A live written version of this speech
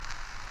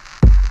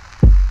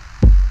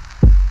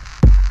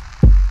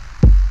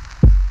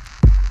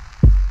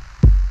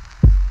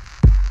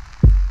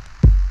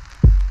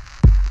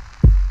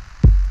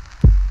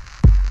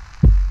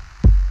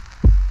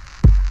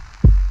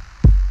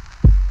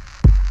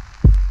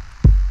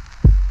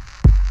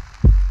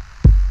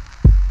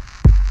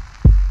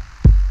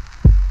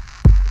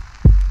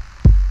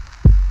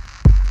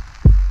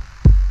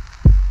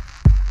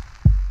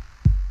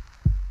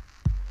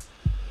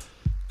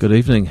Good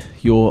evening.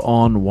 You're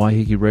on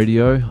Waiheke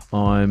Radio.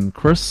 I'm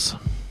Chris.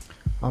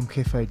 I'm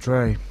Cafe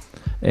Dre.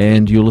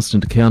 And you're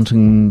listening to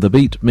Counting the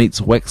Beat meets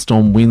Waxed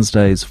on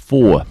Wednesdays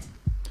 4.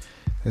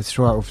 That's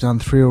right, we've done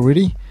 3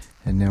 already,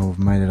 and now we've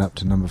made it up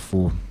to number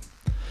 4.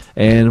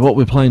 And what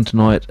we're playing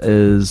tonight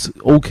is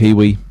all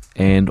Kiwi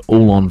and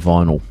all on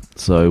vinyl.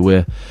 So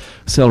we're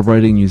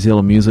celebrating New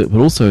Zealand music, but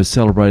also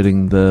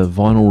celebrating the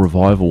vinyl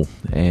revival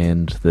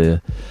and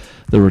the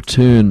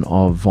return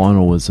of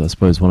vinyl is, I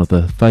suppose, one of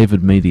the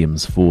favoured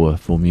mediums for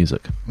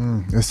music.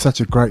 It's such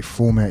a great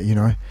format, you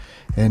know,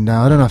 and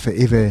I don't know if it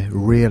ever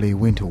really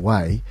went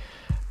away,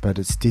 but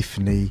it's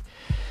definitely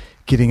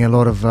getting a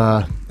lot of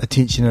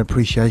attention and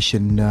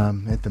appreciation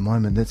at the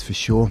moment, that's for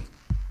sure.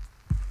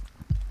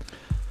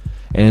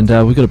 And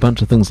we've got a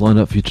bunch of things lined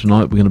up for you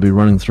tonight. We're going to be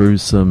running through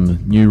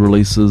some new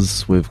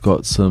releases. We've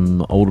got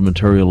some older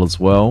material as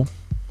well.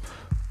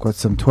 Got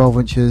some 12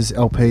 inches,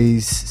 LPs,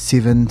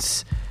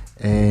 7s,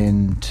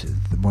 and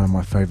one of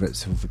my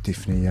favourites,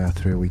 definitely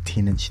threw a wee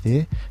 10 inch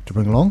there to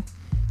bring along.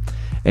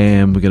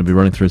 And we're going to be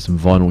running through some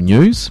vinyl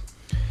news.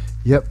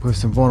 Yep, with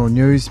some vinyl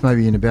news,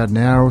 maybe in about an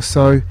hour or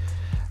so.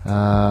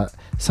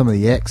 Some of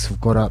the acts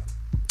we've got up,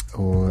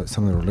 or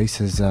some of the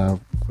releases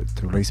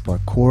released by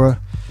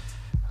Cora,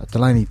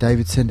 Delaney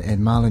Davidson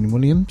and Marlon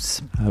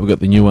Williams. We've got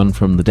the new one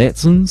from the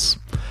Datsuns.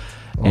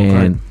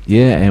 Great.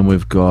 And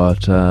we've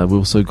got we've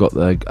also got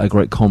a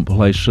great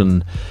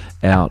compilation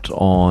out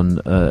on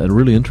a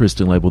really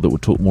interesting label that we'll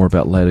talk more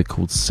about later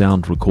called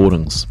Sound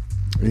Recordings.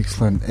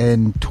 Excellent.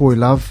 And Toy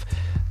Love,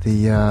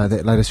 the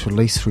that latest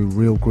release through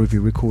Real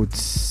Groovy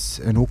Records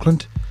in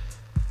Auckland.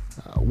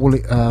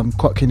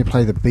 Quite keen to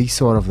play the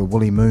B-side of the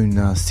Woolly Moon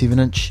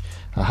 7-inch.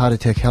 Heart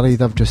Attack Alley,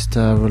 they've just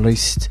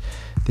released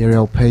their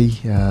LP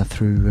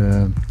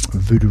through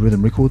Voodoo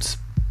Rhythm Records.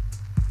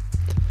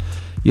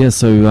 Yeah,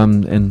 so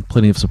and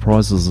plenty of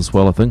surprises as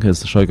well, I think, as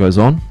the show goes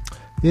on.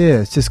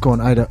 Yeah, it's just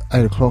gone 8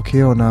 o'clock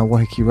here on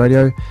Waiheke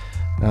Radio.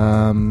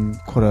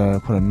 Quite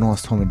a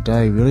nice time of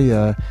day, really.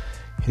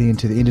 Heading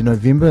into the end of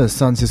November, the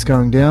sun's just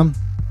going down.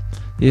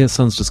 Yeah,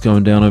 sun's just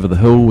going down over the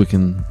hill. We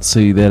can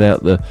see that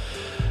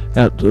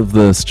out of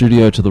the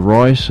studio to the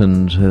right,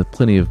 and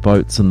plenty of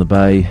boats in the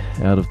bay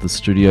out of the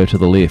studio to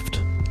the left.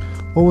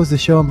 What was the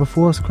show on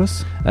before us,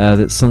 Chris?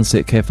 That's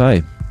Sunset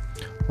Cafe.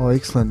 Oh,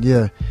 excellent,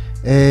 yeah.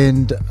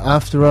 And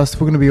after us,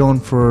 we're going to be on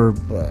for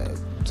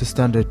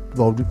just under...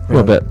 about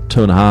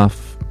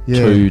 2.5,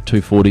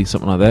 2:40,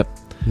 something like that.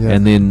 Yeah.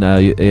 And then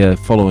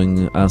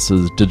following us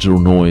is Digital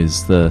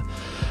Noise, the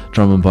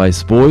drum and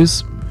bass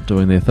boys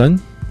doing their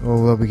thing.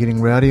 Oh, they'll be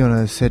getting rowdy on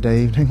a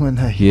Saturday evening, won't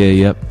they? Yeah,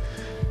 yep.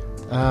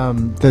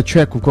 The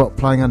track we've got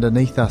playing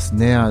underneath us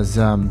now is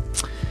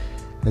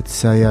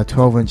it's a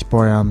 12-inch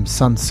by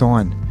Sun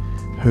Sign,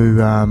 who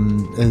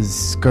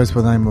goes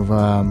by the name of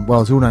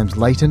his real name's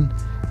Leighton.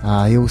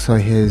 He also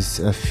has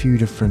a few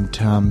different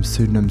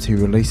pseudonyms he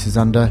releases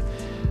under.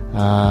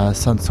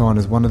 Sun Sign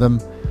is one of them.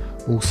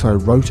 Also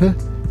Rota,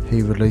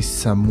 he released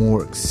some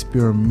more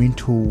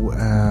experimental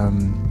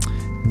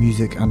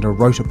music under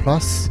Rota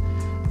Plus.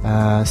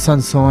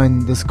 Sun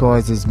Sign, this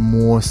guy's is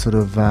more sort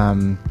of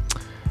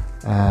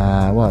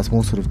it's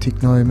more sort of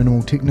techno,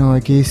 minimal techno,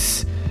 I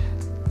guess.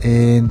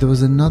 And there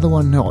was another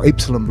one,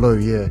 Epsilon Blue,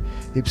 yeah.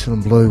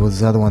 Epsilon Blue was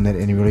the other one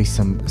and he released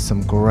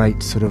some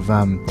great sort of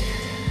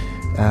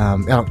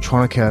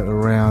electronica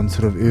around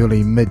sort of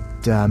early mid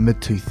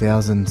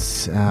 2000s.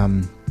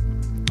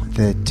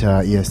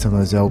 Some of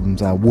those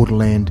albums.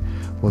 Waterland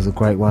was a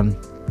great one,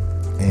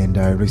 and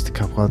released a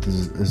couple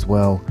others as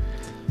well.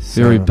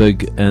 Very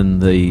big in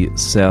the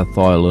South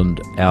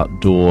Island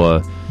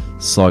outdoor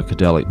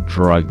psychedelic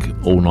drug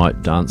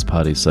all-night dance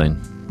party scene.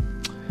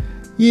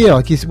 Yeah,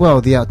 I guess.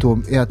 Well, the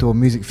outdoor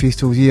music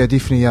festivals. Yeah,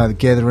 definitely the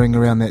gathering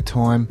around that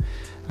time.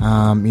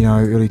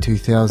 Early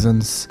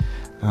 2000s.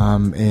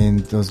 And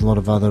there was a lot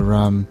of other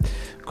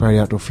great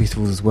outdoor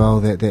festivals as well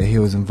that he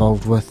was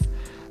involved with.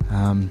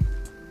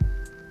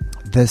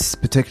 This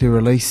particular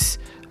release,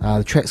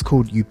 the track's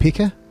called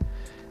Upeka.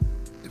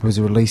 It was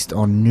released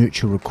on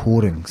Nurture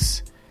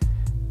Recordings.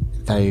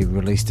 They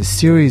released a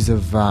series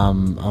of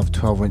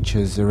 12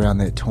 inches around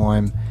that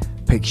time.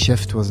 Peak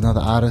Shift was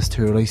another artist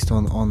who released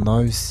on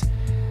those,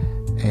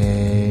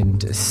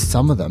 and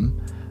some of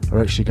them are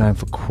actually going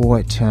for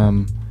quite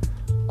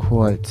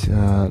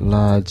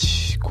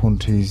large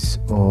quantities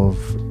of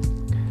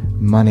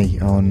money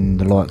on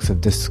the likes of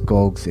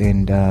Discogs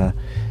and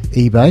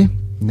eBay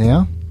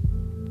now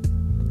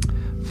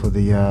for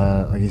the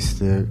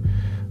the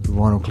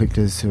vinyl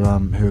collectors who are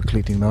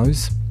collecting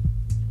those.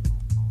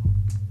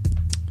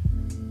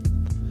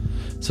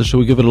 So shall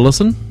we give it a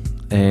listen,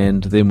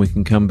 and then we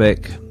can come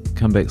back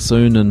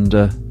soon and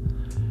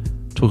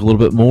talk a little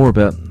bit more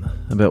about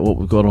what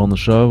we've got on the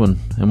show and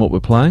what we're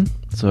playing.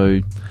 So,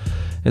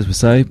 as we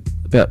say,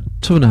 about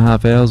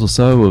 2.5 hours or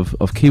so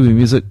of Kiwi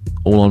music,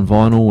 all on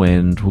vinyl,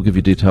 and we'll give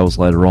you details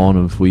later on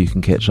of where you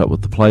can catch up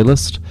with the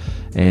playlist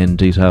and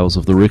details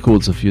of the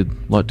records if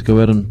you'd like to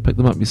go out and pick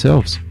them up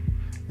yourselves.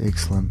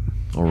 Excellent.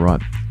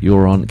 Alright,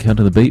 you're on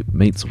Counting the Beat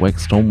meets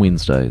Waxed on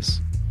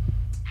Wednesdays.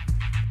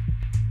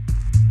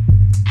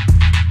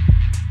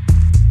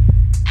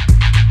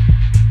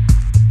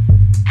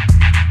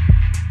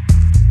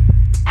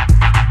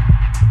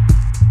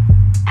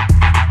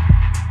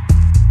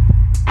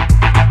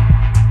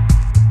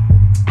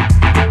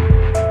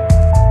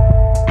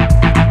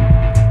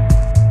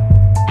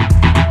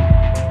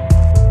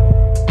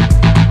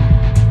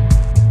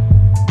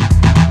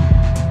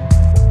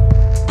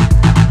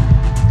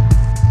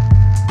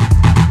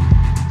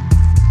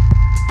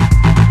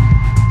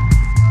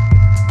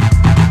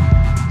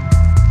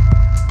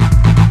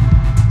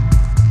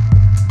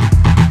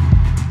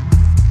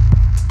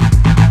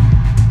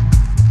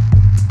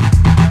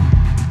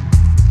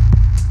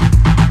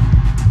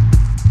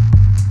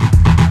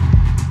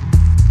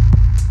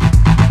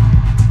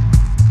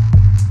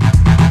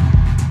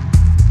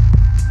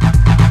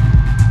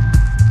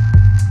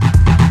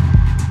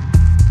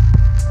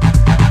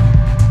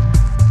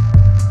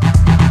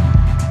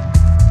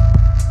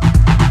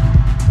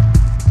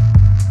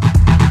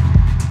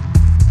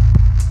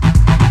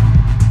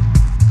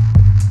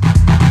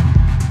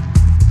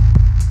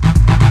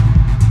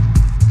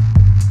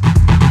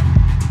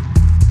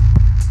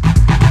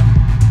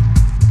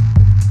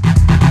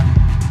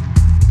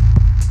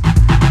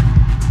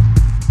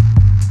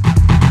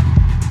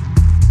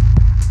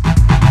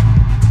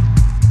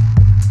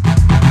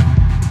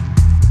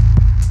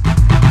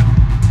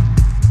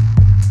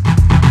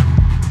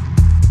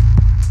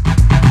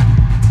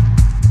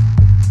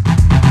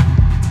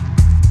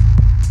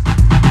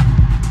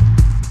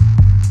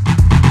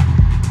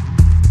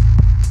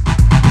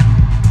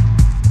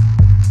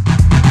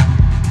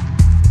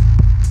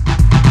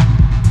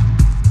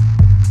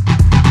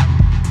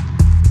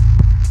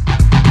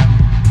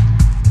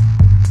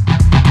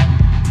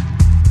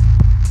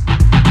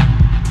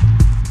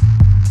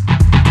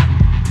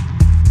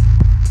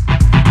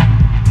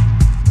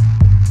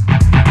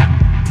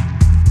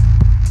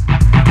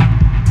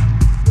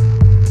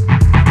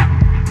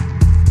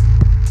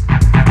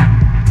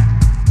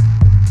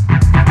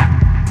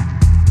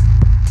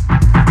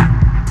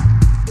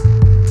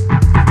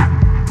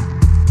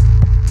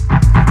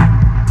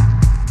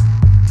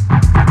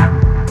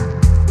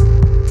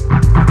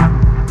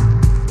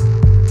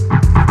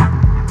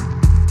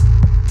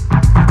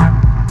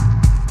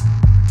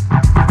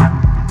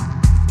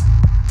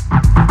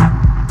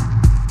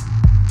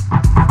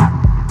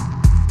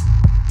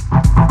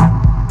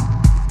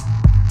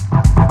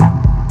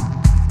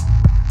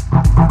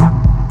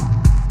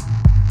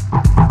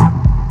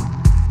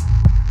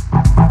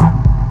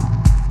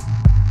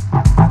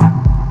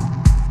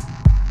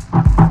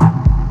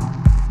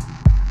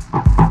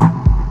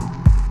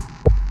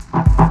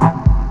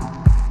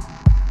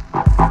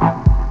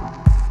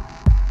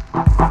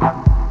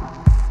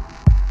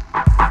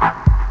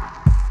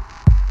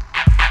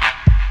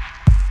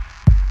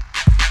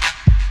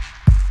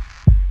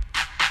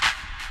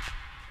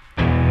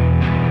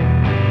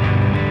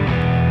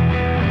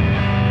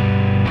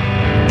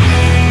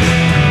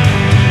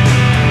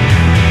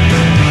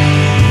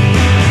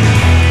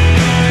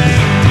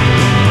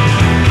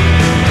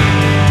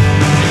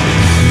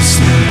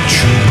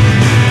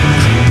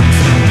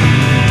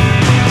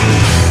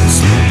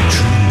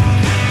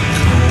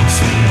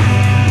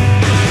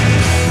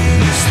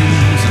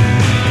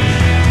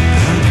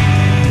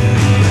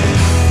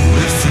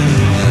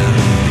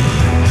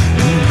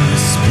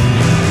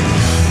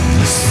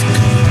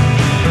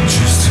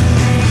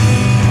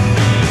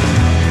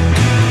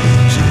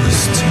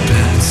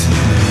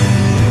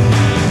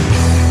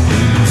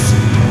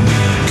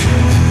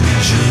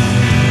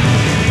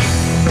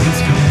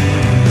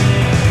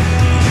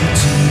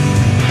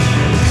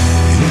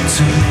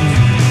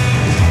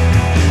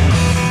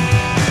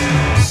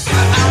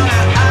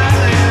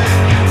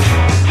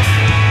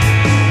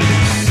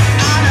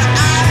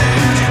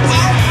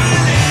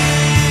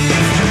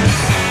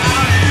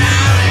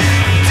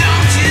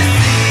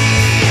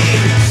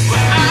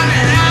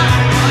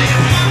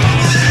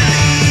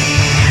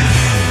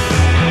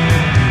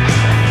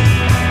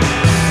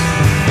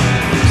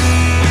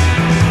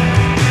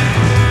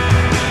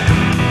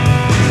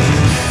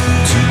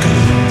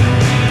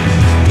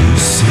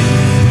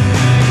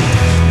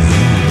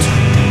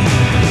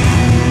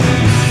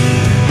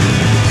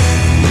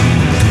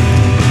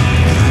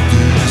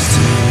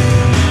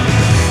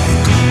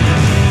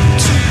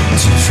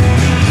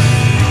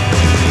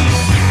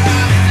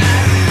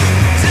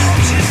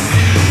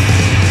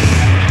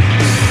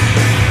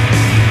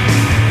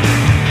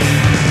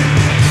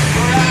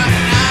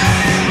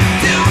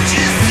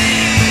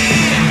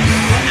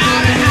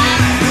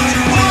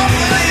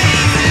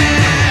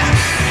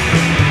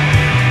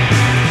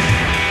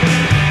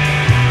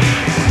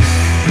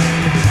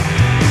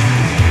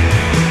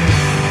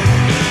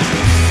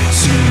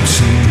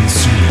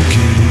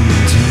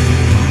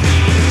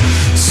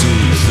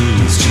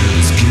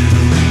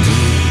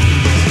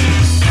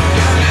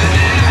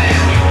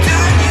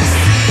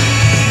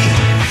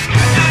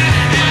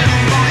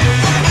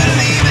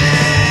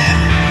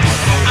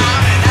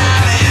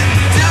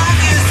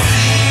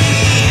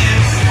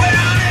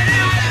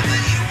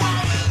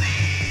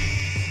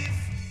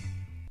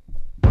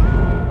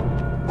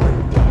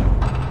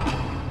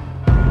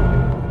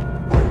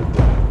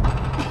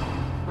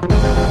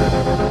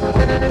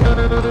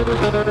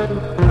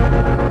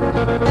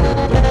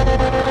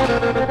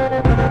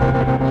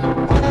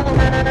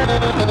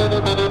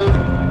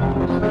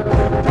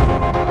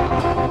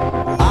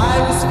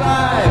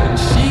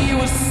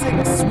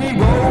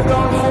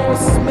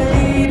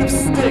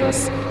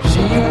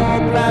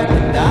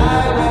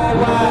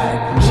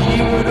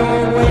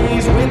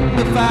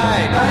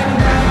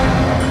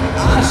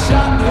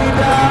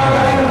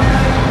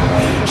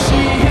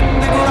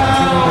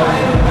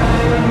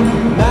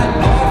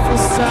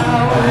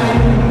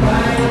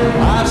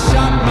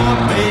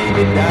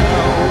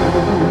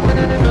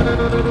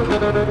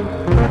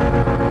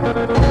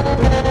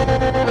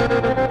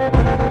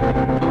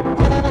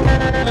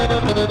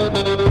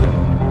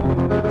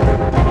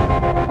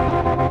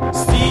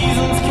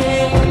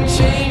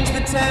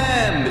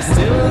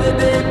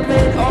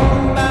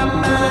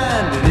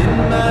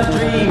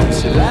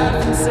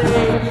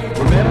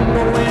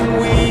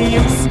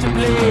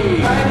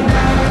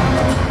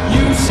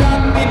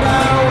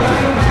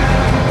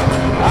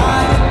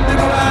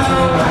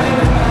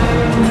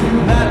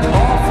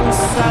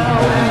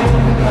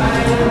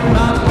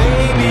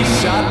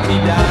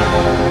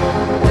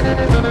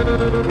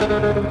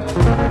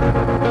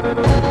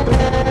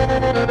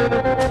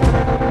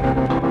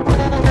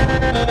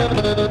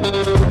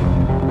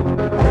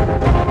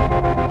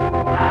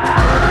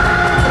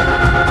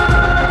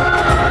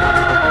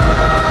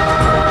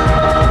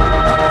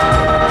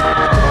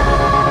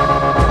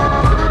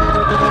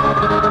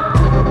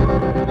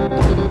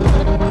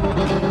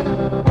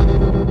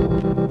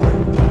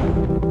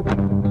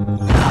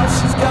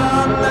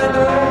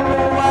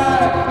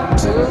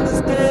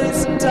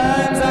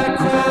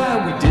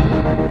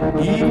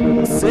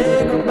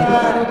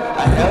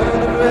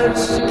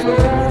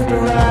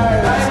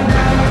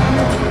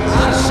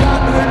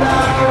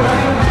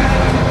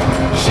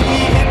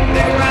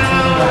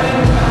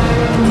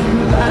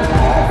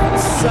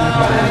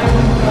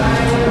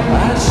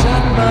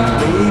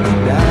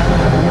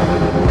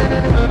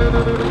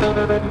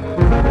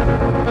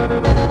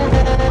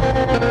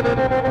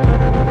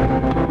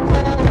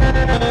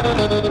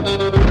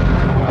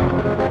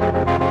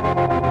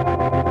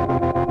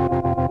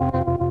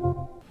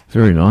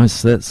 Very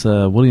nice. That's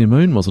William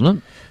Moon, wasn't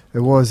it?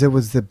 It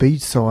was the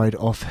B-side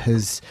off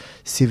his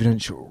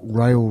 7-inch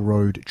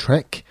Railroad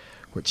track,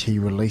 which he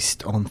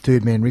released on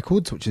Third Man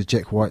Records, which is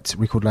Jack White's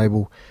record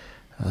label,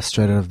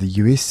 straight out of the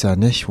US,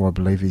 Nashville, I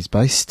believe he's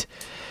based.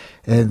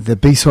 And the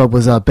B-side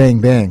was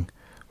Bang Bang,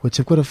 which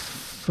I've got a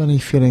funny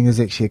feeling is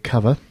actually a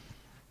cover.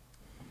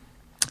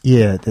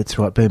 Yeah, that's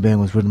right. Bang Bang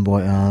was written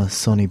by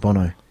Sonny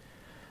Bono.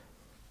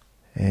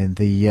 And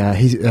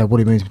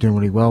Woody Moon's been doing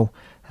really well.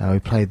 We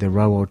played the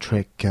Railroad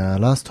track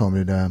last time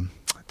we did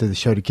the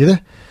show together,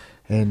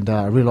 and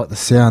I really like the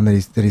sound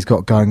that he's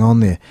got going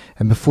on there.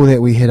 And before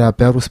that, we had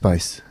Belter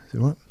Space. Is that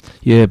right?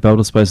 Yeah,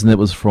 Belter Space, and that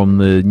was from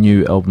the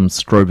new album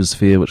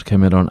Strobosphere, which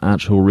came out on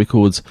Arch Hill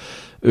Records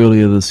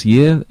earlier this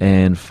year,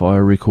 and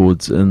Fire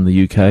Records in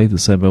the UK. The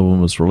same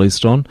album was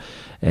released on,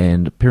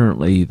 and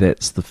apparently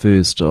that's the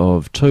first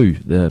of two.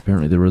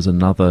 Apparently there is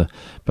another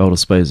Belter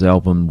Space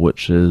album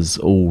which is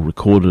all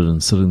recorded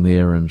and sitting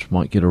there and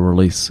might get a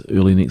release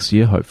early next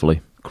year,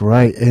 hopefully.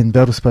 Great. And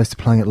Belter Space are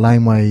playing at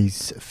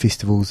Laneways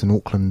festivals in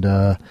Auckland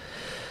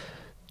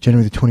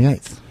January the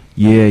 28th.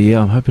 Yeah,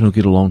 I'm hoping I'll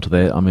get along to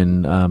that. I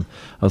mean, I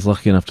was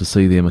lucky enough to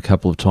see them a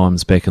couple of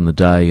times back in the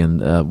day,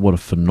 and what a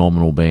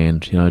phenomenal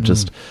band,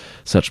 just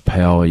such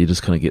power. You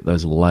just kind of get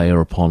those layer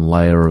upon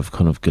layer of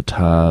kind of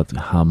guitar,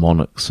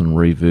 harmonics and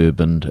reverb,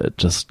 and it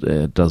just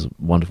does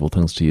wonderful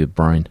things to your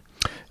brain.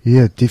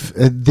 Yeah,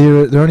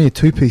 they're only a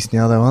 2-piece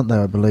now, though, aren't they?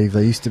 I believe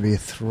they used to be a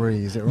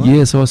 3. Is that right?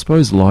 Yeah, so I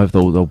suppose live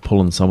they'll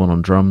pull in someone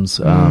on drums.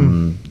 Or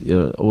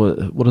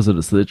what is it?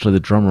 It's actually the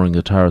drummer and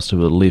guitarist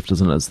who are left,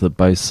 isn't it? It's the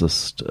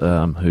bassist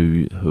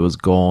who is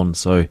gone.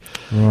 So,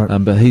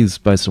 right. But he's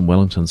based in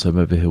Wellington, so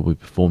maybe he'll be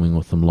performing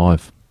with them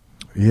live.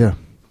 Yeah.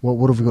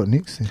 What have we got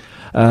next then?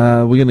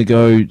 We're going to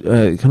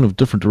go kind of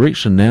different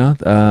direction now.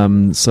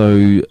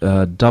 So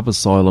Dub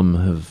Asylum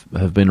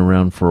have been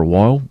around for a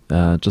while.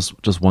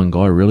 Just one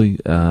guy really,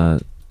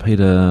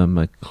 Peter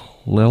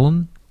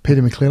McClellan.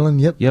 Peter McClellan,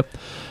 yep. Yep.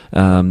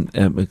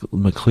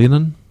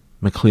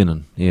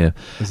 McLennan, yeah,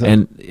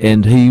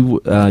 and he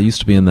used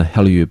to be in the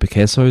Hallelujah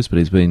Picassos, but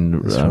he's been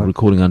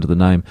recording under the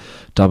name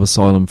Dub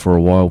Asylum for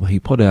a while. He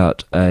put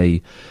out a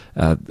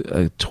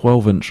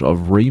 12-inch of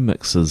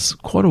remixes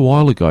quite a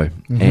while ago,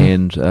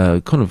 and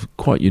kind of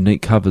quite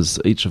unique covers.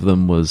 Each of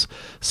them was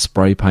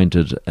spray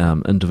painted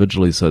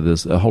individually, so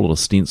there's a whole lot of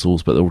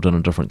stencils, but they're all done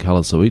in different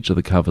colours. So each of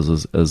the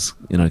covers is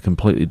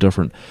completely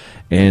different,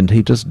 and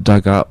he just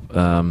dug up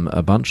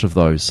a bunch of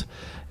those,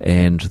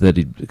 and that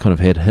he kind of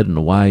had hidden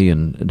away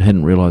and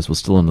hadn't realised was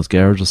still in his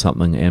garage or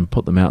something, and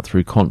put them out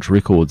through Conch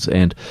Records.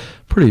 And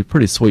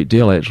pretty sweet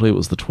deal, actually. It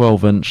was the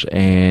 12-inch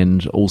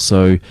and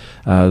also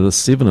the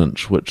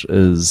 7-inch, which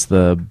is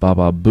the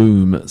Baba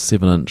Boom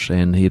 7-inch,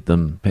 and he had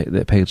them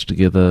that packaged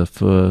together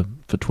for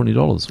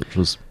 $20, which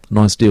was a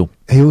nice deal.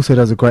 He also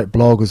does a great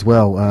blog as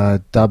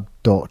well,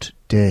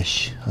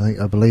 dub.dash,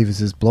 I believe is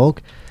his blog.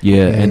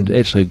 Yeah, and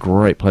actually a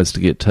great place to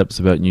get tips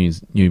about new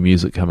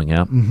music coming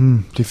out.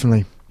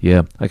 Definitely.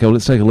 Yeah. Okay, well,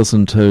 let's take a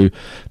listen to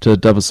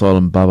Dub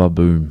Asylum, Baba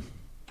Boom.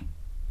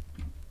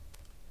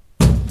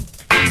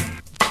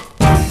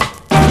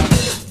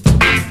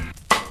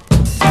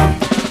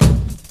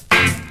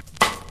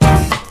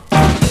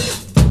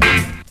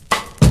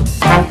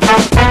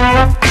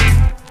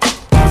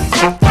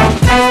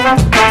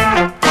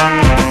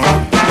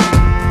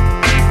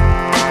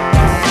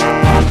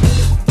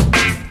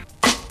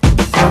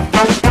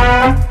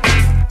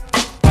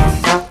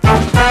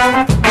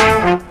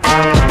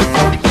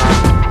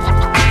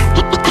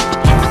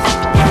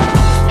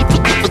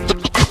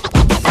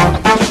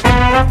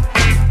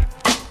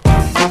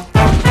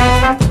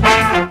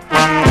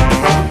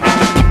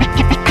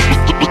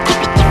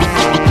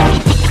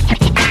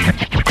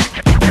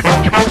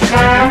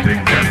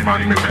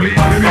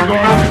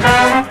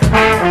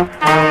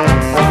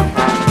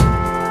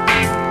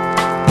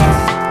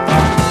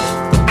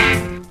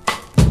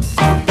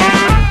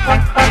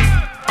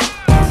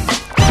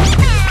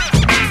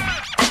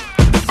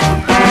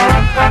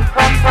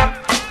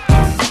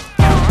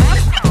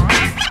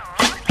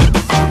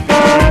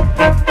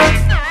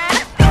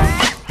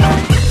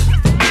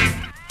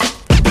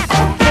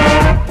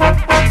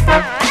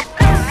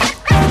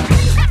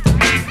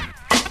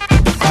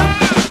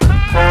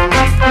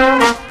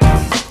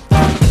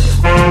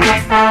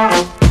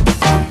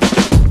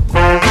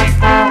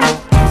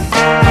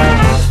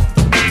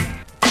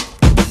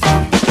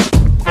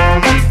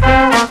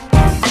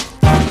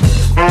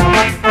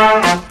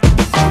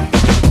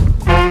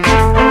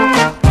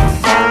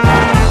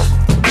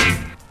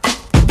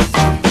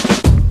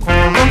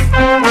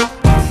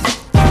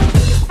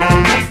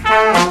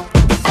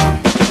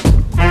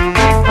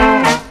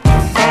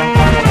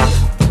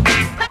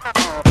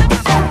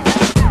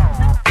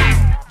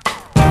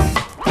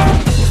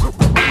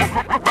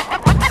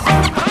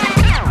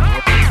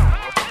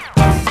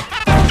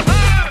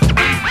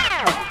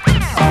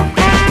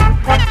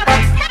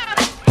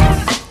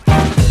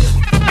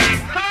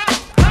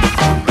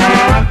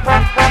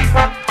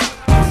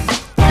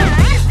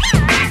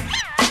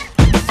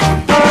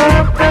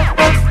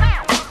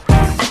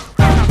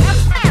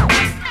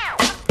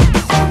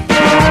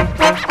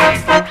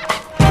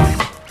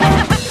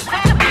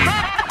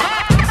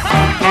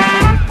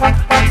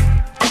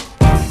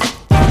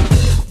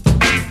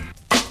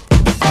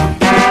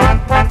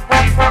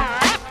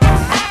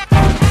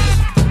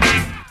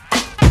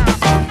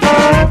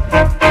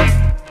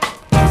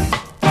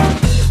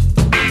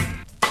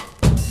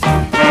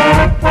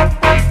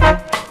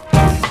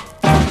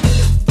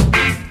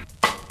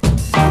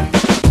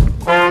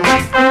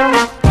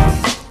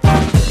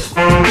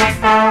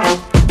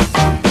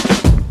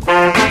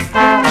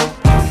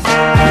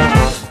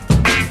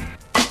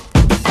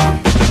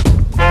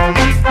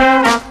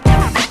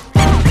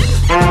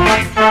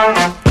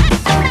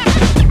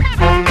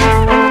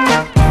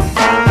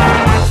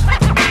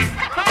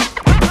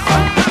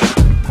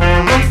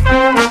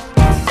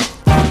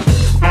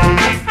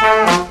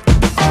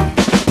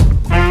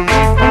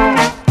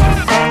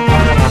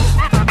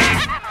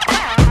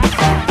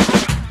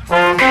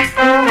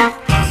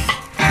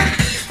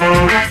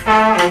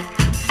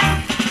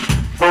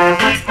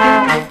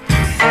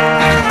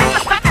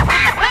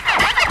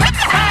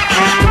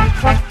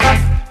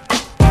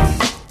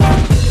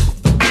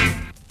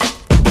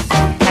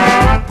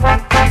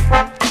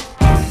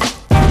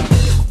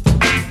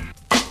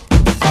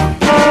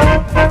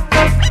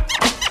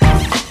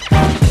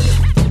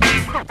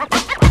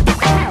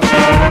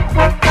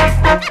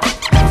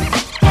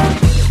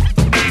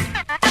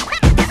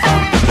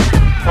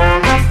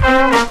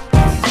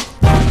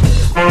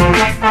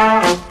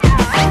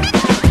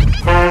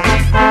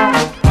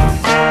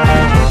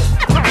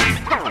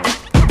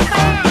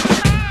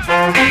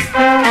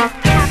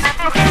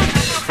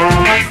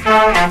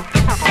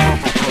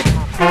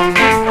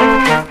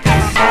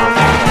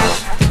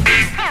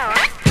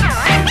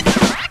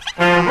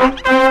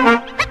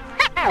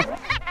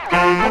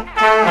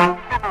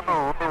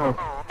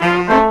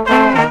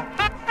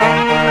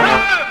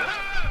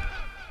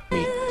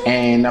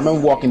 And I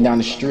remember walking down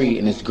the street,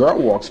 and this girl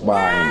walks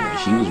by, and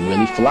she was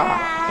really fly.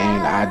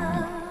 And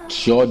I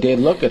sure did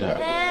look at her.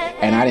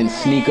 And I didn't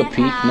sneak a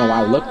peek. No,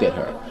 I looked at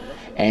her.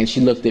 And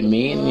she looked at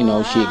me, and, you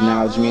know, she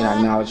acknowledged me, and I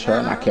acknowledged her,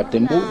 and I kept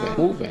it moving.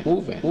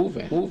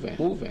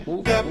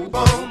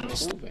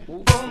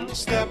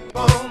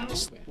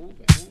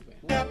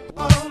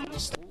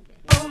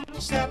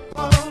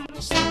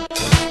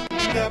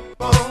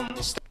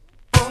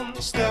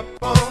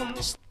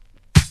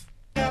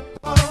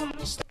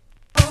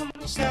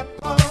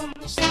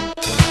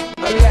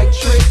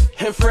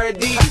 Electric and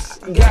Freddie's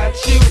got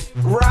you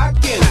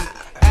rocking.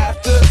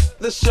 After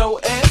the show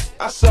ends,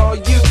 I saw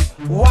you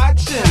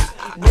watching.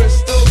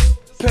 Bristol,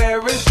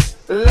 Paris,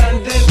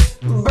 London,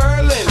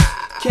 Berlin,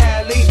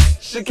 Cali,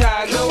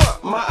 Chicago.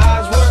 My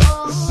eyes were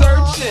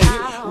searching.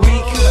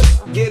 We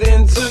could get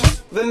into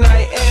the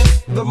night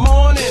and the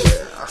morning,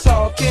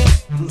 talking,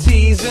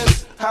 teasing,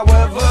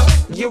 however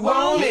you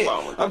want it.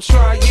 I'm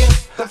trying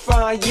to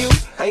find you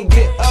and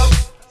get up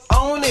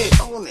on it.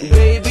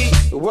 Baby,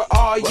 where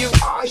are you?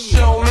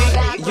 Show me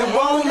you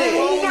want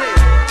it.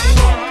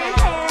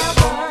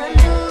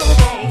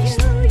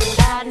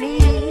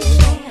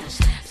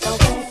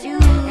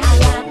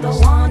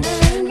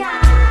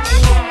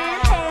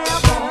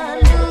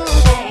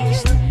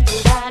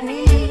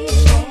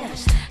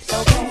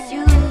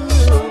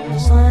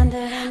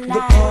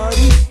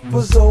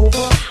 Was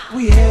over,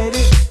 we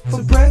headed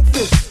for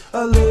breakfast.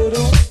 A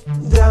little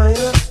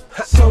diner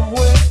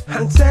somewhere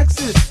in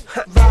Texas.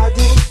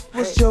 Vadi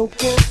was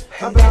joking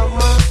about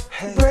my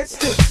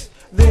breadsticks.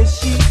 Then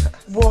she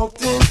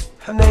walked in,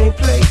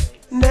 nameplate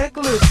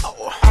necklace.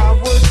 I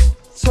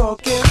was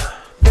talking,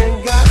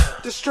 then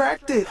got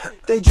distracted.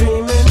 They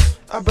dreaming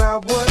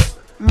about what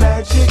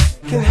magic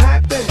can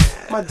happen.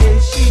 My day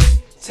she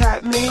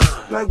tapped me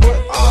like, what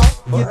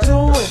are you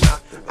doing?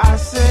 I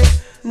say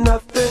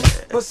nothing,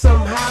 but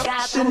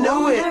somehow she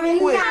knew it.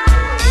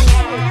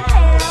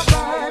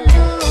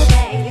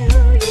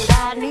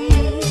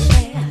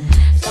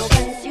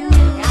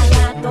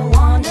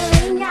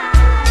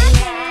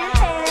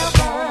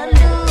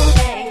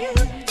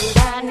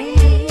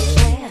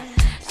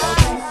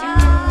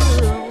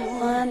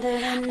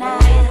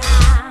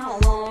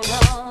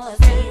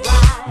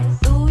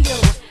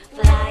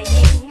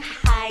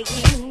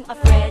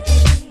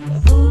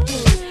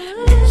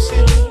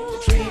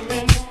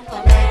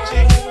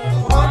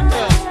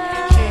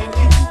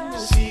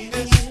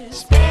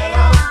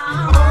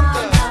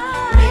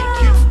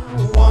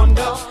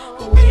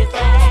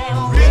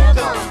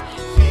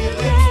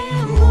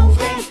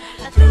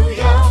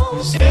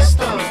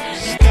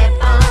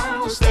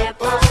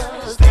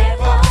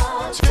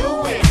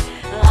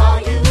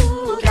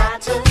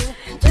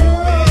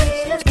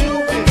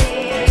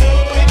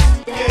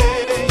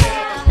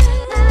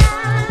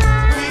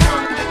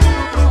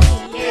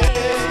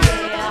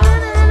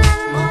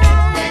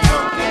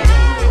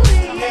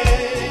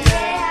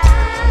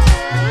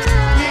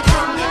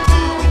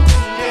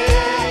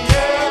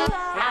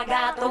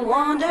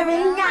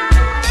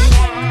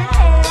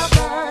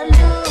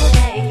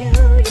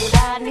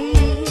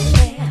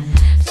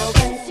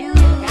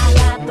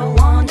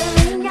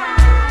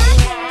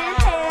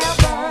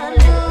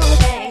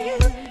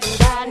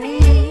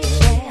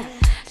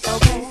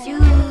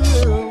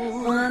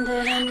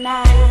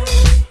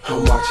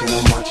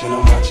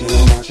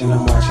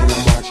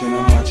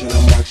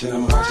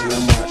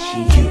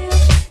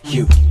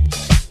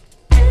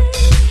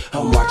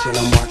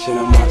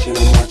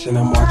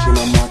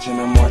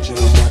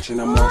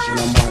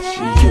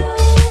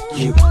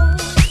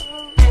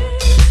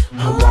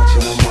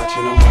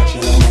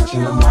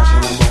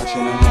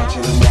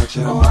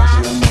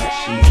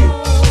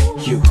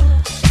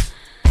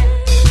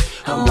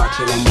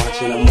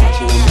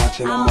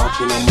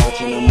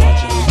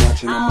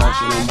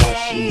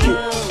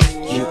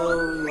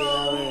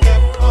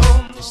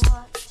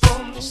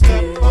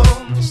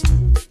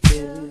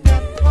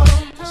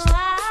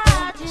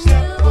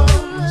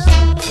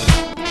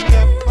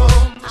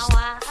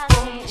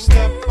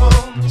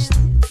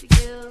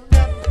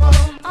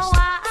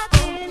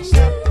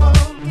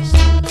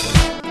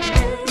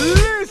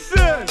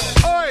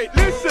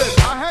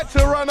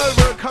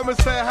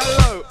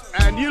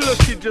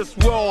 Just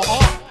well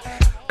hot.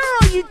 Where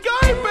are you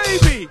going,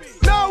 baby?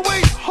 No,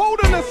 wait,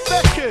 hold on a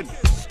second. looking.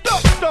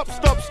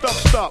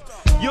 Stop.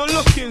 You're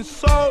looking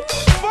so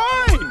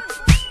fine.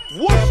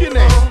 What's your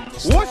name?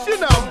 What's your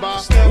number?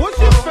 What's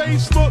your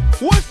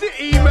Facebook? What's your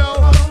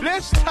email?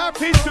 Let's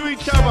tap into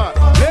each other.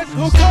 Let's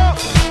hook up.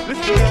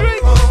 Let's do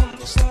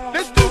drinks.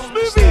 Let's do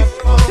smoothies,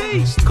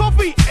 tea,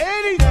 coffee,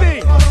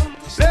 anything.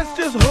 Let's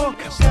just hook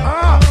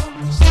up.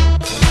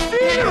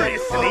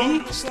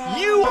 Seriously?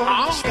 You are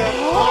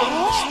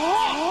hot.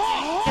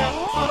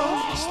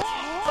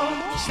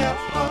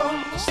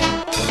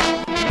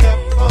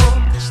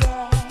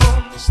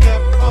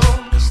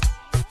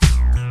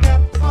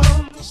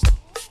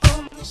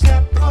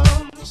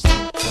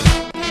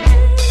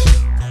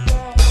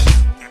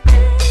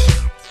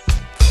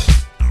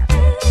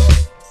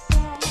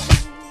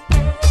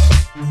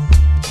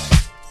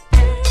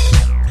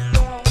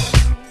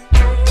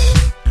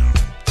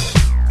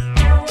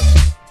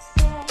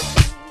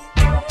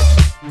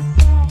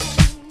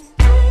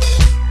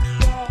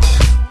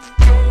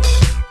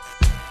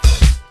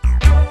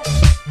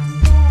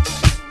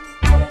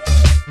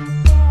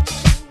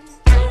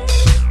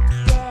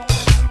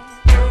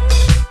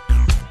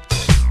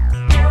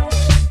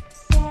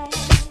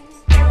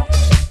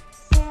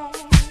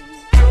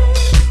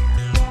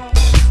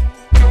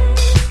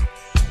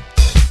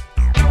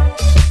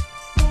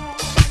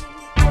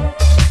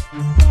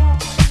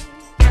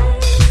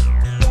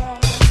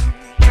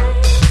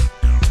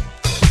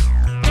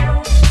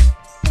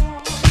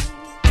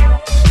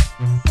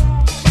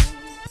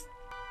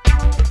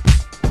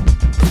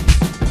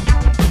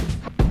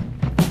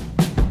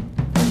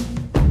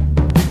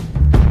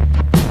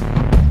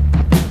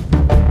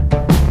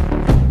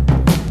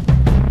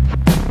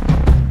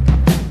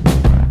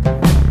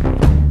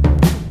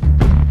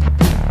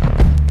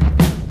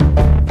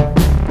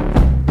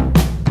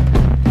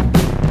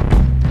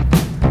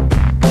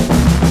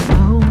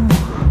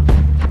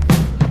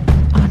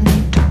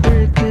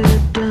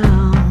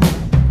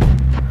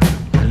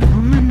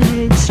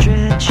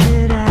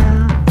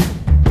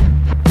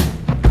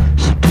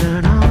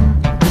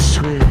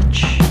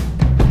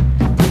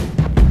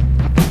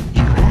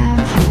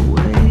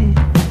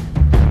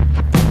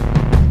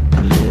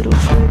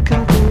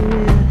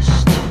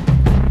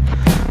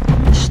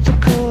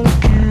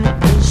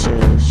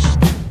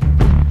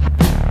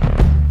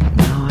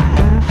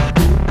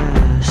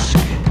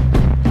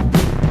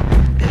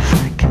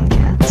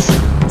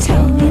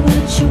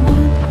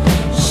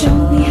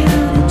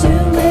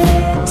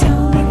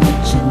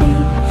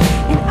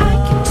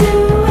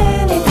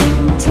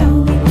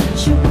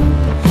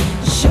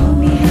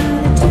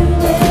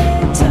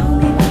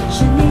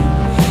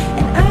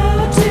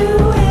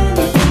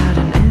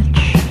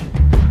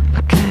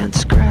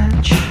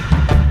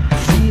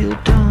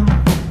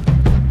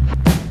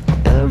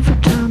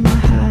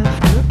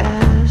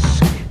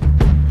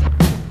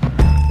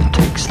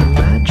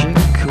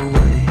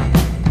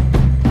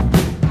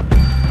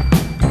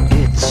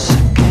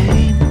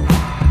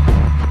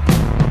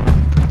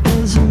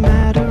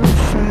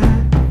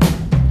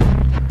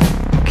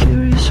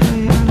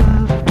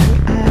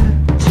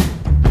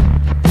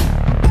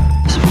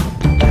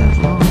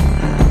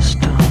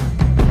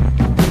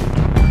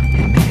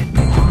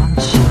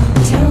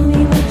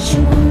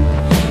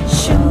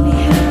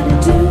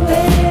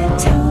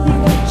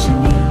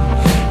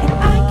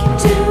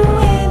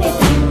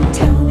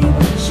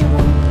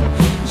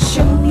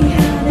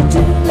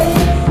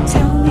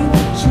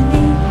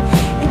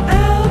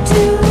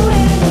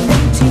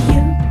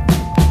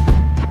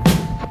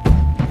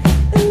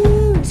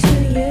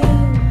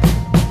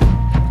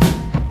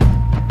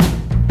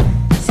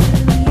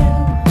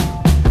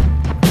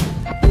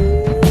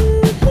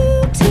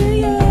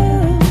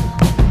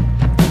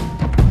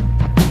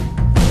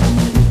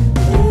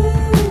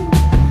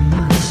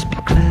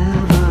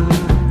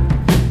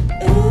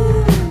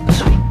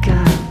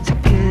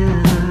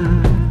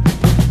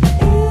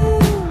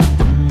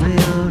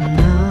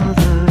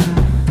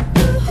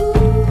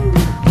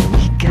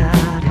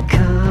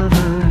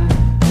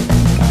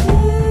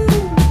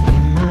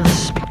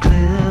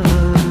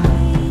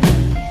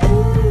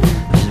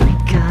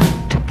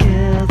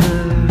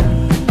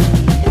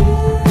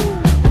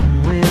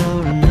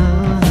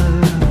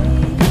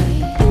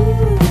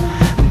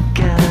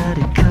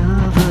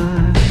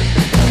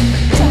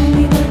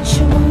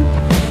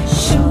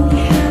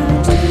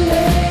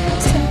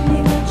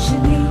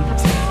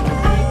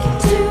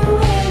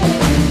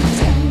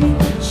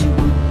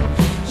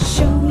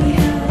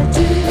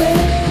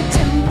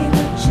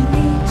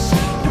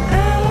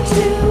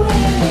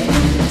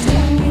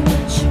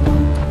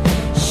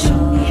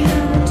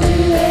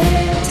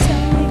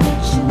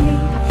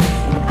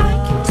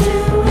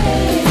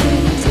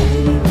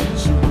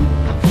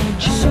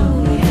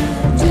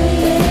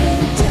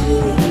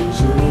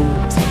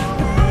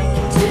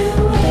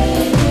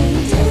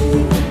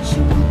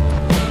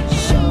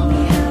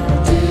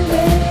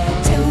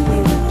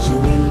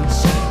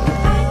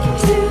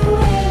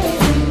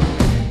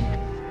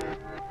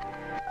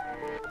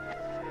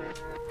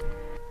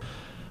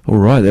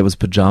 Alright, that was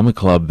Pyjama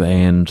Club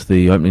and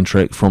the opening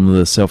track from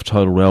the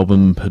self-titled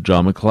album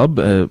Pyjama Club.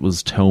 It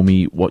was Tell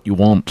Me What You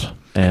Want.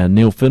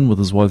 Neil Finn with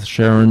his wife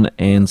Sharon,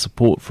 and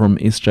support from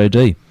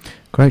SJD.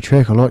 Great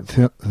track. I like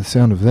the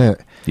sound of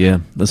that. Yeah,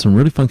 there's some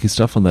really funky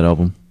stuff on that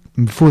album.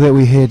 And before that,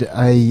 we had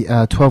a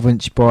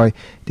 12-inch by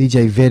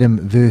DJ Vadim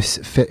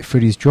vs Fat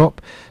Freddy's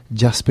Drop,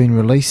 just been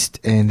released,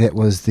 and that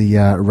was the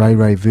Ray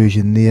Ray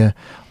version there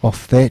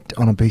off that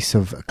on a piece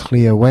of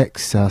clear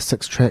wax.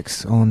 6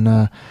 tracks on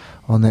that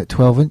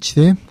 12-inch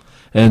there.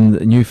 And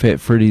the new Fat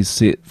Freddy's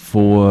set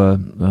for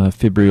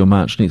February or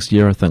March next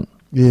year, I think.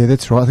 Yeah,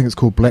 that's right. I think it's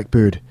called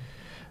Blackbird,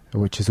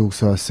 which is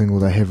also a single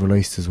they have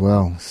released as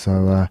well.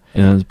 So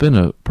and it's been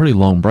a pretty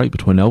long break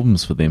between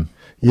albums for them.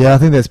 Yeah, I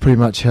think that's pretty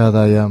much how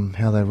they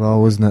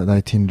roll, isn't it?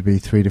 They tend to be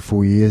 3 to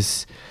 4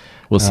 years.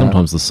 Well,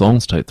 sometimes the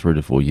songs take 3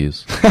 to 4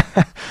 years.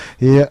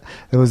 Yeah,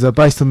 it was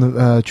based on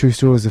the True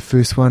Story was the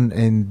first one,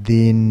 and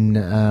then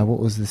what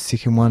was the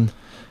second one?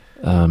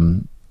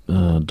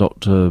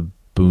 Dr.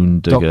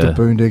 Boondigger. Dr.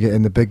 Boondigger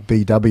and the Big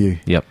BW.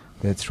 Yep.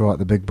 That's right,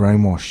 the Big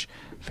Brainwash.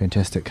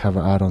 Fantastic cover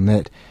art on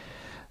that.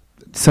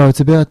 So it's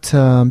about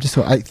just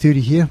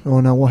 8:30 here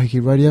on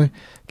Waiheke Radio.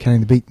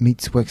 Counting the Beat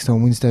meets Waxed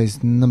on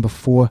Wednesdays, number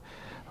 4.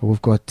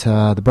 We've got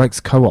the Breaks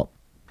Co-op.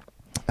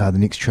 The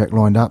next track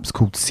lined up is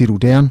called Settle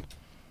Down.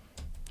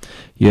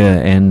 Yeah,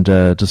 and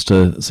just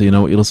so you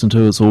know what you listen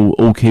to, it's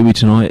all Kiwi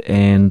tonight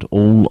and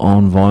all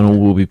on vinyl.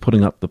 We'll be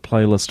putting up the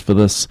playlist for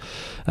this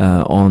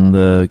on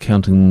the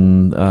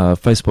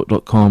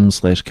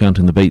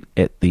facebook.com/Counting the Beat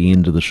at the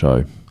end of the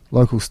show.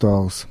 Local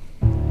styles.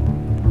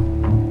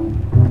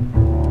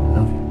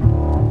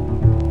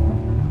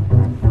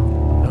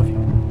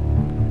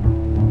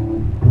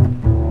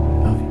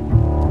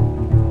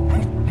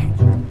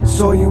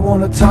 So you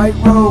on a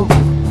tightrope,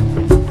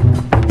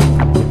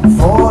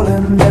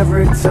 falling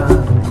every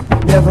time,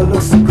 never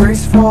looks so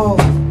graceful,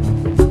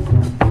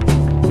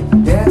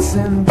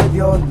 dancing with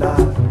your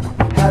life.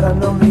 Had I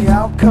known the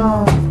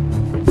outcome,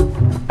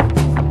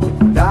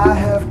 would I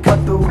have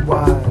cut the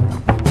wire?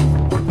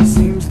 It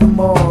seems the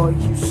more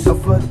you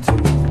suffer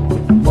too,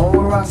 the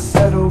more I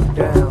settle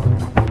down.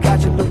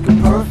 Got you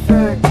looking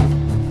perfect,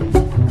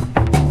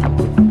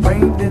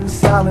 rained in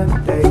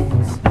silent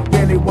days,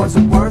 really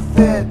wasn't worth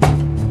it.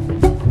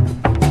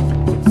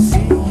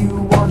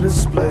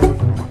 Display.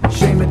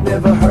 Shame it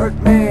never hurt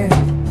me.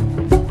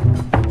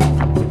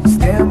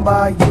 Stand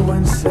by you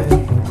and say,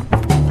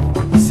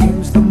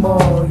 seems the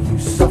more you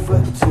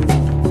suffer too,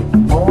 the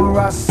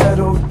more I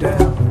settle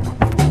down.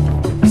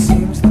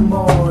 Seems the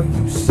more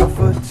you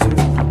suffer too,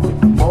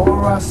 the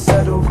more I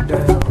settle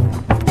down.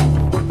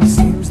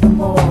 Seems the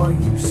more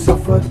you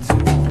suffer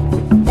too,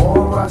 the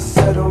more I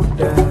settle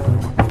down.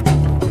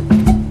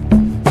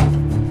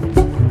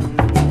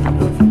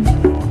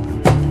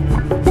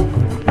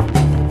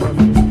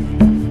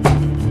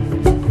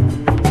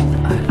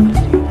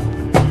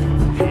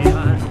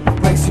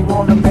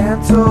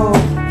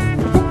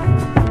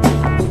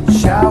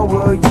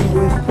 Shower you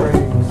with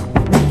praise,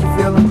 make you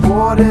feel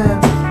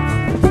important,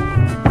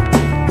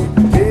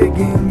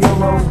 digging your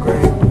own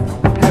grave,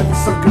 have you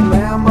sucking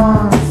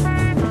lemons,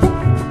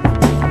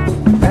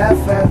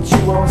 laugh at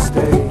you on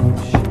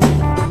stage.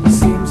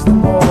 Seems the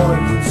more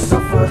you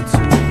suffer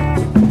too,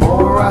 the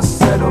more I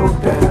settle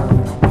down.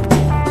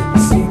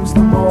 Seems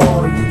the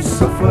more you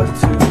suffer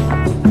too,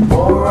 the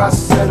more I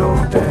settle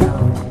down.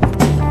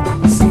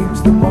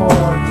 Seems the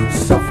more you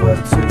suffer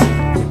too,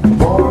 the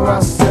more I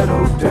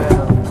settle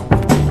down.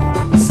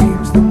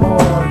 Seems the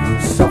more you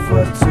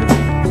suffer too,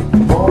 the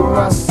more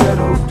I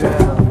settle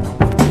down.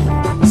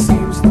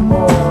 Seems the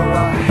more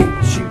I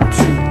hate you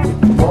too,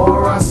 the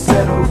more I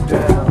settle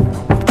down.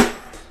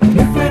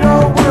 If it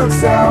all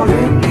works out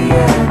in the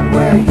end,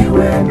 where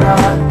you and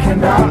I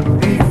cannot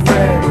be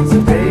friends,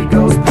 a day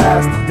goes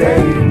past the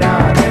day,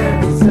 night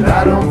ends, and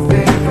I don't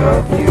think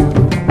of you.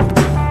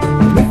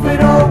 If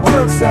it all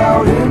works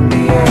out in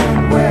the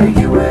end, where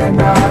you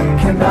and I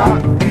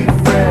cannot be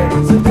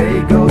friends, a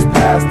day goes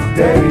past the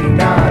day,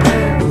 night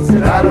ends,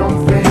 and I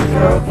don't think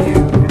of you.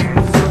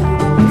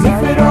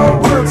 If it all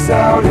works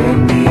out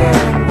in the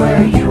end,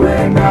 where you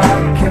and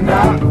I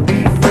cannot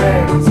be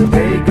friends, a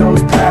day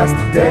goes past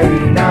the day,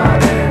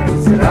 night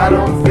ends, and I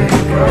don't think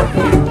of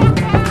you.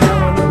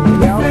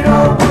 If it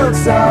all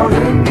works out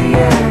in the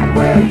end,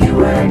 where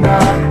you and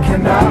I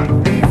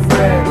cannot be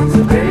friends,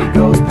 a day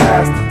goes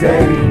past the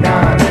day,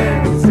 night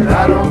ends, and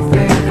I don't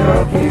think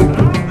of you.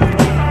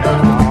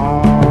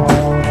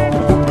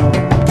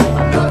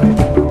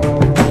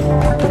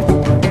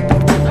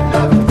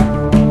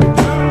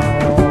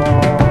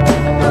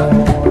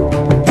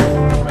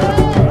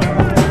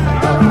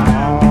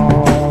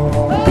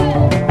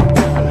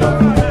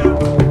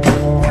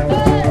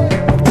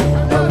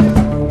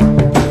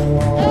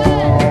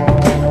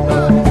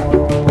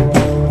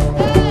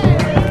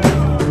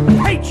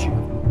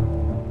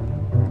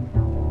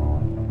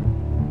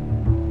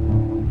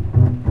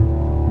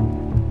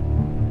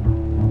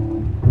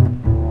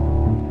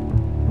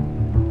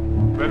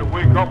 Better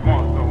wake up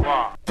once in a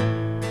while.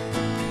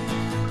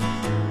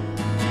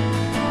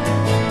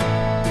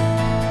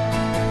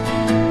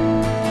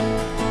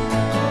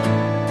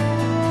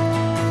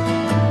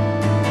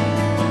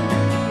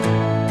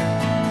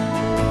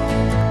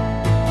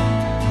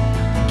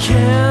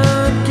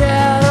 Can't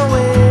get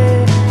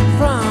away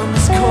from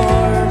this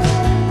cord.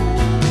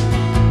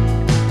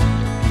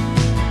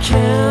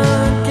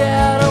 Can't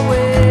get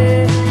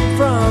away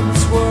from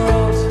this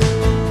world.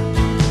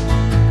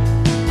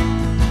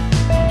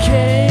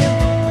 Came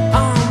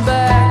on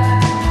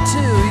back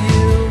to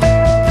you.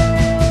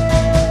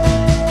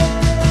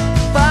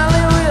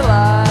 Finally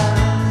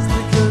realized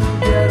they couldn't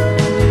get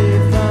away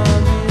from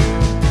you.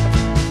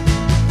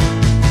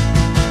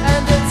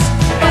 And it's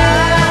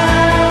fine.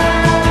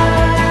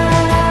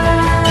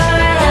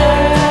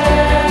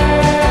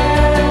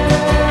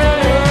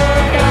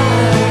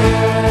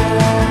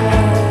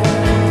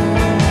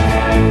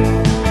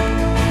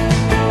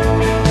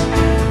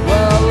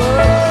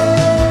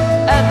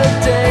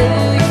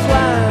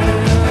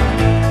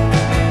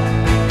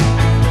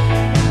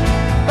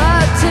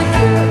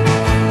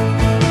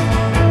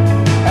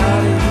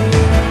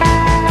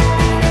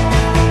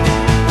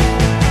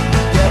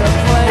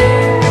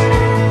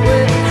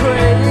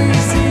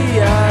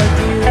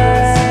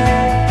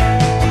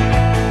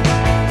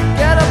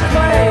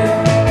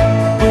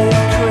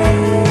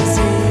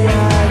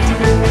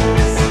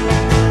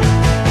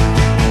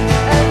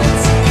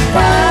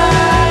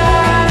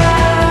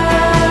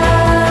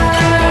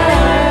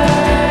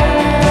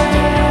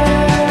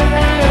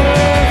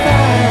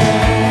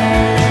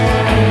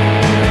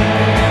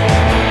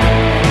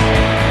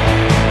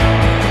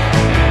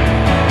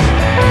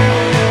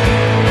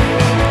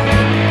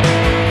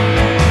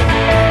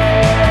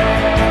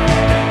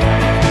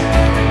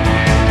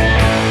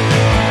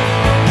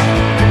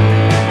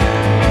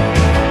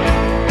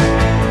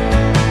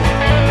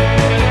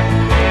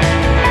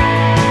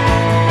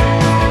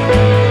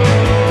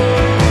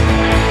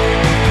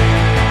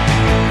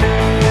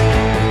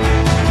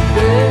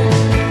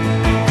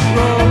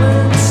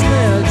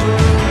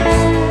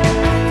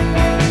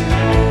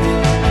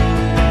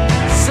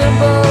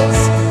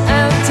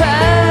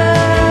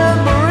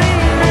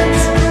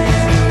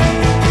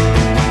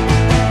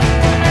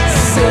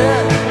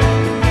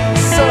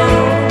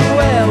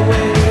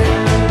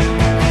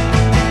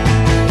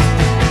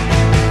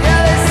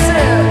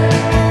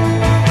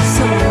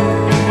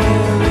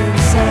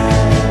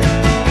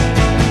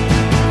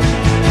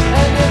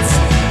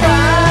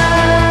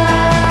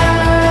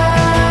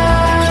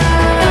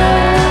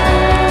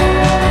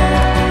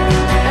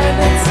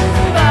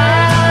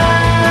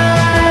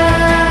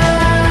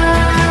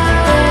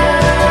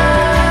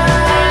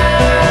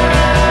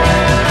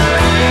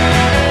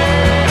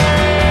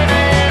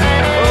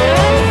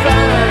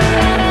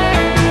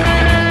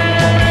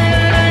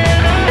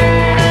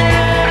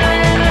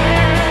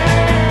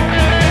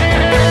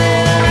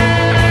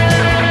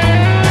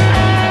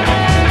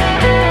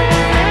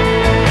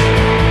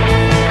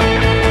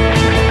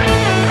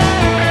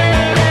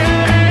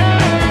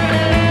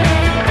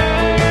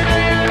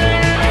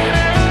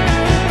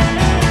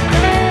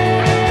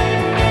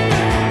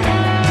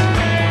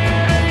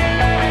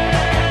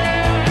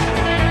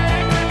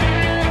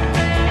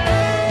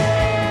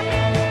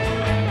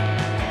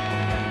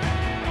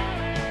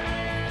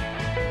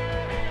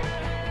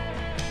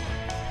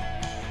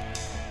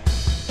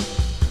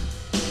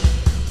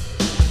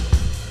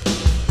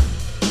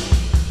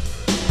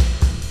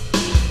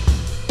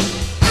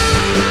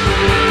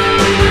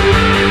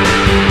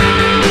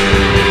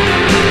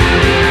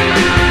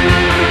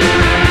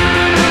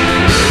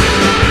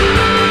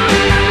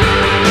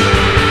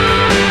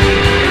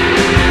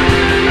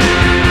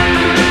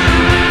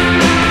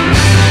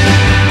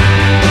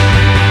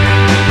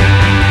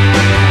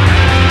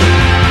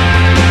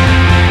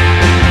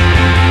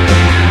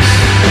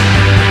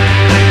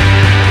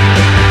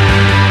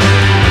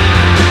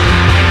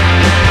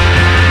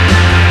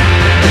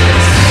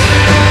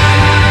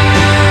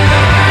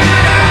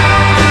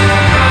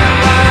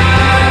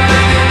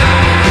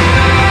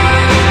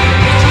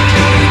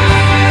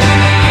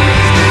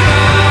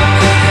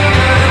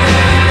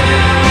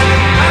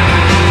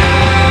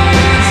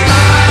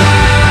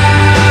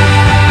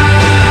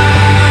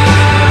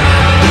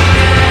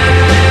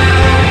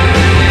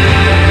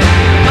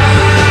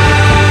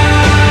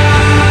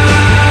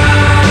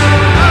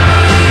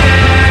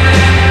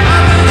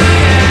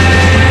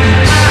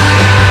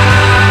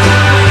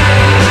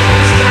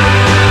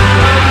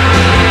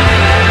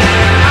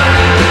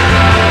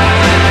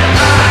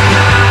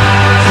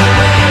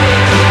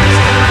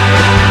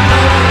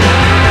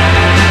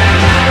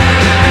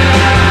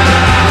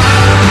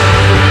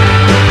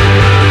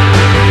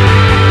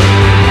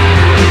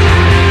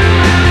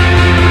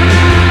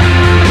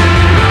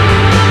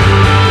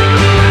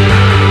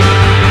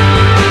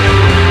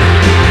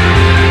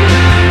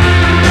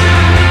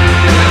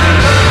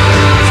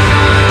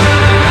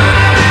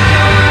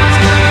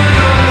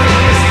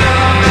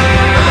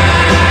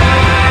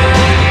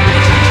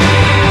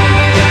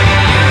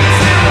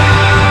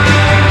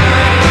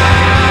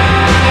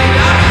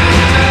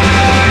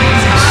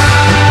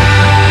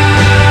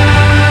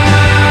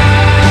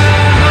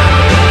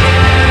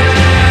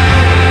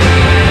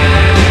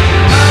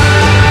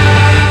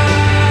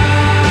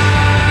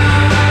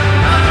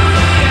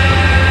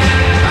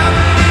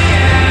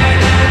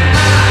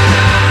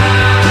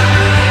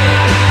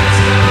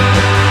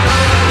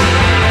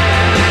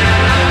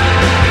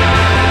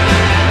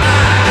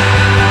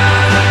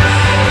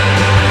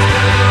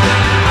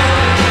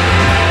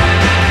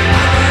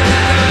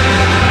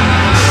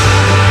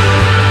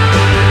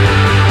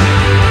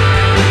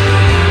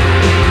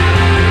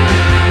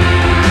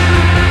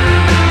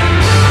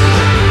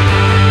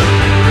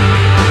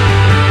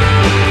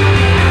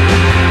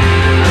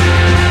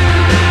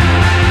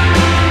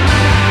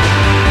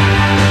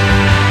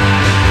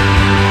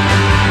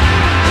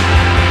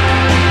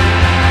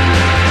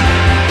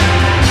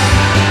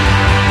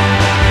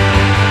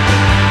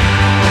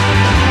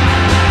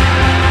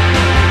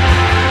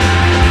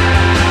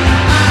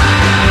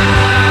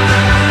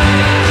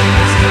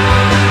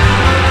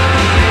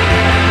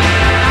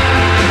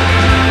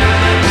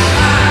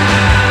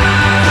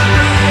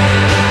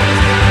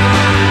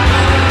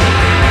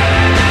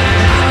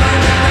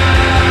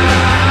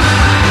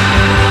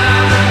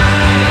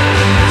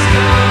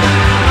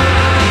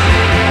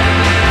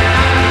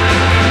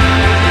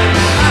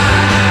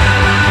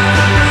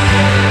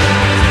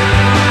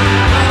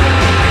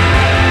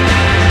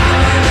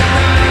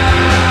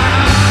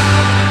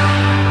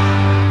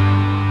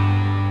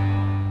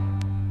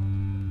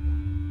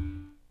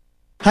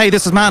 Hey,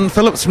 this is Martin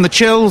Phillips from The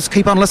Chills.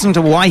 Keep on listening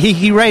to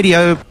Waiheke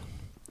Radio.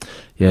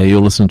 Yeah,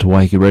 you're listening to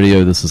Waiheke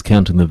Radio. This is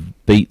Counting the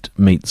Beat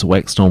meets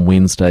Waxed on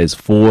Wednesdays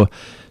for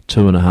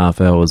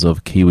 2.5 hours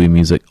of Kiwi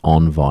music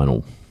on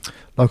vinyl.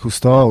 Local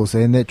styles,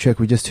 and that track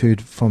we just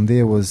heard from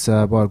there was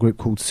by a group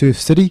called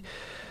Surf City.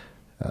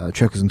 The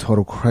track was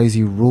entitled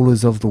Crazy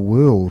Rulers of the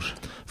World.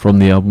 From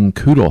the album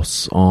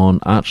Kudos on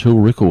Arch Hill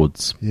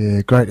Records.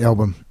 Yeah, great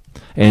album.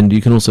 And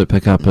you can also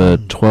pick up a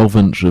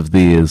 12-inch of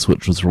theirs,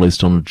 which was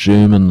released on a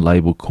German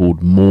label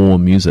called More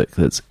Music.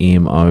 That's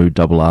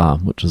MORR,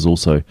 which is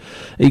also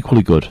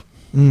equally good.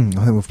 I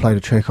think we've played a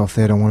track off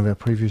that on one of our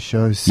previous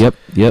shows. Yep.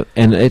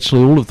 And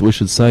actually, we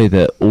should say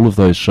that all of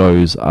those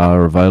shows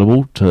are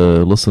available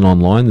to listen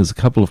online. There's a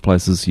couple of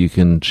places you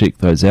can check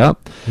those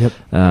out. Yep.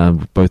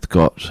 Both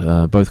got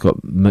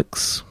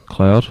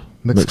Mixcloud.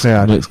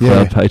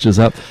 Mixcloud pages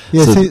up.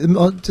 Yeah, So- see,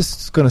 I'm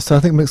just going to say,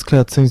 I think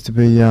Mixcloud seems to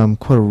be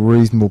quite a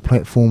reasonable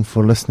platform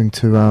for listening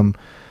to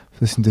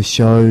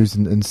shows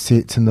and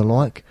sets and the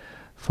like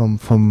from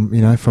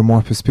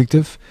my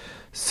perspective.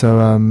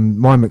 So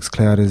my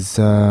Mixcloud is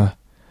I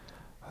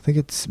think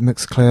it's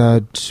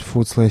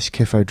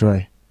Mixcloud/Cafe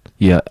Dre.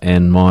 Yeah,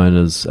 and mine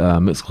is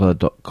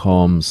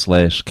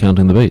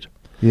mixcloud.com/Counting the Beat.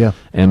 Yeah.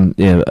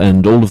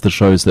 And all of the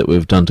shows that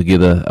we've done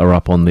together are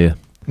up on there.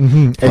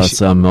 Mm-hmm. Plus,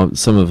 some of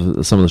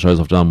the shows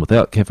I've done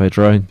without Cafe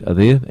Dre are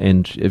there.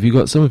 And have you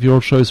got some of your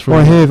old shows from?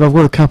 I have. I've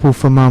got a couple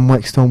from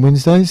Waxed on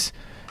Wednesdays,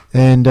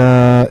 and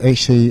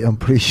actually, I'm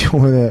pretty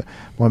sure that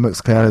my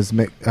Mixcloud is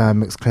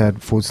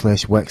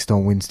Mixcloud/Waxed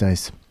on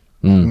Wednesdays.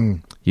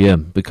 Yeah,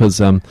 because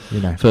for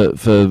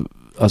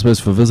I suppose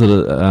for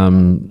visitor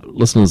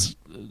listeners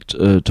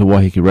to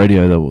Waiheke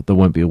Radio, they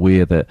won't be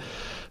aware that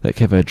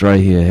Cafe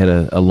Dre here had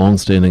a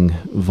long-standing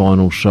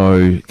vinyl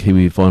show,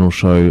 Kiwi vinyl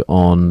show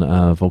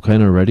on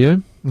Volcano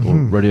Radio, or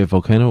Radio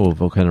Volcano, or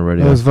Volcano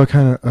Radio. It was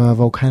Volcano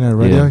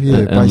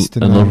Radio, based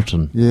in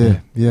Littleton.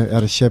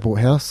 Out of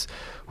Shabort House,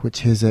 which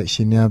has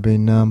actually now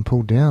been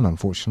pulled down,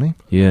 unfortunately.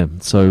 Yeah,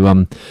 so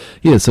so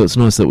it's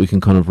nice that we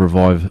can kind of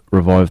revive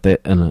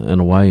that in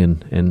a way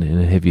and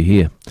have you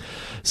here.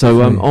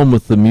 So on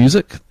with the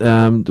music.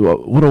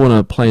 What I want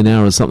to play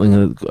now is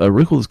something, a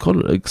record that's quite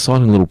an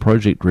exciting little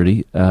project,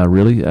 really.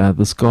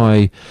 This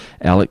guy,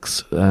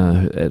 Alex,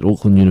 at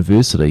Auckland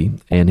University,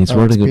 and he's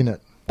writing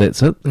Bennett.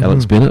 That's it,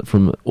 Alex Bennett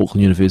from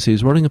Auckland University.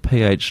 He's writing a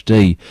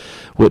PhD,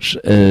 which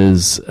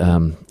is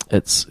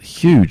it's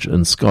huge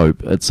in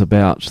scope. It's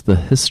about the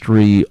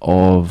history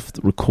of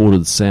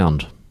recorded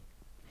sound,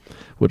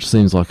 which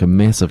seems like a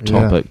massive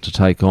topic to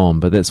take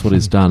on, but that's what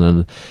he's done.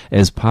 And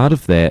as part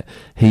of that,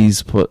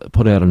 he's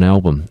put out an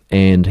album,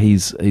 and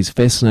he's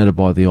fascinated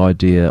by the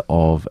idea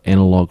of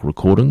analog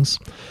recordings.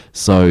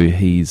 So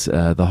he's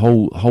the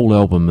whole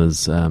album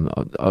is.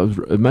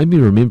 It made me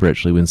remember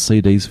actually when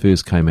CDs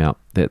first came out,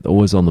 that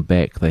always on the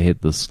back they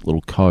had this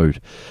little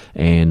code,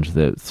 and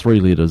the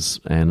 3 letters,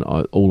 and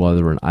all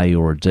either an A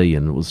or a D,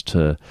 and it was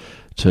to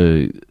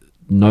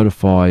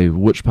notify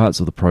which parts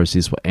of the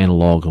process were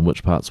analog and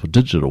which parts were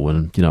digital.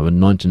 And in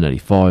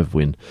 1985,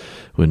 when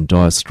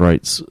Dire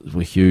Straits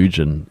were huge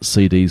and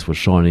CDs were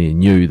shiny and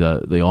new,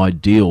 the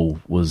ideal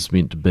was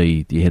meant to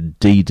be you had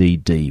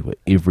DDD, where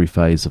every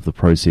phase of the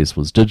process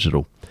was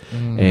digital.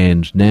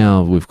 And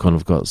now we've kind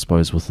of got, I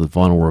suppose, with the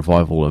vinyl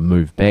revival, and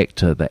moved back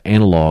to the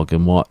analog.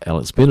 And what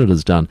Alex Bennett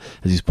has done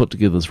is he's put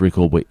together this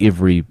record where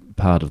every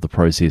part of the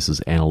process is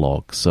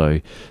analog. So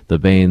the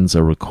bands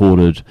are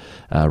recorded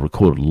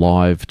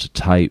live to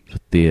tape.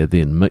 They're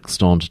then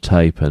mixed onto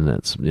tape, and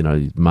it's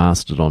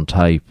mastered on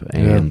tape.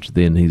 And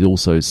then he's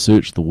also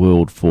searched the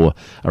world for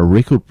a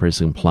record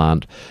pressing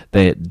plant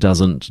that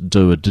doesn't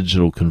do a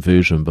digital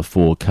conversion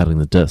before cutting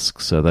the disc.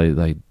 So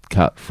they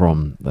cut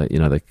from they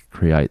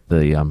create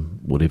the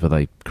whatever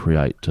they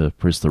create to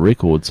press the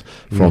records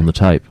from the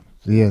tape.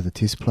 The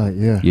test plate.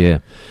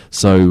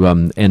 So a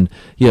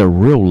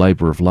real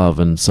labour of love.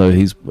 And so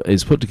he's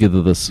put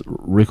together this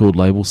record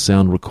label,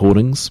 Sound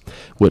Recordings,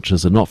 which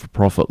is a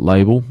not-for-profit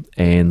label,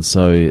 and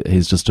so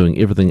he's just doing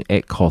everything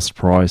at cost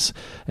price,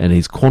 and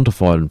he's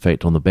quantified, in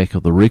fact, on the back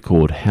of the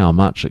record how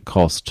much it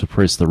costs to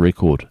press the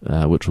record,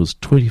 which was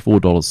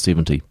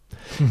 $24.70.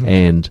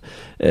 and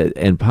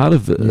part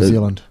of New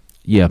Zealand.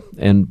 Yeah,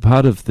 and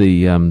part of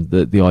the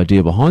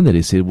idea behind that,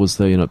 he said, was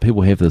that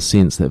people have the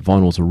sense that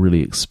vinyl's a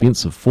really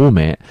expensive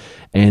format,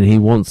 and he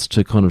wants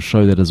to kind of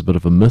show that as a bit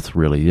of a myth,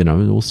 really.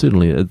 Well,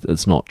 certainly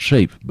it's not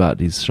cheap, but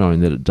he's showing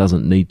that it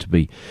doesn't need to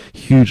be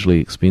hugely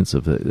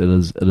expensive. It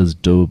is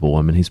doable.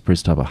 I mean, he's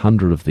pressed up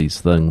 100 of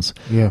these things,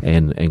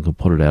 and can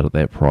put it out at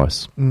that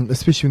price.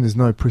 Especially when there's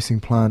no pressing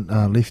plant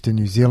left in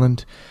New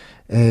Zealand.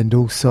 And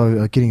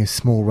also getting a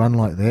small run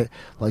like that,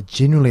 like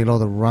generally a lot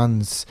of the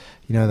runs,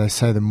 they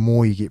say the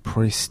more you get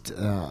pressed,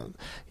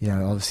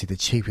 obviously the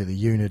cheaper the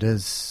unit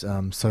is,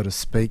 so to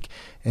speak.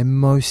 And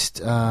most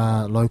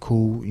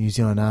local New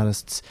Zealand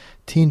artists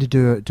tend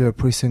to do a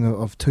pressing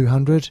of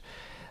 200.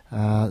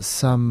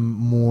 Some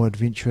more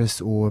adventurous,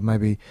 or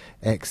maybe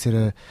acts that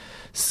are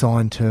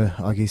signed to,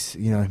 I guess,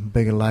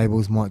 bigger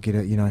labels might get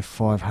it,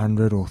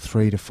 500 or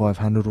 300 to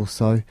 500 or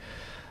so.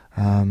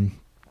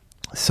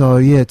 So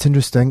yeah, it's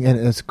interesting, and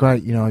it's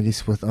great. You know, I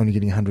guess with only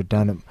getting 100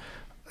 done, it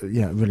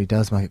really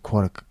does make it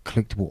quite a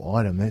collectible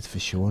item. That's for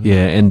sure.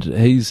 Yeah, and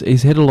he's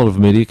had a lot of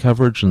media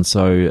coverage, and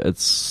so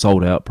it's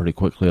sold out pretty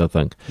quickly, I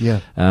think. Yeah.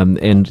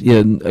 And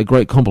yeah, a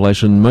great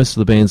compilation. Most of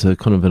the bands are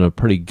kind of in a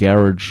pretty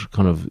garagey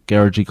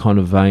kind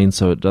of vein,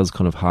 so it does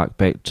kind of hark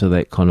back to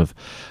that kind of,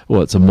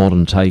 well, it's a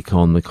modern take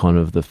on the kind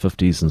of the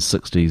 50s and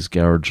 60s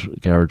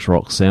garage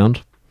rock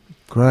sound.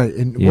 Great.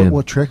 And Yeah.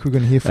 what track are we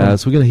going to hear from?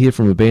 So we're going to hear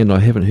from a band I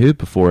haven't heard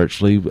before,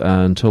 actually,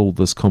 until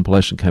this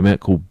compilation came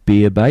out, called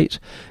Bear Bait,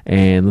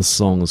 and this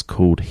song is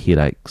called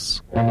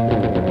Headaches.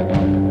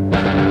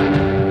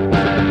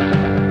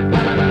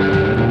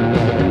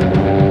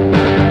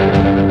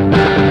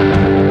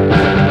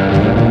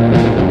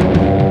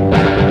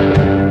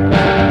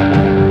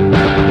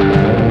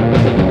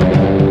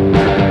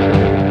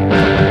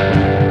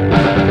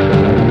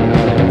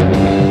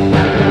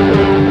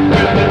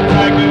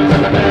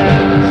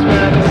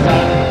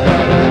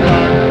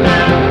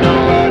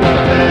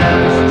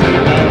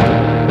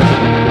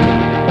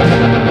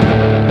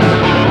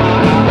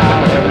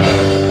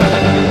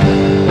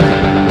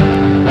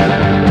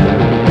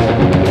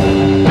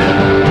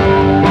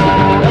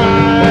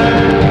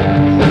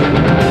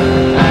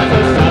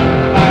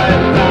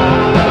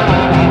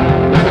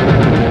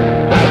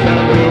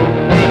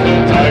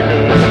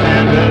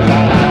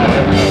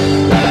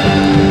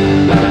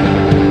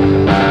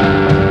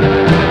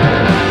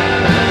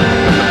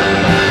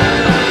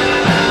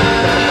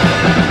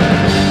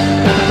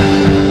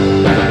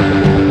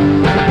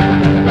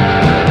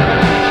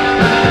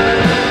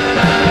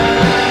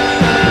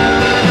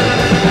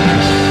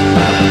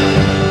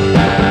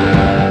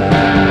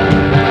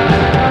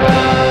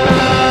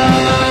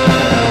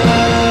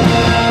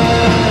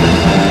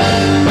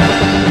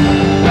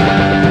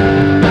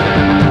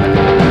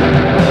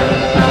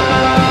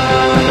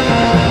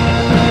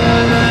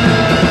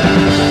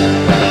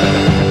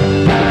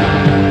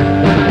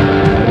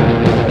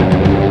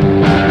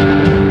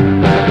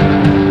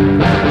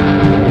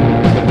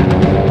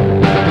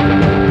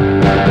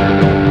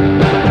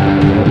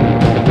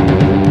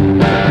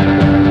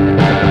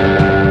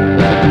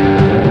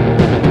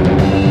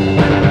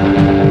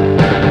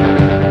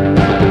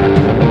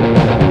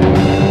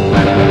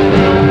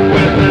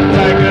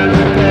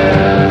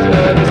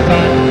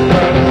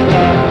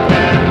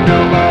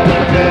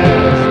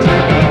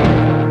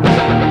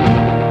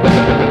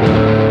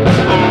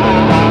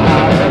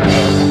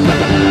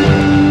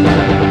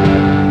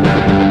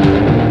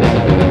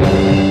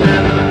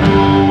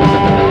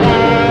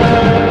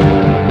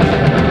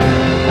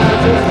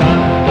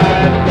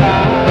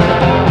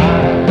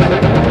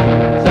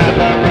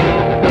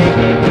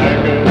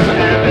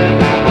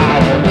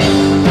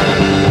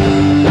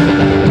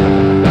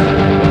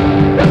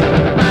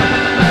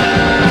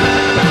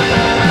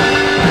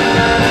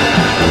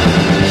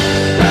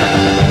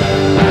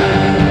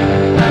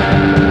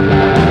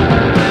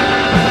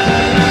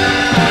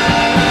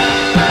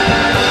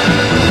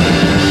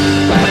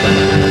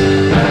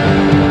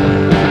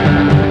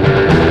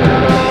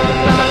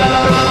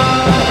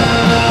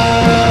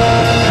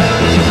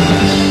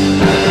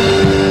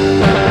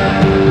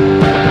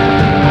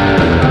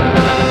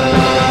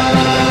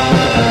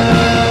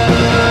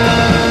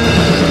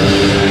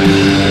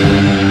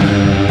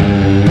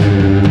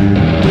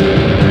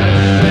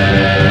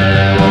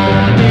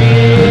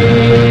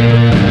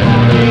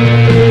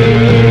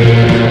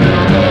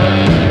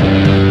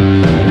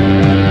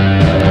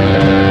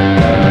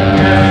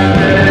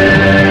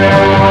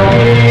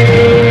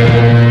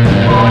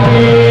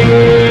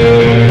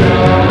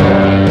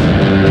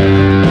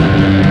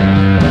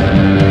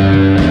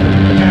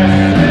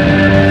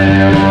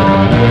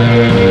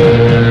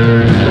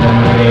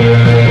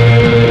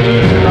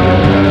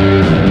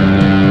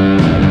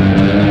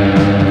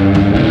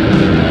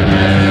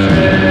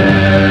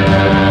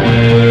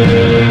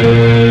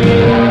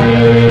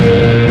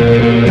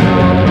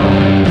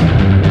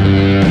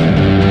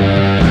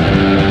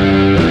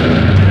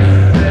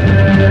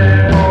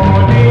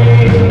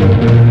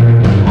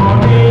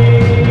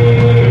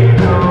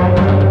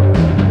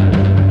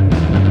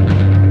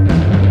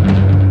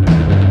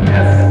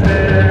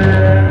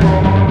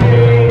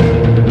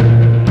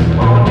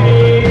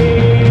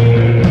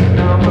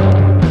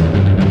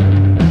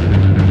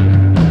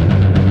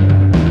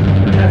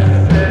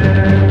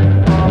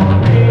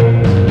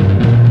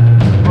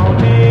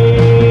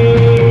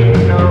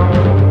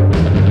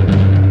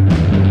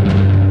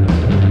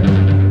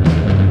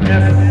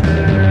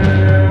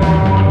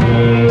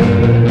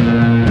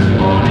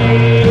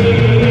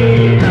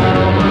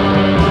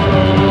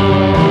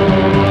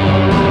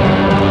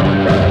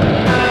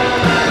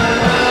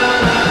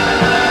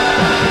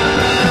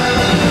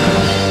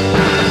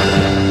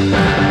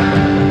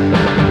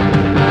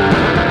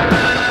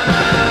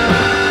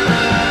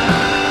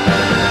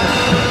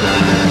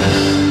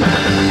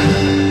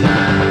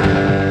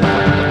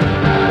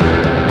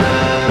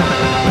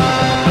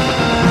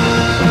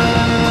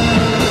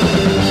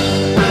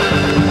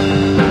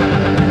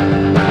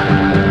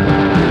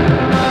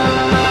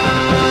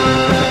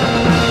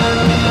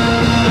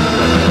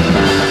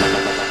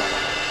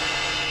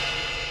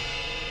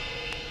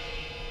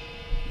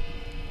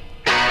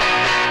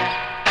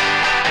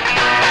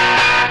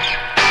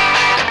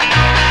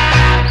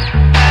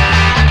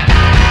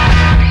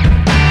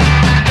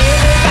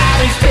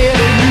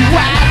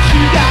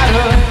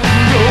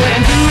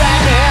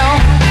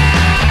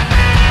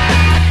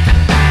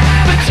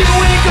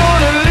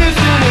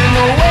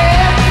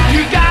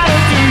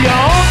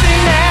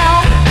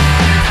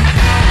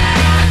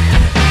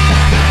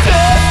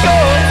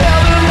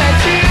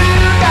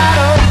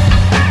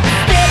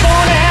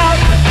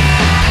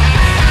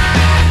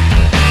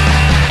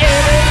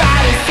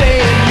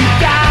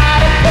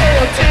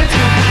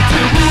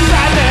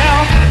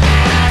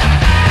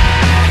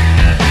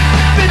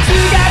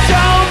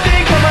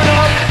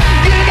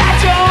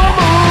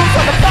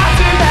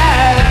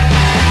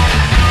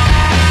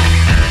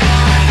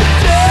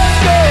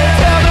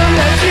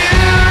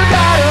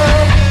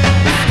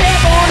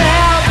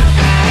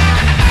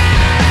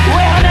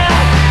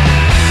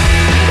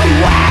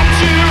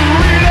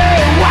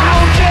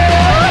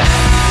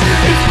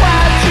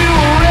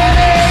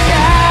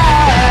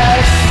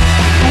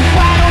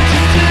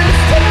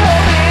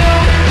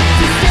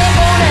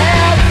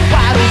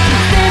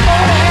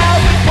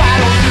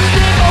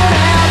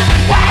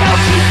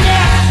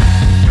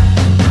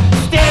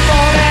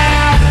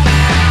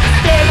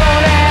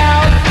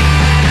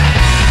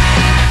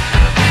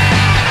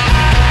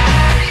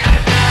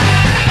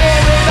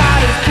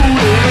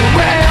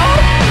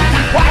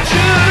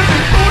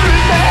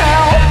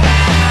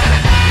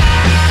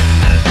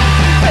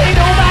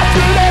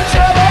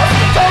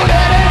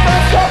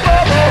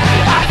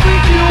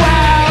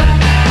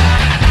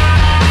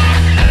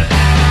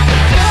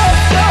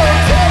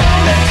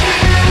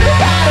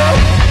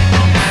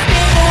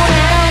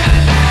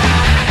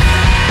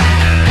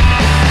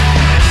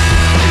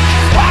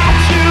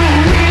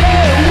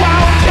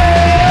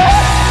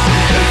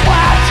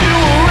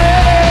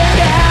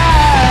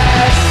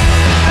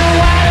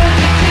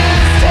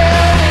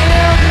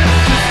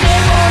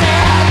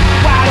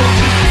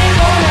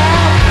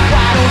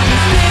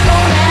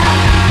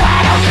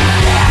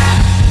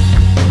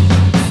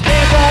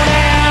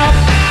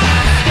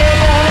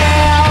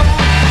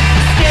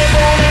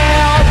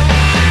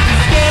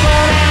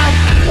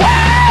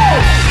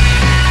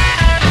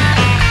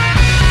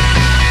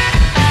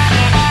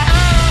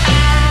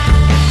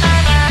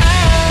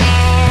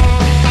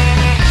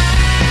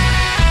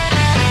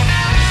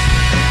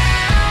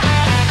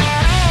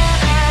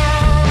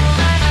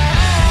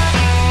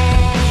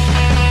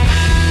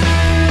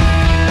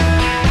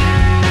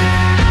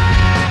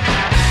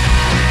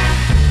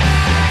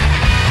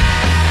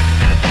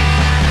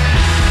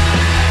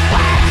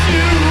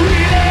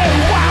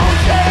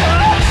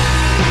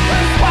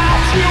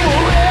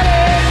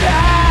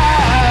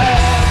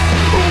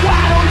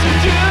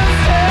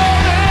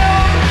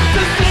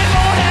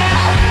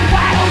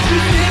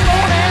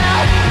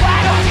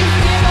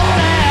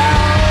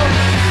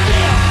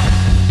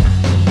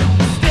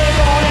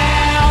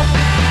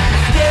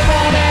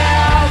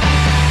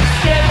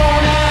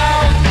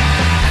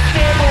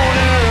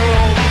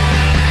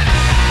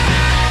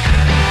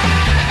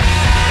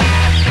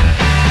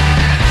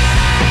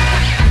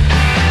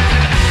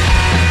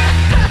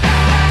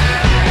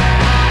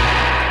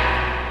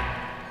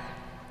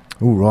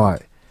 All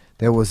right.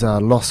 There was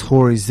Lost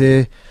Hories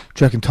there.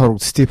 Track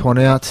entitled Step On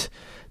Out.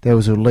 That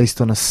was released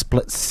on a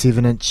split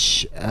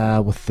 7-inch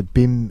with the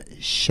Bim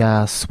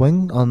Shah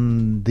Swing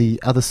on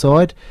the other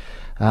side.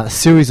 A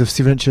series of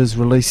 7-inches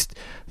released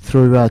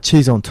through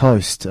Cheese on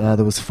Toast.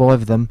 There was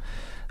 5 of them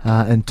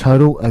in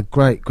total. A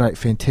great,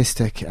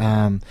 fantastic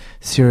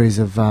series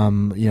of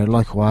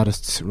local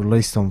artists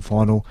released on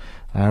vinyl.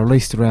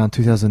 Released around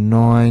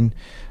 2009,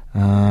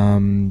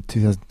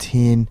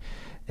 2010.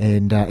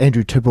 And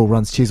Andrew Tibble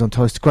runs Cheese on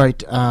Toast. Great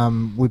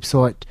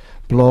website,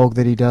 blog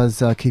that he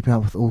does, keeping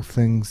up with all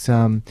things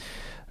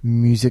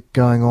music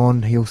going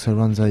on. He also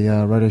runs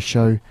a radio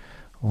show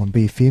on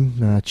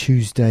BFM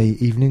Tuesday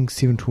evening,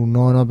 7 till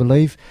 9, I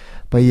believe.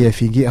 But yeah,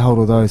 if you can get hold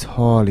of those,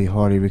 highly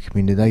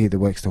recommended. They get the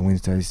Waxed on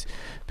Wednesdays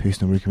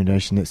personal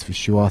recommendation, that's for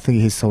sure. I think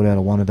he has sold out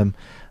of one of them,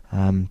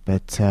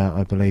 but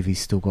I believe he's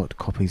still got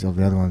copies of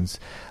the other ones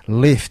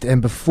left.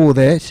 And before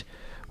that,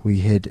 we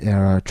had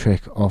our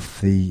track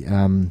off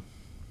the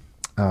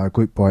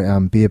group by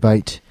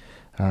Bearbait,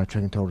 track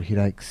entitled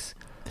Headaches.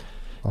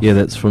 Yeah,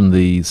 that's from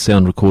the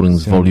Sound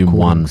Recordings Volume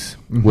 1,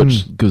 Mm-hmm.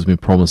 which gives me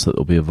promise that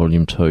there'll be a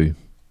Volume 2.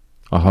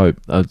 I hope.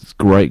 It's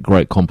great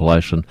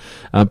compilation.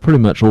 Pretty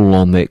much all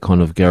on that kind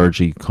of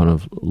garagey kind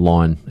of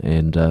line,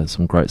 and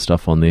some great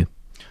stuff on there.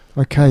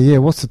 Okay, yeah,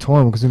 what's the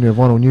time? Because we have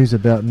vinyl news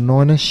about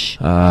 9ish.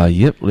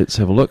 Yep, let's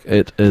have a look.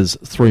 It is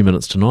 3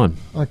 minutes to 9.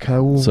 Okay,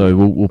 well... So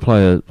we'll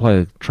play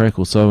a track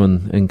or so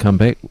and come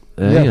back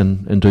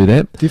and do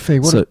that.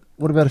 Definitely.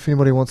 What about if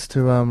anybody wants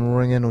to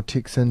ring in or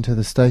text into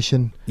the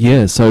station?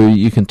 Yeah, so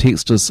you can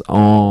text us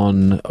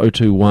on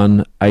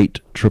 021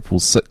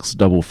 866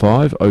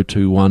 555,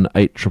 021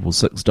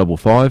 866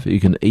 555. You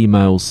can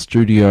email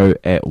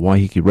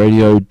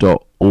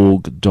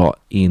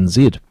studio@waihekiradio.org.nz.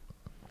 It'd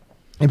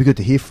be good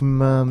to hear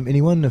from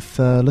anyone if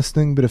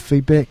listening, bit of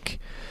feedback,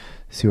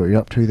 see what you're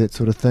up to, that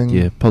sort of thing.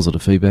 Yeah,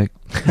 positive feedback.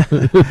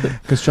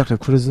 Constructive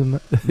criticism,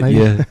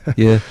 maybe.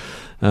 Yeah.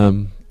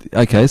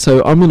 Okay,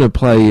 so I'm going to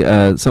play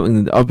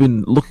something that I've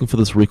been looking for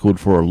this record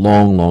for a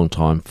long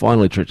time.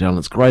 Finally tracked down.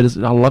 It's great.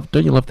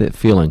 Don't you love that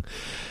feeling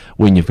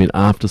when you've been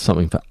after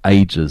something for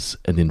ages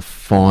and then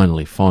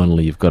finally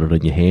you've got it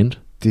in your hand?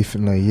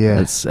 Definitely, yeah.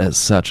 It's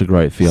such a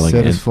great feeling.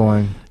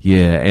 Satisfying.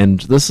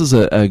 And this is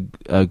a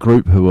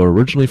group who were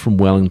originally from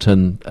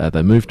Wellington.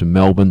 They moved to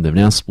Melbourne. They've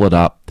now split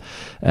up.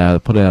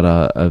 Put out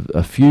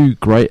a few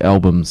great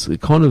albums.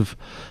 It kind of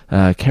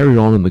carried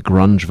on in the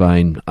grunge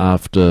vein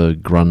after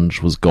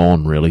grunge was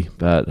gone, really.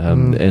 But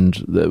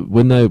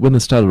when they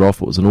started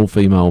off, it was an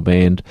all-female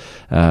band.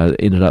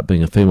 Ended up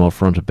being a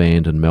female-fronted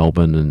band in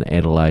Melbourne and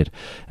Adelaide.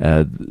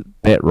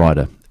 Bat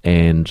Rider.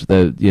 And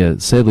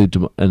sadly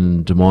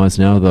in demise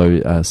now,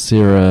 though,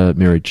 Sarah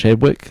Mary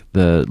Chadwick,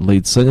 the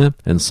lead singer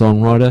and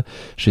songwriter,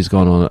 she's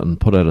gone on and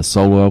put out a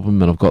solo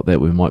album, and I've got that.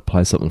 We might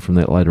play something from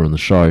that later in the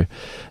show.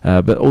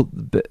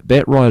 But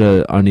Bat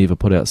Rider only ever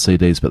put out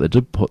CDs, but they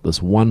did put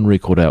this one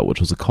record out,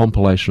 which was a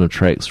compilation of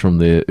tracks from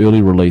their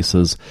early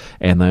releases,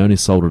 and they only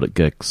sold it at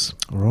gigs.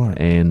 Right.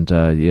 And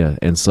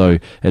and so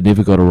it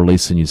never got a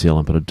release in New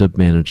Zealand, but it did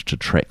manage to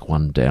track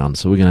one down.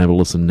 So we're going to have a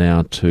listen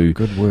now to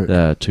Good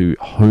work. To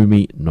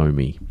Homie Know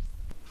Me.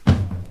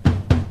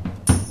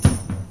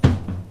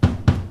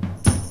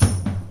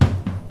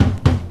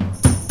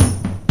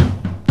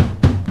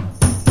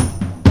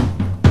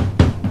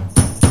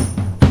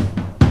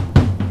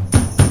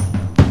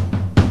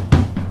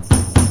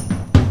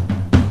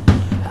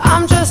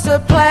 I'm just a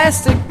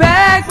plastic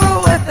bag,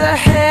 but with the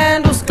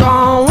handles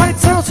gone. Wait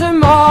till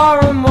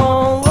tomorrow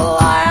morning, we'll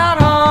lie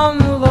out on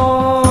the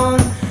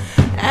lawn.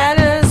 And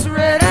it's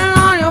written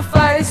on your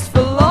face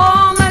for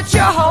long that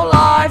your whole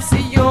life's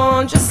a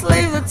yawn. Just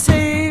leave the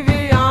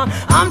TV on.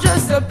 I'm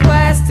just a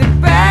plastic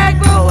bag,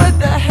 but with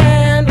the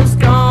handles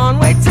gone.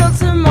 Wait till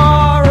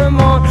tomorrow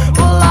morning,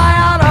 we'll lie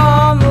out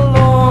on the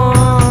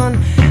lawn.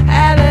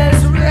 And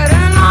it's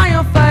written on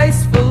your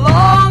face for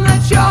long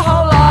that your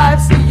whole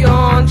life's a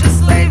yawn.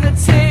 Just leave the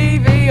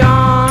TV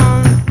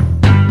on.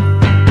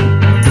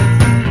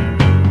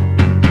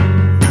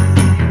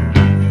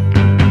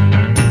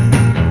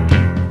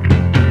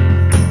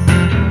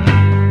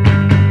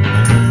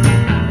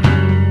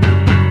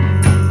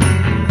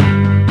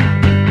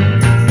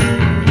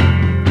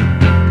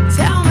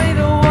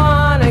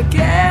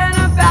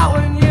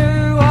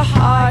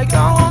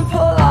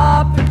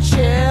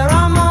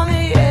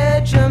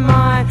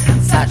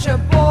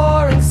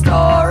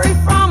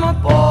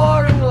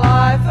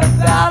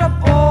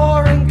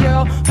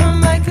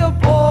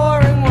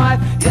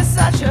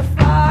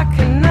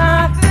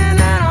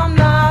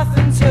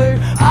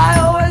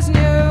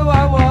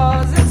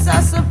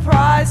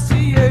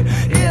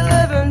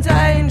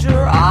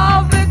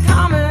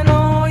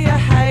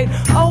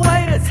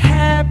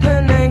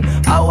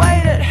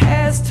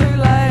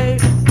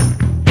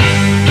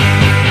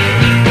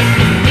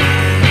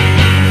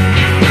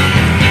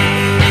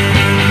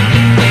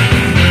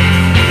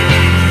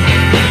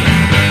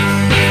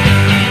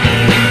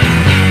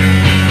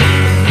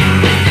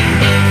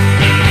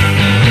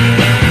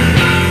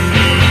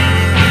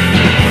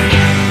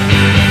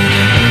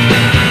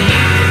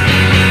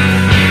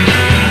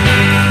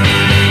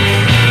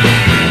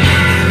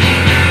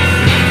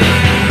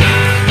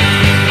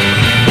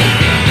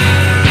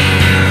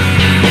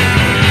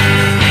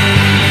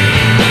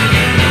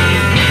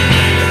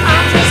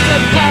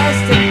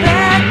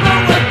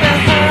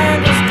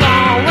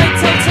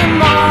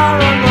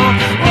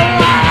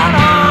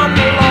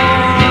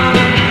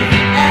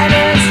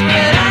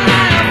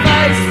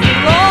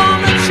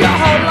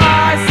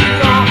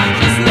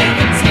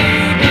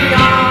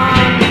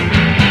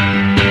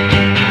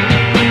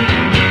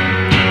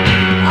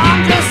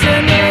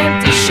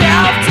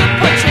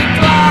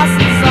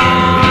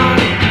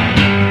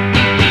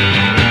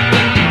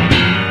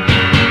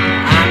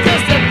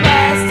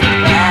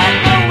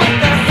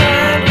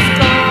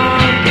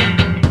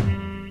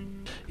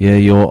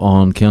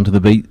 on Counter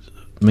the Beat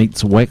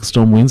meets Waxed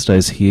on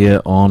Wednesdays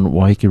here on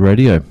Waiheke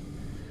Radio.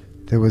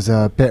 There was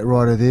a Bat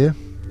Rider there.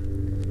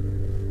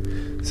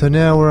 So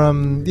now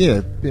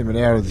we're bit of an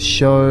hour of the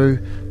show.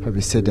 Hope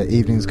your Saturday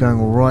evening's going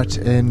all right.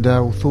 And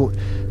we thought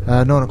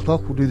 9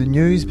 o'clock we'll do the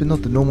news, but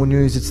not the normal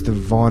news. It's the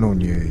vinyl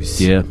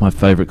news. Yeah, my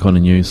favourite kind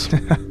of news.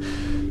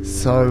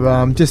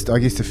 So just I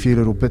guess a few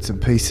little bits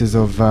and pieces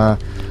of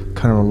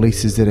kind of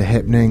releases that are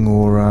happening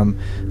or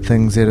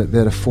things that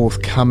are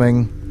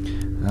forthcoming.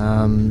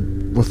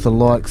 With the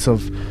likes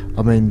of,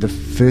 I mean, the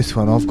first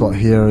one I've got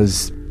here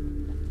is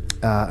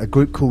a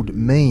group called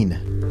Mean,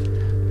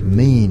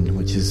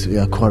 which is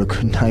quite a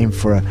good name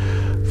for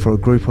a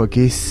group, I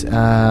guess.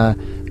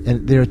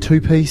 And they're a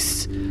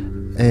two-piece,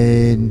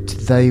 and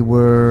they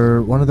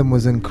were, one of them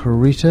was in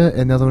Coretta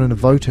and the other one in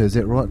Avota. Is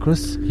that right,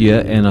 Chris? Yeah,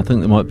 and I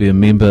think there might be a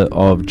member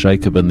of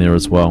Jacob in there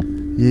as well.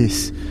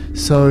 Yes.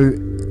 So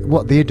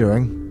what they're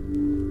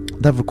doing,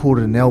 they've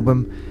recorded an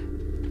album,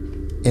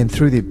 and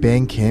through their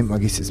Bandcamp, I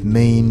guess it's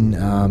Mean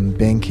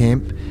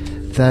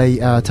Bandcamp,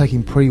 they are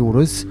taking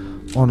pre-orders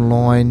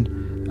online,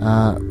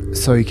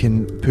 so you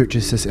can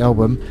purchase this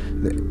album.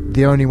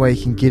 The only way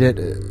you can get it,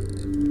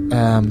 the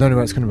only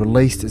way it's going to be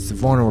released, it's the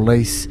vinyl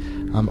release,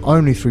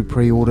 only through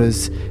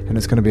pre-orders, and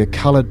it's going to be a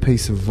coloured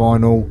piece of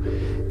vinyl,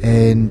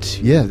 and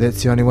yeah,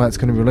 that's the only way it's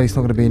going to be released.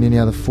 Not going to be in any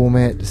other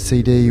format,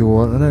 CD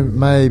or I don't know,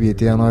 maybe a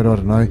download, I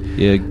don't know.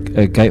 Yeah,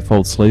 a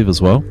gatefold sleeve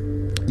as well.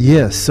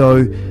 Yeah,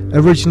 so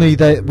originally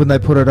when they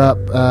put it up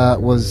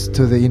was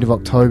to the end of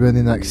October, and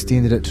then they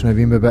extended it to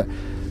November, but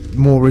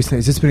more recently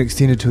it's just been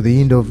extended to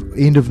the end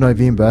of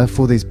November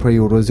for these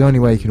pre-orders. The only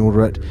way you can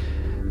order it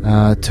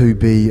to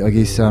be, I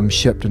guess,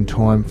 shipped in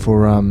time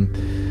for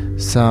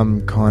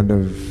some kind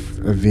of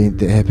event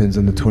that happens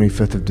on the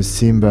 25th of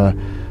December,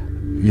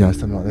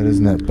 something like that,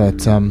 isn't it?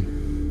 But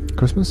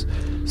Christmas.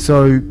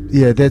 So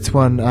yeah, that's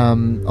one.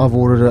 I've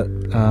ordered it,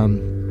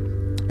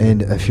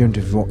 and if you're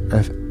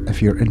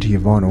into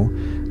your vinyl,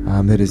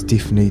 that is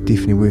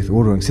definitely worth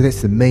ordering. So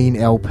that's the Mean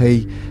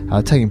LP,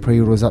 taking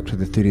pre-orders up to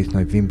the 30th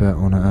November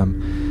on a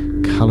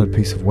coloured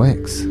piece of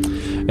wax.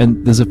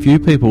 And there's a few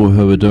people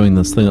who are doing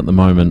this thing at the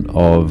moment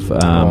of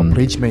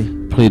Pledge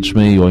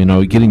Me,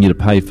 or getting you to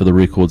pay for the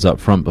records up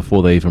front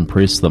before they even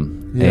press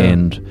them. Yeah.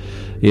 And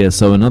yeah,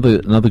 so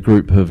another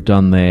group have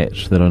done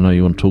that I know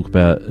you want to talk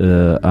about,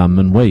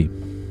 Minwee.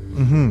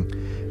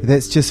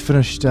 That's just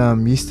finished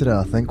yesterday,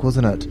 I think,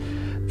 wasn't it?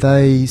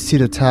 They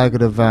set a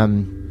target of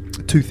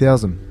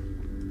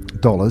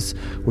 $2,000,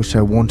 which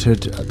they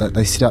wanted. That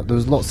they set up. There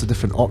was lots of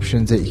different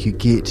options that you could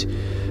get,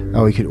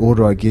 or you could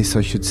order, I guess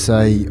I should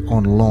say,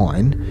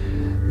 online.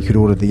 You could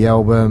order the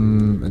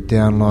album,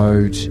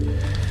 download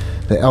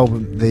the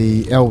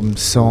album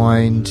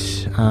signed,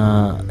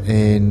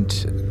 and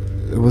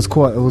it was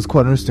quite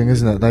interesting,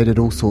 isn't it? They did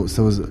all sorts.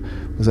 There was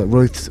it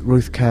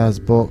Ruth Carr's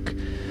book.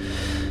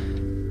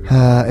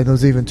 And there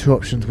was even two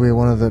options where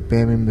one of the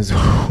band members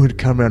would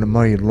come around and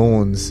mow your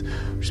lawns,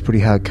 which is a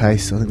pretty hard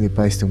case. I think they're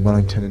based in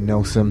Wellington and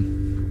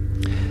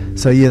Nelson.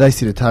 So yeah, they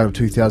set a target of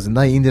 2,000.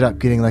 They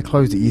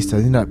closed it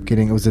yesterday. They ended up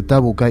getting, it was a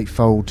double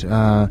gatefold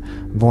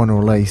vinyl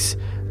release.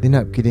 They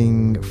ended up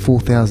getting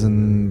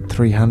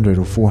 4,300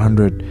 or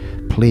 400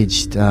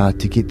 pledged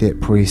to get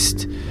that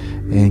pressed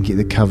and get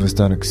the covers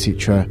done,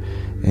 etc.,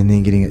 and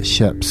then getting it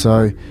shipped.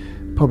 So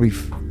probably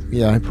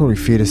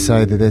fair to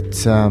say that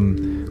that's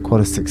quite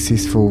a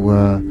successful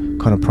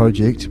kind of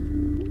project.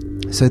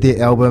 So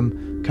their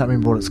album, can't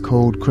remember what it's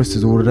called. Chris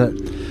has ordered it.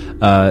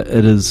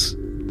 It is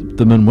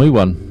the Minwee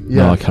one.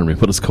 Yeah. No, I can't remember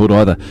what it's called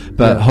either.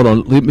 But Yeah. hold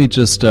on, let me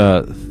just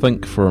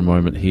think for a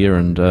moment here,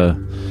 and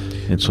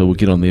so we'll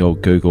get on the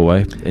old Google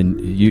way.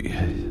 And you,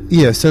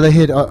 yeah. So they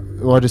had.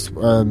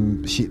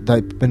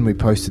 Minwee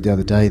posted the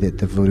other day that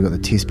they've already got the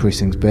test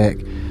pressings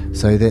back.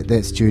 So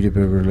that's due to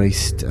be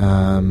released,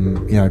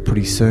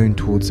 pretty soon,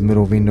 towards the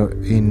middle of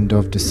end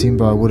of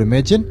December, I would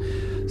imagine.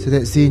 So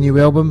that's their new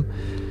album.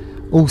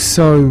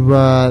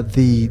 Also,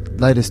 the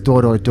latest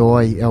Die Die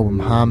Die album,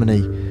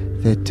 Harmony,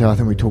 that I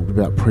think we talked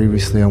about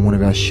previously on one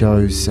of our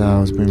shows,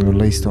 has been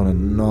released on a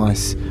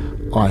nice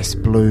ice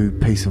blue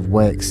piece of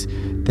wax.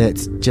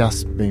 That's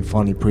just been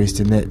finally pressed,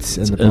 and that's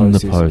in the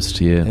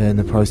post, yeah. And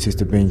the process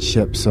of being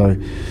shipped. So,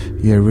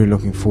 yeah, really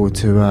looking forward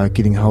to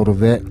getting hold of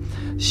that.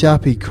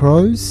 Sharpie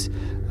Crows,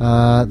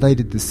 they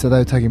did this, so they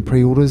were taking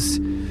pre-orders.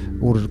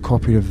 Ordered a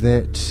copy of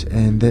that,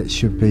 and that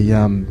should be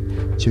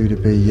due to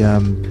be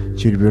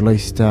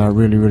released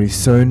really, really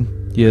soon.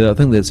 Yeah, I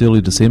think that's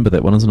early December,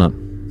 that one, isn't it?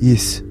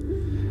 Yes.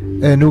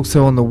 And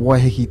also on the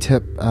Waiheke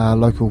tip,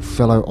 local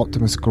fellow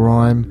Optimus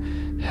Grime,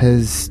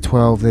 his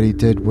 12 that he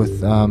did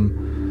with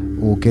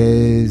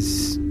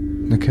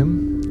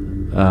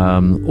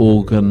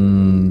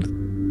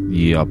Orgasnicum.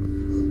 Yeah.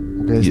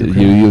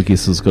 Orgasnicum. Your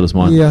guess is as good as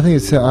mine. Yeah, I think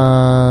it's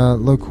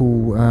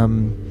local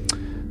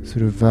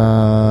sort of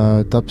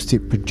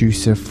dubstep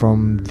producer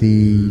from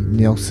the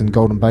Nelson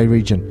Golden Bay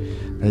region.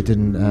 They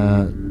didn't,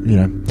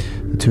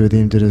 the two of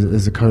them did it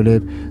as a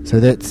collab. So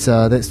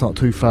that's not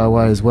too far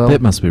away as well.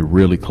 That must be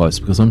really close,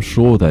 because I'm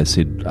sure they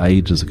said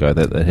ages ago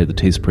that they had the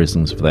test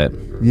pressings for that.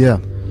 Yeah.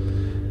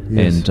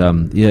 Yes.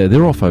 And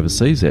they're off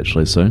overseas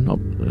actually soon.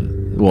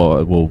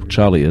 Well,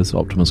 Charlie is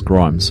Optimus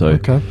Grime. So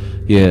Okay.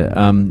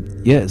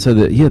 So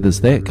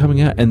there's that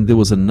coming out, and there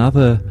was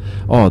another.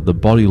 The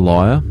Body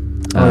Liar.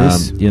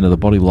 Yes. The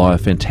Body Liar,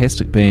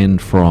 fantastic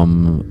band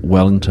from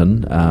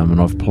Wellington,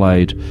 and I've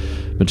played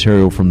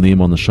material from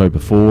them on the show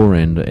before,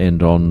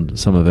 and on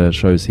some of our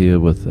shows here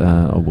with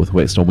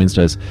Waxed on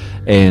Wednesdays,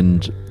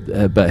 and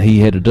but he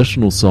had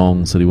additional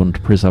songs that he wanted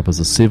to press up as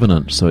a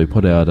 7-inch, so he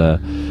put out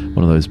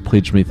one of those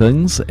Pledge Me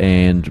things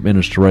and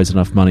managed to raise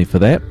enough money for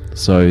that.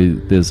 So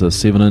there's a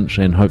 7-inch,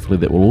 and hopefully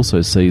that will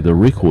also see the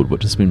record,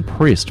 which has been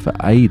pressed for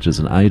ages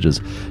and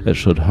ages. It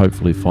should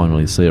hopefully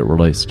finally see it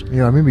released.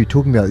 Yeah, I remember you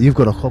talking about it. You've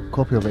got a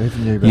copy of it,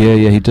 haven't you?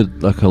 Yeah, he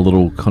did like a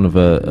little kind of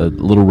a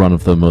little run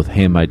of them with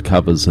handmade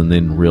covers, and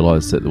then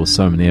realised that there was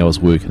so many hours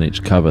work in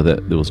each cover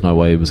that there was no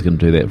way he was going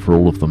to do that for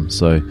all of them,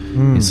 so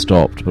he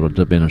stopped, but I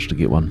did manage to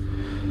get one.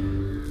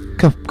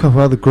 Couple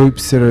other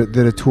groups that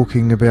are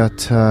talking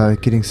about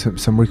getting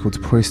some records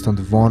pressed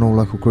onto vinyl,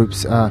 local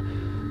groups.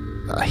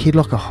 Head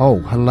Like a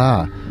Hole,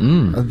 Hala.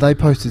 They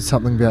posted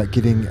something about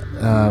getting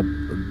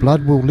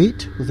Blood Will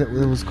Let, was that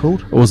what it was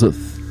called? Or was it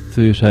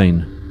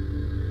 13?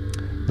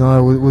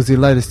 No, it was their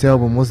latest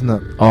album, wasn't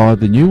it? Oh,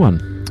 the new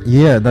one.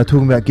 Yeah, they're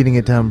talking about getting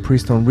it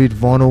pressed on red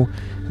vinyl,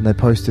 and they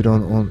posted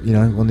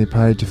on their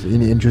page if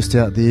any interest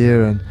out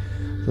there, and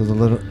there's a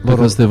lot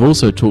because they've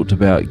also talked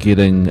about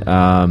getting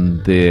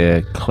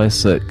their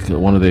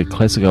one of their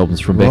classic albums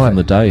from back in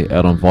the day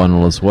out on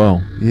vinyl as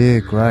well. Yeah,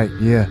 great.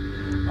 Yeah,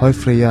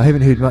 hopefully I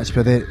haven't heard much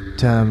about that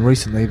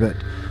recently, but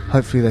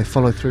hopefully they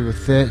follow through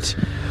with that.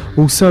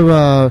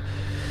 Also,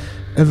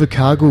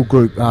 Invercargill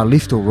group,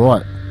 Left or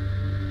Right.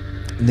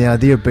 Now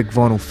they're big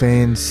vinyl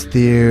fans.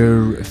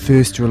 Their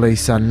first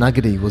release,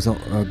 Nuggety, was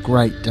a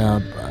great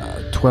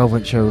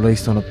 12-inch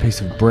released on a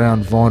piece of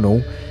brown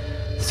vinyl.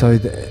 So.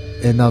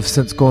 And they've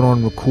since gone on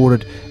and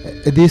recorded.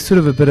 They're sort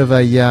of a bit of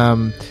a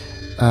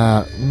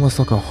almost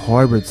like a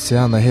hybrid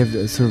sound. They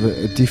have sort of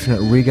a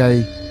definite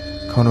reggae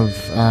kind of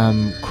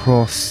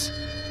cross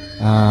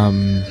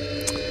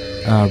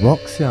rock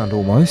sound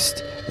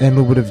almost, and a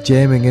little bit of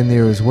jamming in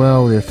there as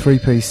well. They're a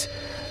 3-piece.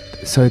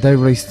 So they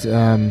released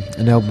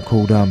an album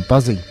called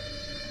Buzzy,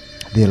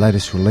 their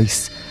latest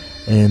release,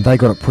 and they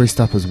got it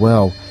pressed up as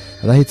well.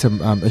 They had some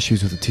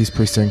issues with the test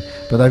pressing,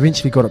 but they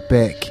eventually got it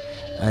back.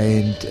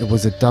 And it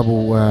was a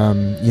double,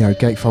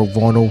 gatefold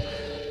vinyl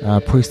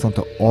pressed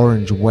onto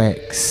orange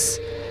wax,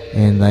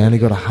 and they only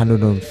got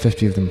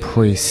 150 of them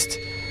pressed.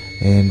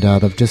 And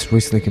they've just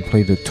recently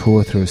completed a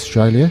tour through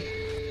Australia,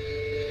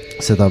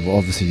 so they've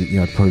obviously,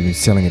 probably been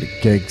selling it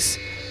at gigs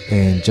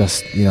and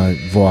just,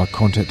 via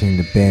contacting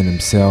the band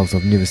themselves.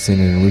 I've never seen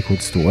it in a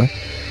record store.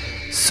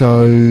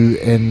 So,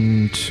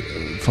 and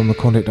from the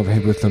contact I've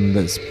had with them,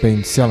 that's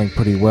been selling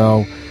pretty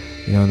well,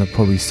 and they've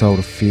probably sold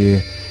a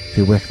fair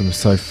whack of them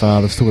so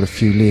far. They've still got a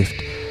few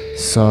left,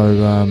 so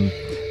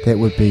that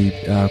would be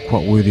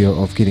quite worthy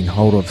of getting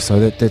hold of.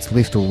 So that's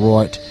Left or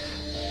Right.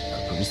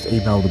 Just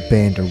email the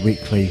band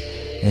directly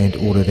and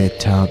order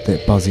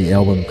that Buzzy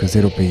album, because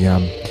that'll be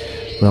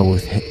well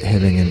worth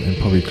having and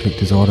probably a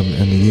collector's item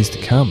in the years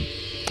to come.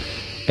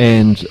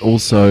 And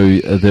also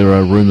there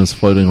are rumours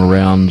floating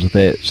around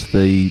that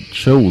the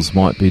Chills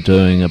might be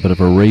doing a bit of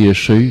a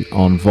reissue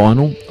on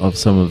vinyl of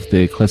some of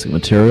their classic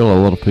material.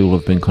 A lot of people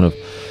have been kind of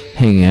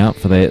hanging out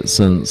for that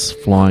since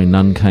Flying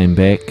Nun came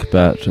back,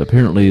 but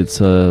apparently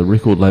it's a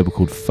record label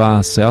called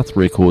Far South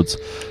Records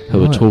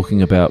who are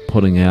talking about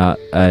putting out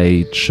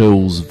a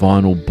Chills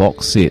vinyl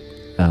box set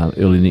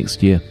early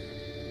next year.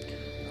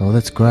 Oh,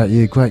 that's great.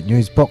 Yeah, great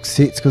news. Box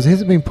sets, because there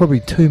hasn't been probably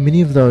too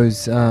many of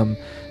those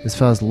as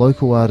far as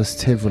local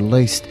artists have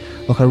released.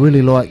 Like, I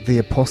really like the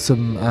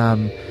Opossum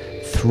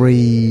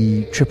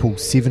 3 triple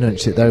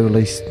 7-inch that they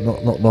released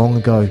not long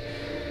ago.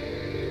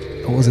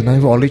 What was the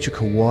name? Electric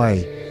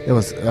Hawaii. It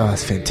was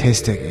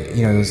fantastic.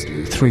 There was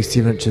 3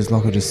 7-inches,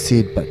 like I just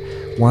said, but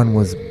one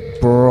was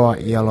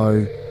bright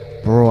yellow,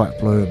 bright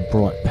blue, and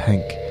bright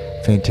pink.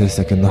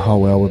 Fantastic, and the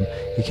whole album.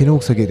 You can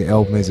also get the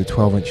album as a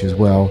 12-inch as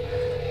well,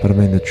 but I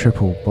mean the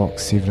triple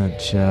box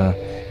 7-inch.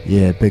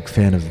 Big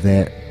fan of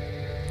that.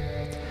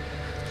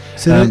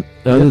 So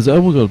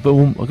we've got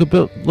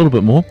a little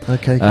bit more.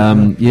 Okay.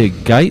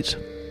 Gate.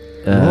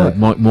 Right.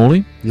 Mike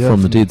Morley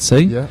from the Dead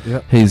Sea.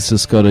 Yeah. He's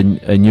just got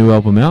a new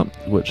album out,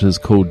 which is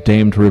called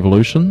Damned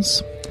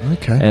Revolutions.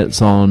 Okay.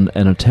 It's on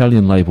an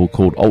Italian label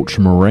called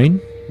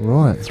Ultramarine.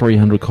 Right.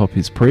 300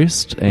 copies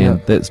pressed,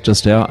 and that's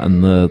just out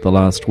in the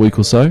last week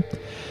or so.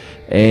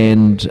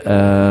 And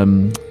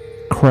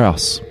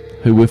Kraus,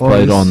 who we've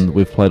played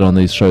on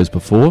these shows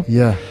before.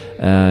 Yeah.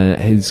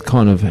 He's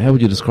kind of, how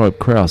would you describe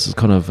Kraus? It's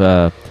kind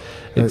of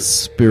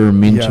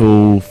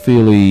experimental,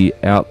 fairly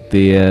out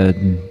there,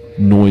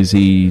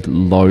 noisy,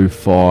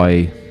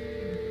 lo-fi,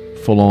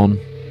 full-on.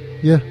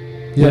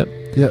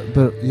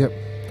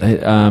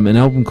 An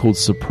album called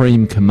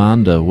Supreme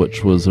Commander,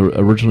 which was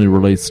originally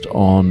released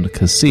on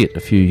cassette a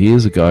few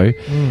years ago,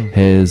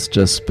 has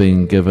just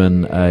been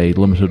given a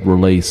limited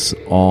release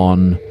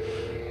on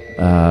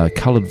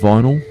coloured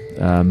vinyl.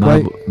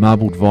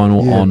 marbled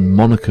vinyl Yeah. on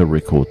Monica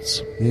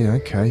Records. Yeah,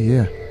 okay,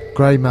 yeah.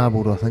 Grey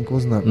marbled, I think,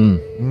 wasn't it?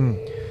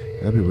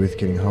 That'd be worth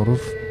getting hold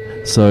of.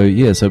 So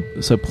yeah, so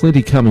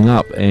plenty coming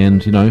up,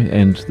 and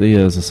and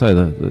as I say,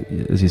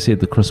 as you said,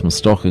 the Christmas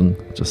stocking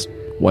just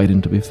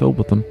waiting to be filled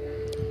with them.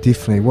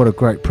 Definitely, what a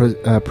great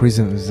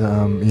present is a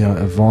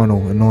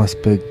vinyl, a nice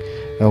big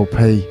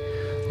LP,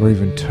 or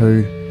even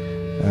two,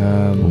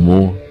 Or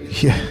more.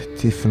 Yeah,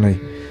 definitely.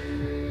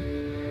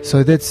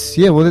 So that's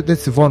the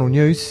vinyl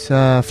news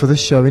for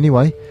this show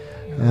anyway.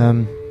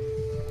 There'll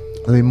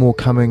be more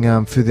coming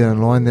further down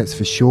the line, that's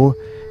for sure.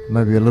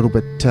 Maybe a little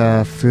bit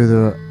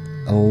further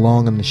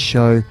along in the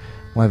show,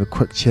 we'll have a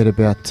quick chat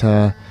about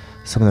some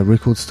of the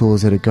record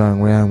stores that are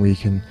going around where you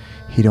can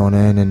head on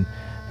in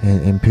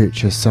and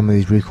purchase some of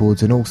these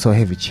records, and also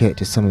have a chat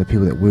to some of the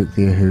people that work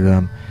there who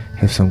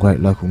have some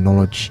great local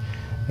knowledge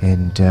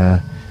and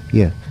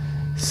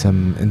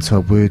some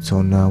inside words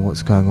on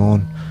what's going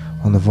on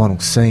the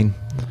vinyl scene.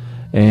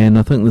 And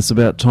I think it's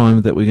about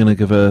time that we're going to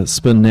give a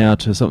spin now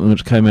to something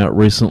which came out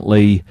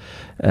recently,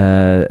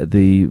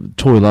 the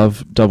Toy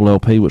Love double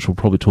LP, which we'll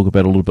probably talk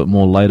about a little bit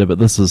more later, but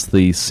this is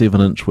the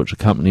 7-inch which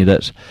accompanied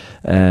it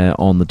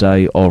on the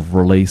day of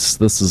release.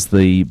 This is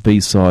the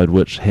B-side,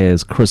 which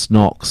has Chris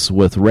Knox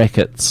with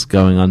Rackets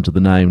going under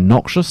the name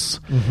Noxious.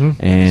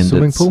 And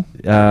Swimming Pool?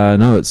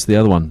 No, it's the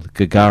other one,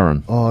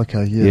 Gagarin. Oh,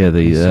 okay, yeah.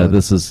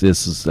 This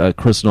is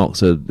Chris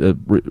Knox, a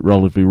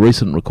relatively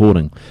recent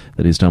recording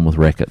that he's done with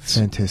Rackets.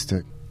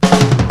 Fantastic.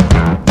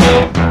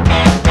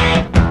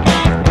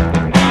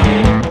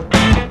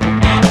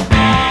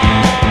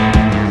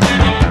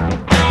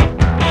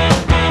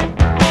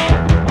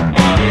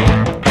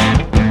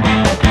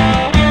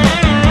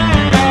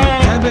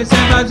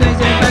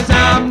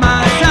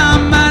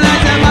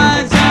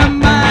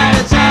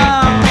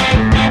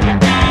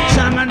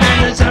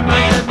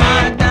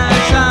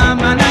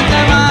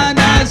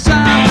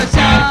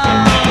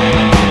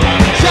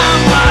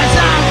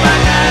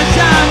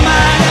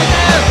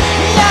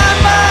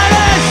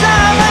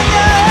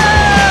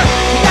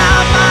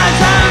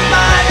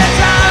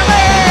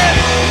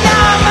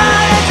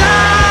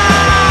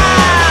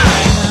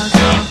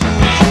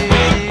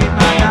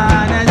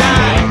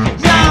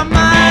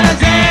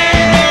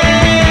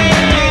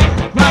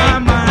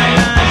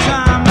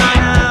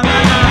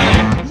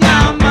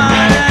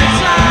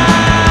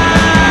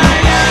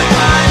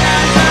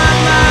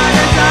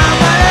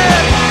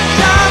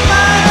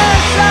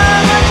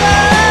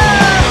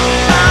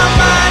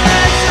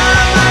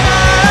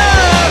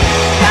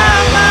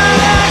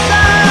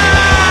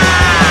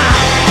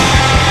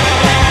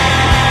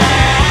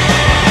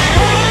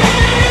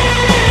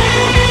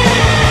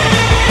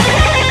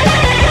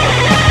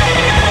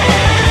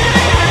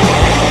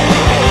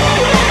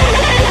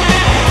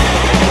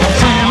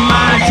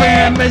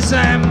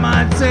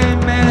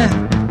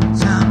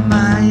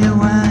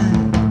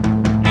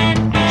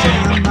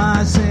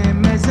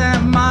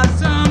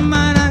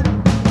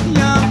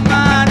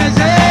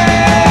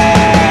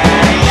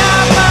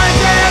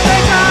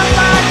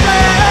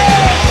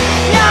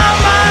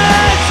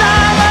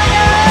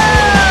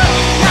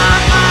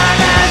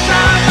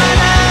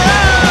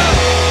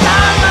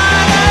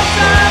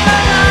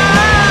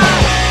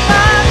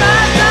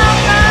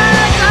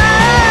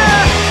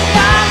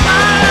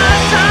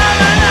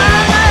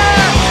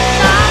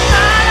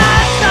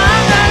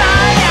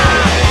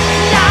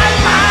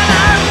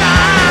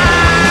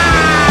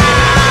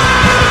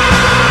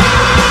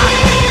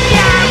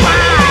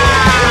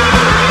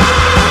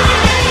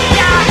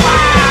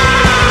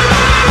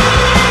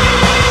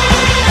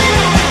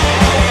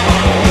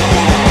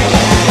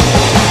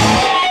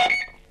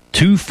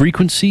 Two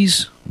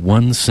frequencies,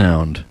 one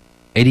sound.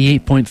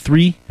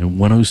 88.3 and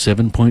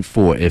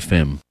 107.4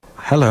 FM.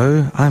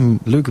 Hello, I'm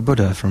Luke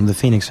Buddha from the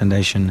Phoenix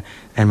Foundation,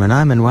 and when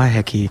I'm in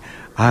Waiheke,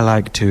 I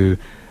like to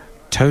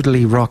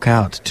totally rock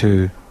out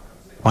to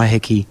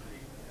Waiheke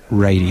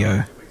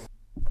Radio.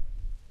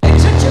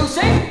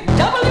 Introducing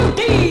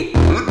WD.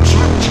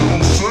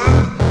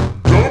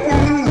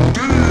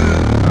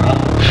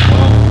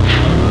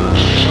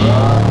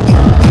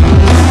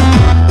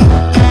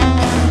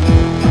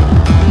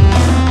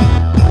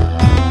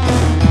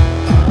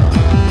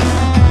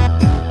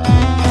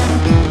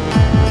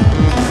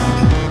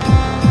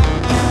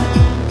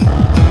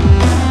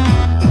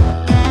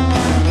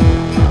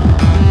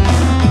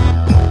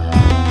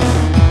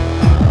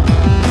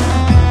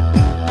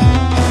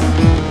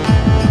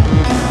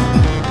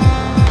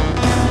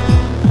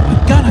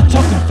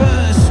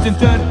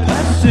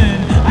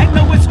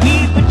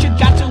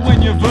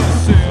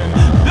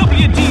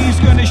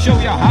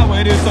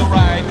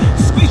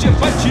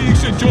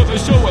 Enjoy the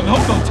show and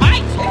hold on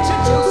tight.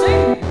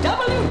 Introducing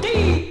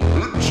WD.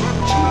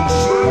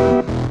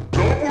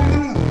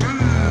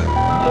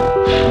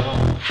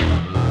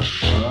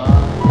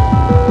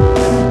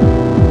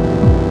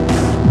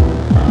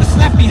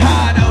 Slap me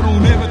hard out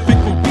on everything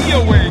will be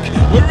awake.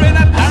 We're in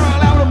a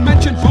parallel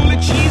dimension full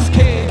of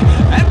cheesecake.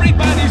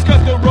 Everybody's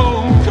got their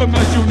own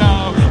commercial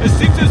now. It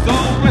seems as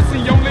though it's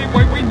the only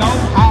way we know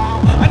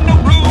how. And no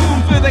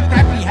room for the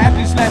crappy,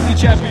 happy, slappy,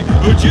 chappy.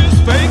 Just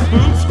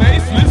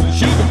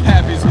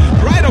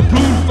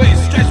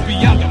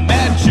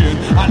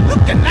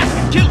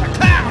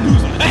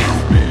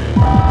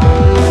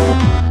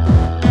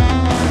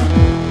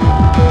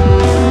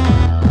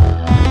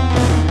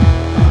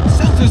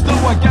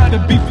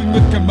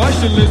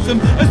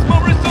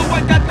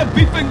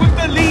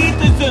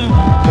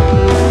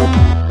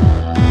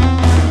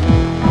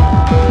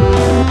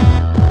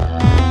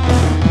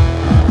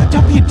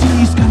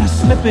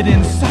it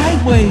in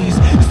sideways.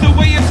 It's the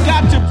way it's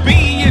got to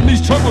be in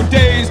these troubled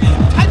days.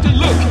 Time to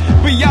look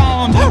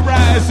beyond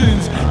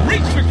horizons,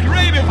 reach for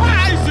creative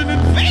highs and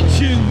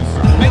inventions.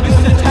 Make this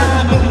a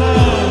time of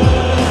love.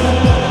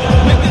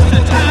 Make this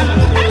a time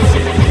of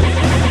passion.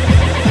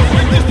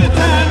 Make this a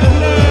time of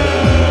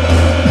love.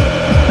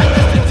 Make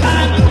this a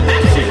time of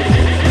passion.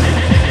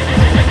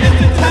 Make this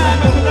a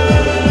time of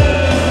love.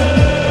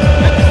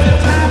 Make this a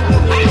time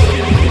of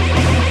passion.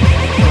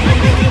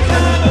 Make this a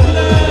time of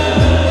love.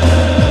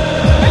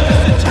 Make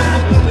this a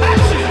time of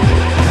passion.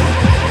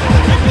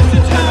 Make this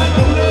a time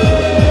of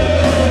love.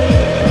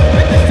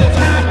 Make this a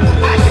time of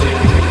passion.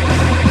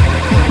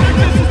 Make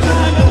this a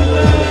time of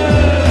love.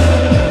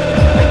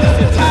 Make this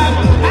a time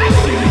of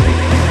passion.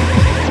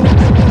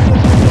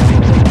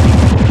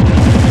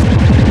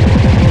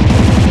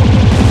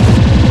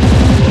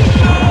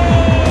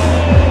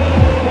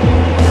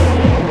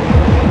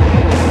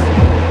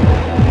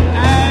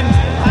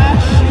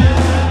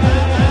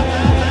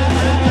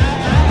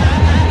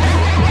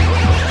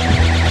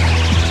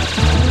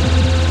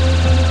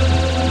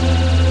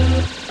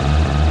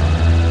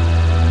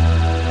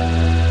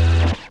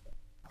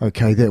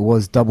 Okay, that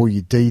was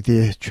WD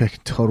there, track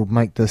entitled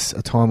Make This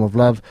a Time of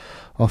Love,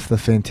 off the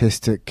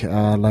fantastic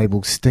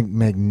label Stink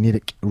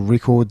Magnetic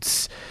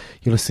Records.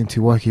 You're listening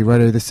to Waiheke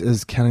Radio. This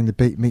is Counting the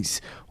Beat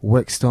meets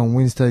Waxed on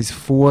Wednesdays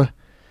 4.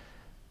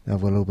 Now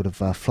I've got a little bit of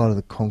Flight of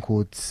the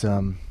Conchords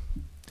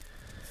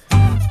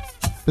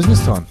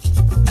business time.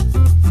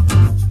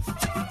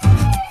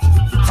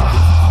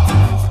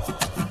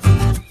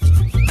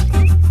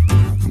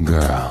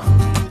 Girl,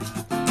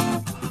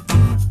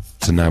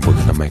 tonight we're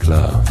gonna make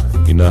love.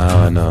 You know how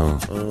I know?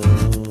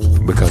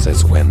 Because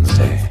it's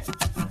Wednesday.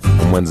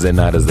 And Wednesday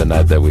night is the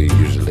night that we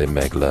usually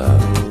make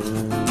love.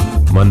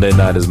 Monday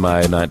night is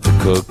my night to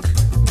cook.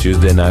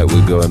 Tuesday night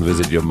we go and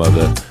visit your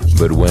mother.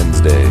 But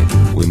Wednesday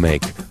we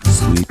make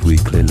sweet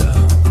weekly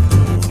love.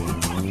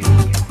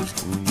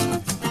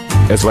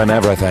 It's when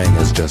everything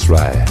is just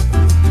right.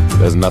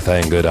 There's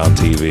nothing good on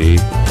TV.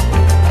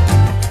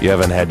 You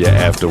haven't had your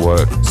after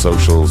work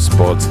social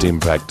sports team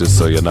practice,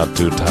 so you're not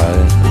too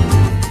tired.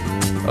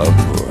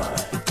 Oh,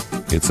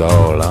 it's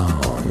all on.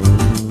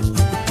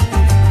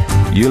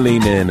 You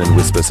lean in and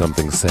whisper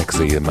something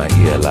sexy in my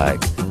ear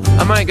like,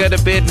 I might go to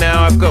bed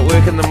now, I've got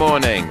work in the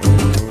morning.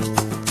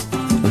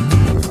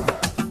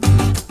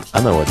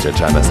 I know what you're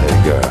trying to say,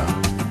 girl.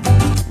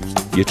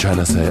 You're trying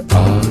to say,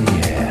 oh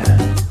yeah,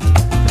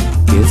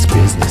 it's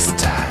business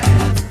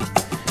time.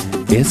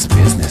 It's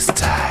business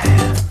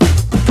time.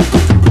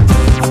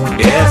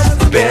 It's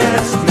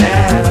business.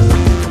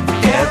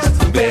 It's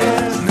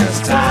business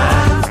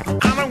time.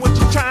 I know what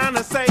you're trying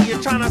to say.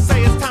 You're trying to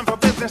say it's time for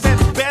business.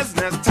 It's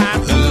business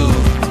time. Ooh,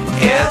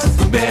 it's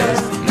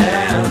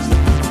business.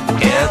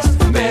 It's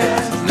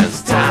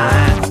business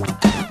time.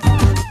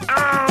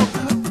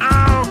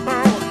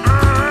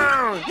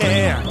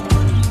 Yeah.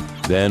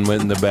 Then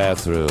went in the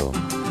bathroom,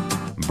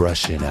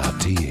 brushing our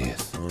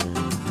teeth.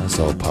 That's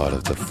all part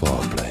of the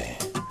foreplay.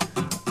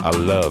 I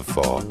love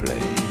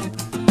foreplay.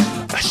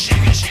 A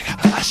shaka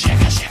shaka, a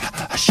shaka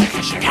shaka, a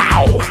shaka shaka.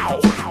 Ow!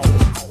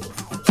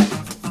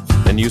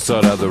 And you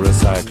sort out the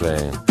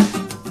recycling.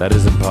 That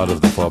isn't part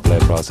of the foreplay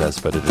process,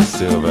 but it is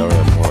still very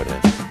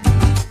important.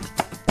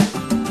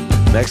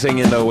 Next thing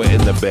you know, we're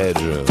in the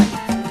bedroom.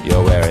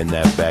 You're wearing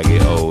that baggy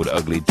old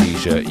ugly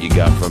t-shirt you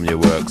got from your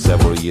work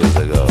several years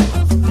ago.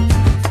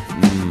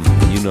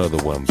 You know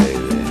the one,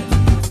 baby,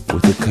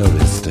 with the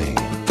curry stain.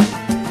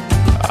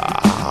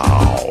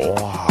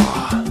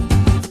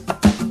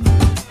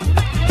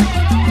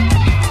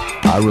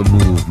 I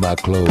remove my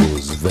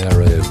clothes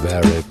very,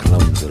 very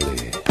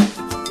clumsily,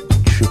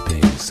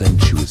 tripping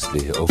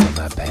sensuously over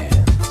my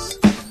pants.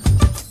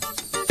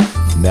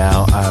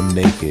 Now I'm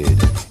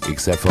naked,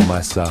 except for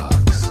my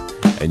socks,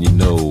 and you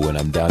know when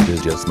I'm down to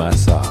just my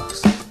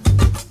socks,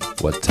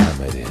 what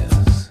time it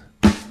is.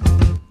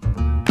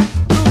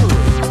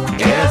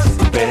 It's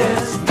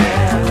business.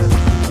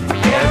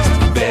 It's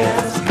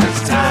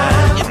business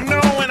time. You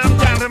know when I'm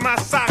down to my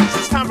socks,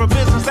 it's time for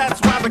business. That's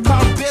why they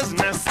call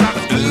business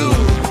socks. Ooh.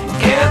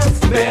 It's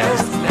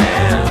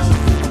business.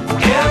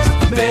 It's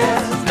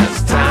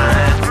business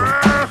time.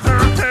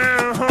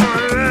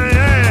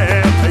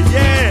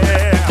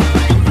 Yeah.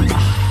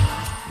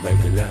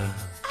 Make a love.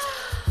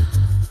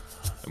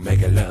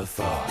 Make a love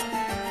for.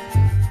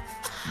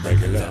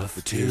 Make a love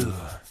for two.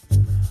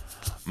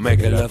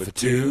 Make a love for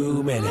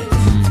 2 minutes.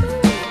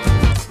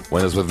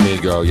 When it's with me,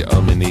 girl, you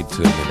only need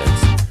 2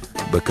 minutes.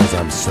 Because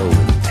I'm so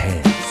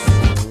intense.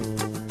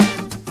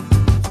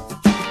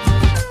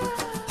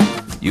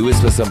 You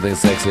whisper something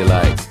sexy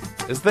like,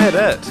 is that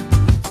it?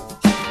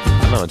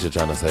 I know what you're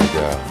trying to say,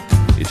 girl.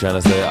 You're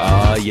trying to say,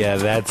 oh yeah,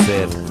 that's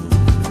it.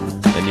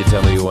 Then you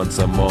tell me you want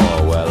some more.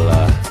 Well,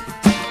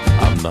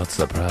 I'm not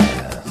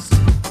surprised.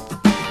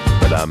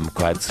 But I'm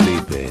quite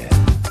sleepy.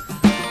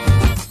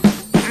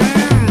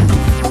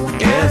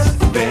 It's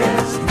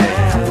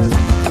business.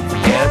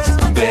 It's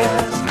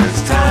business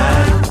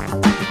time.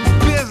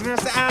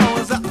 Business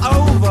hours are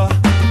over,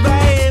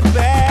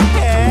 baby.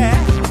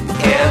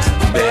 It's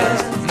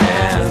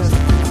business.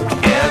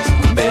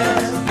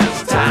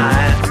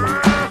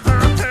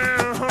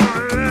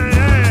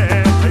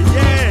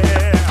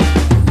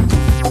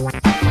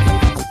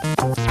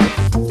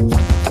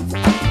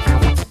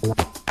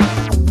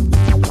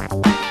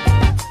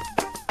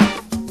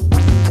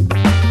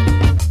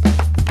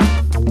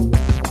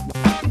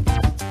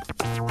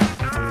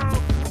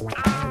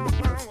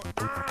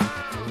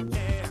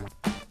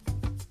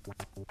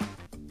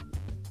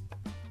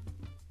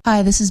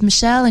 Hi, this is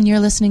Michelle, and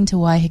you're listening to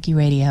Waiheke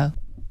Radio.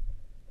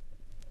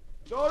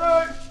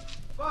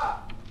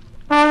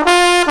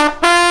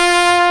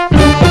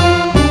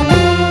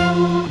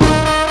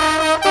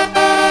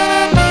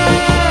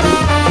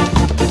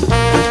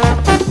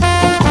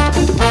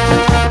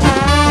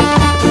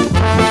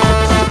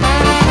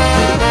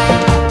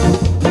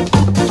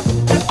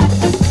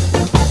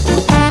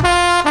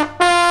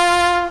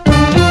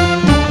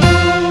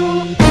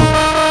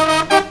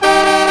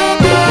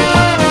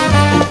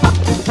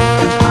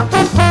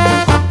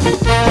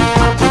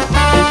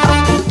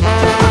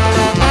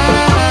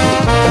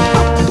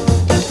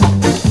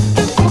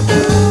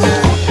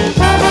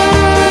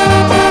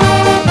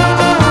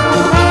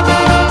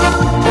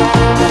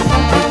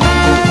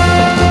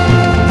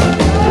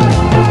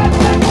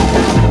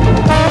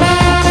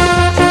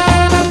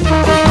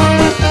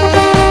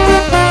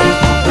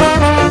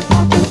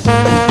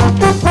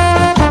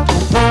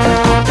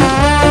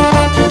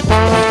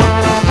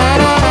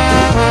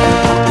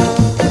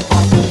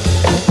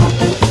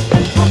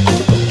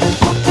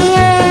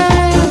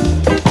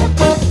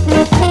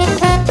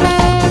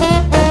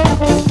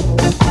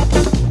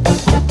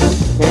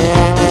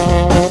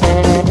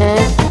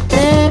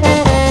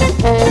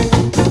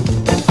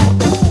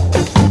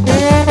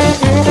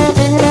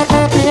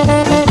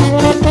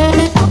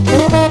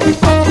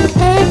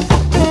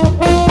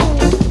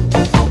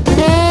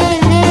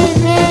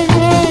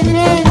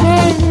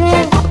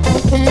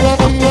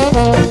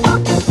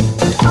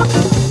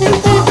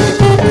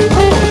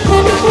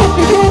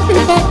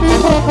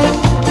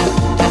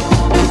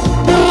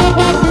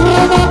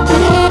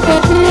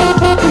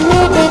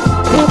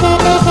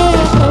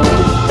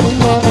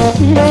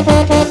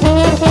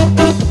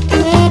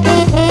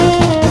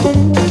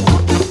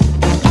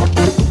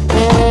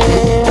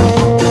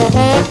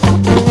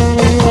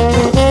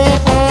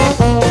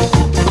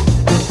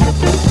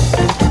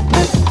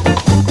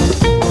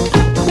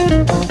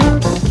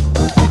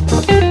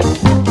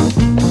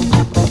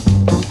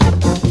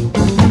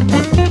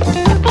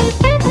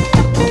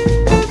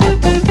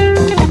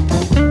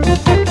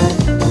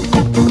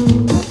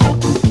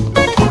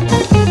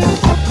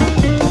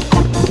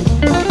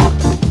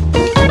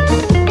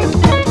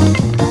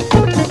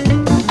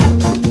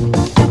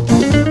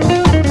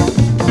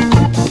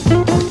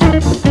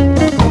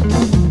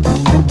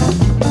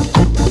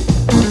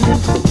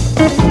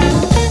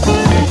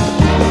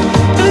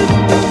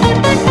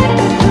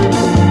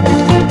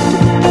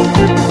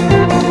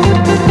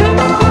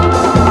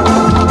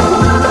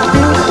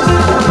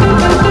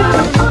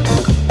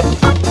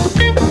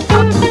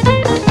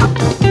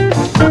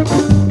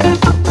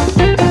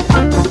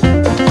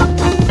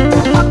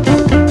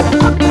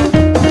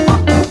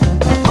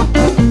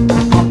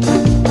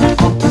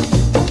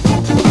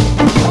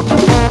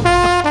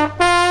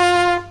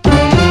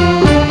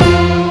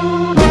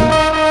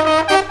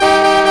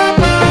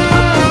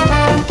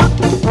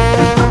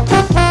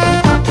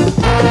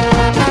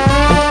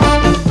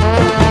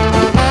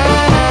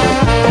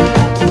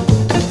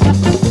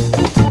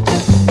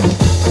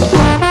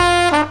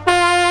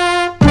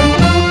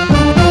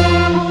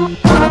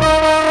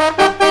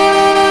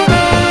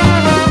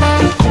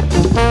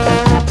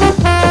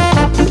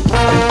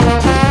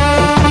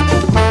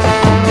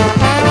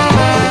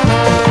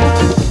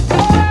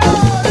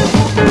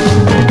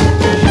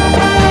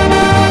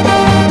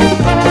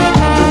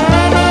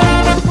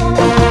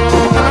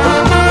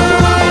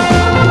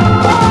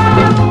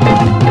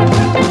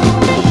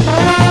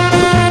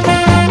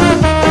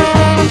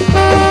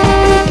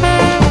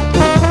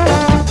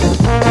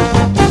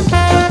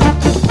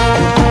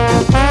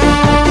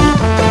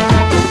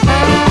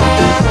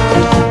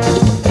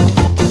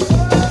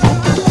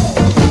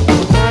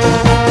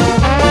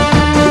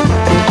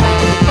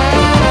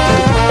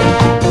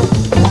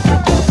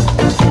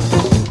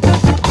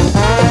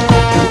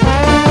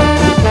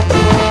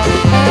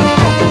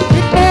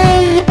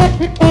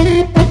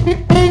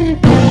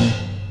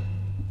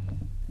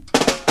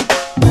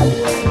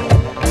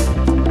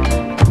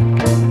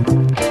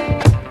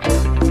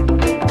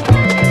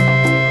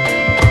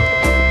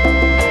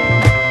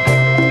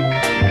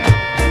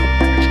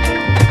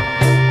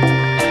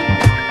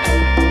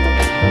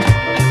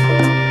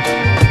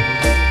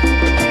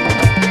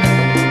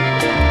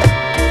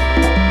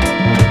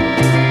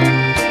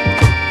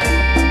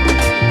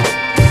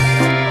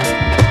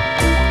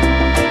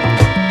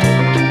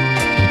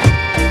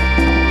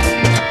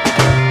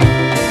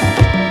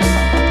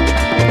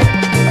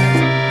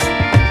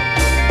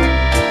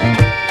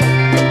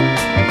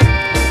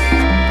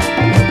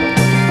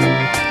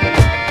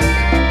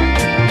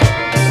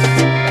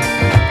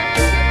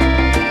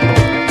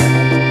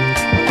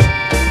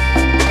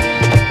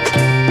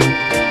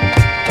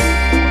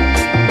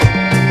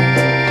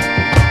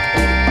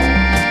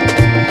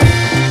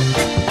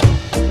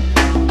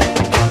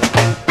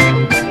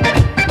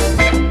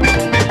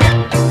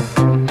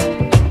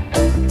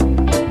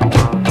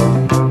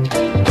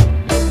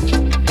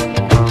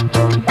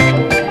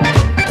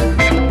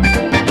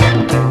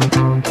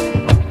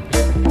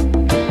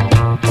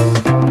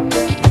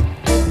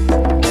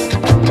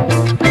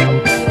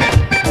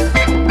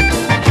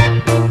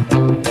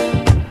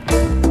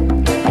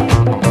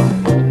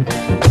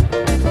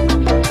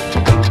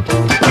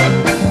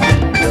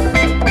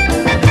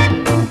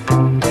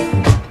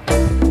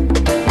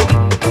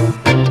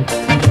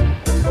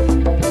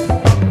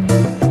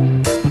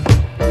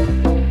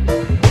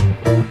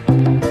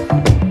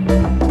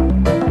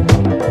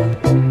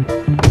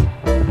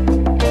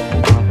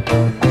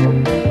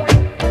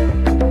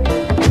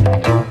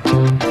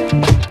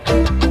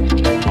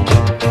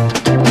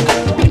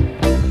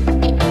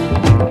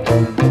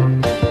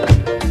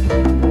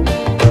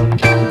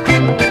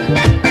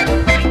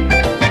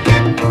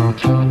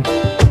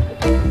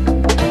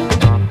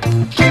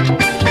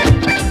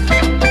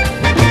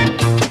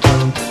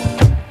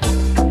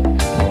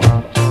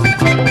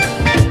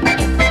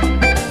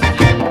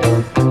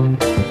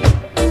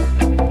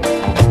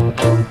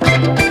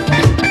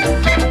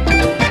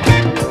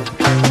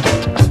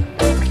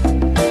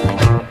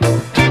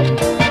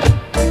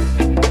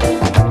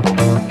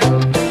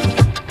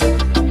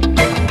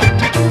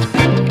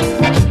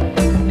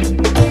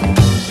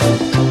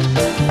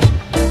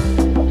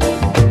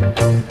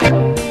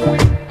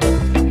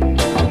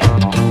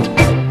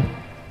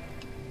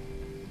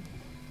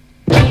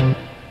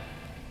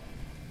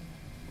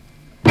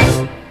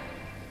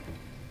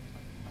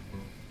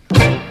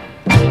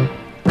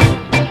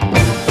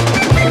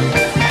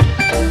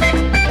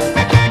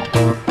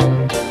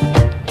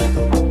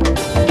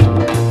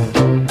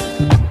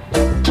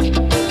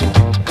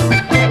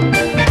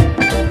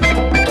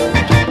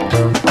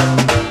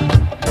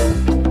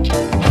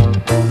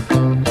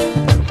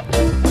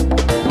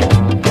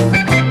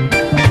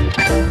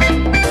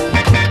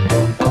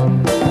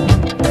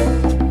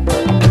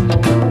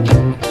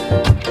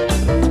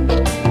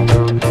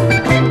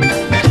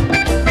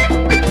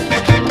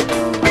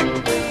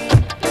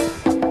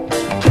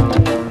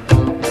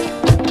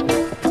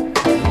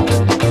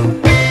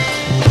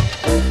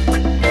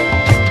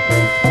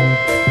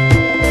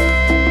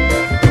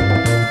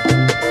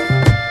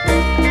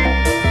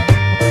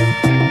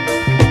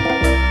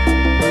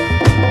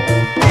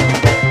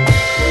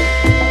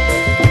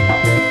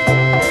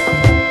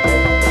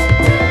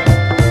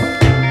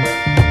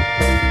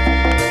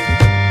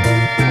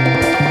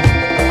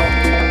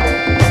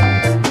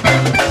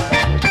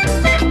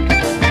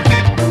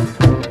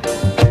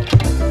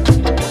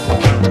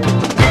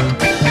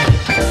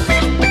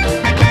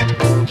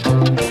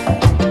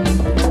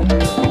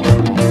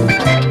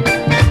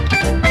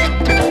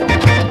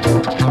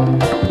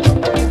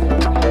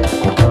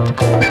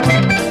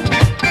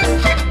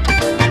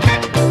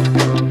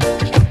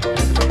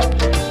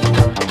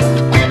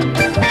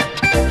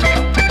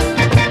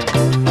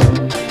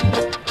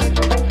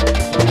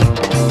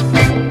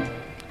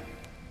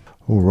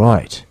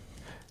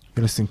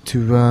 listening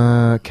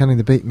to Counting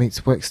the Beat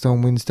meets Waxed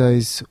on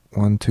Wednesdays,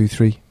 1, 2,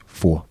 3,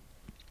 4.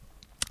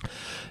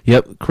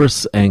 Yep,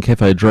 Chris and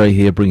Cafe Dre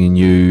here bringing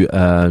you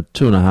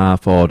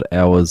 2.5 odd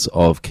hours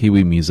of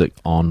Kiwi music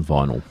on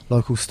vinyl.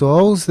 Local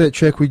styles. That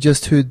track we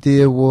just heard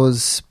there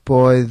was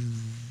by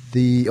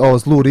it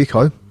was Lord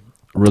Echo.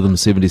 Rhythm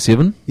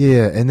 77.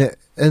 Yeah, and that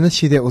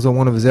initially that was on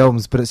one of his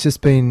albums, but it's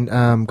just been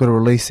got a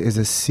release as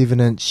a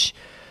 7-inch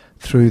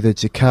through the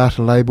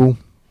Jakarta label.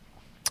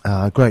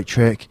 Great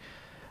track.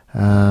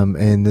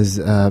 And there's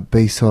a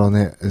B-side on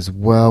that as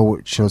well,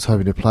 which I was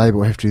hoping to play, but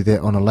we'll have to do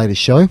that on a later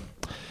show.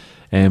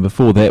 And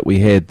before that, we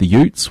had the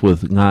Utes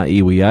with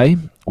Ngā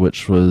Iwi,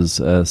 which was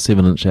a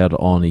 7-inch out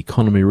on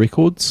Economy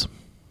Records.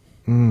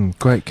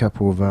 Great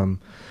couple of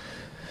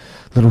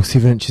little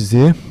 7-inches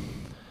there.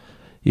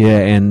 Yeah,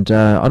 and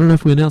I don't know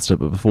if we announced it,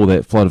 but before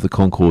that, Flight of the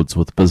Conchords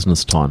with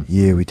Business Time.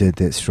 Yeah, we did,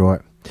 that's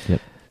right.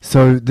 Yep.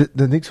 So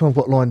the next one I've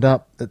got lined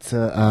up, it's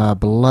a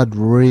blood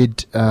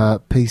red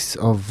piece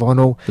of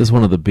vinyl. This is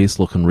one of the best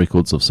looking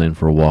records I've seen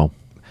for a while.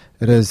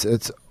 It is.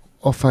 It's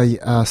off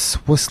a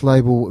Swiss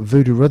label,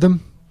 Voodoo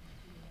Rhythm.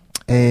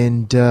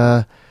 And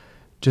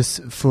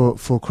just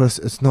for Chris,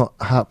 it's not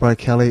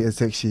Heartbreak Alley,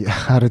 it's actually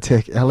Heart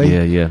Attack Alley.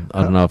 Yeah.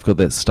 I don't know, I've got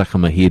that stuck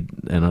in my head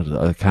and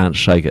I can't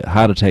shake it.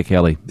 Heart Attack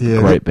Alley,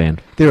 great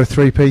band. They're a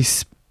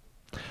 3-piece.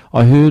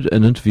 I heard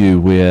an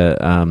interview where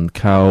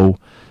Carl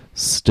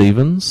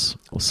Stevens,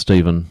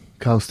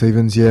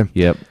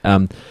 yeah.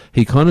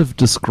 He kind of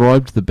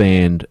described the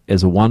band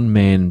as a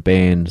one-man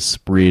band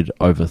spread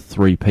over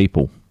 3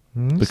 people.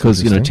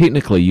 Because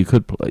technically you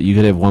could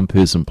have one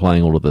person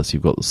playing all of this.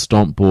 You've got the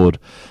stomp board,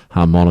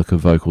 harmonica,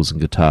 vocals, and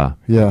guitar.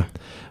 Yeah.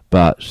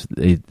 But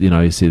he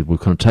said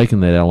we've kind of taken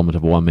that element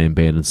of a one-man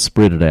band and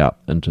spread it out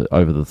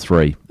over the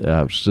 3,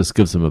 which just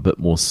gives them a bit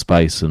more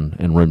space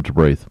and room to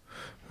breathe.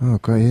 Oh,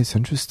 great! It's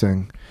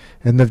interesting.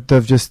 And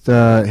they've just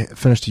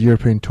finished a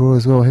European tour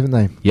as well, haven't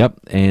they? Yep.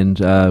 And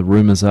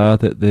rumours are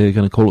that they're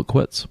going to call it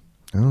quits.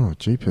 Oh,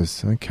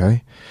 jeepers!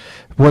 Okay.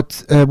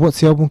 What's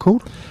the album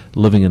called?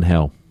 Living in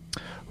Hell.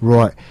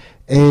 Right,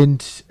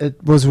 and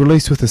it was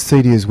released with a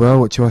CD as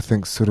well, which I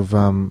think sort of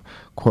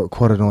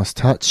quite a nice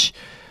touch.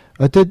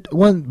 I did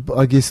one,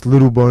 I guess,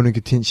 little bone of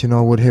contention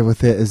I would have with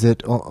that is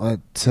that it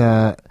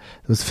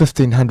was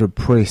 1,500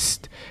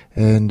 pressed,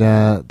 and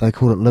they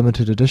called it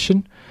limited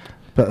edition.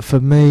 But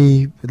for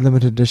me,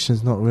 limited edition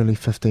is not really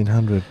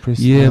 1,500 pressed.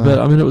 Yeah, but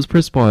I mean, it was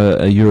pressed by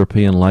a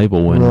European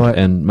label,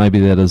 and maybe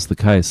that is the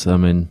case. I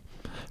mean.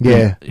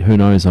 Yeah. Who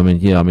knows? I mean,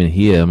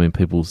 here,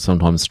 people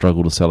sometimes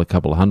struggle to sell a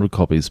couple of 100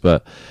 copies,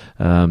 but,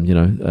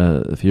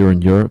 if you're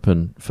in Europe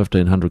and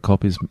 1,500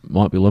 copies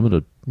might be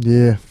limited.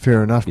 Yeah,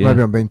 fair enough. Yeah.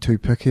 Maybe I'm being too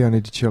picky. I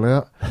need to chill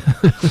out.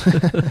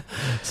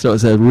 So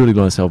it's a really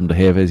nice album to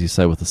have, as you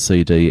say, with a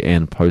CD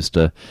and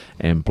poster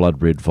and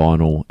blood red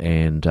vinyl.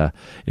 And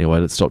anyway,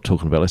 let's stop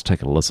talking about it. Let's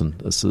take a listen.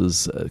 This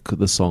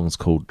song's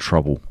called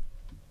Trouble.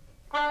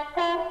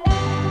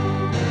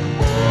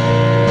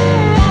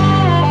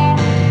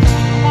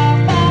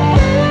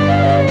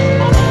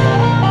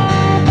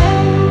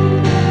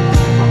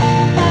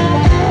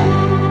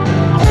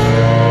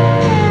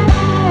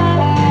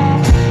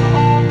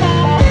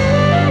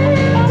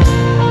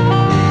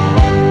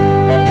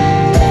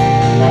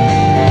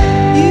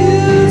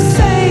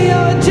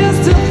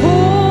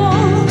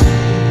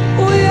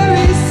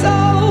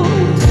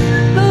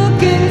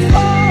 Looking for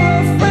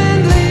a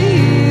friendly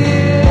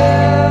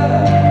ear.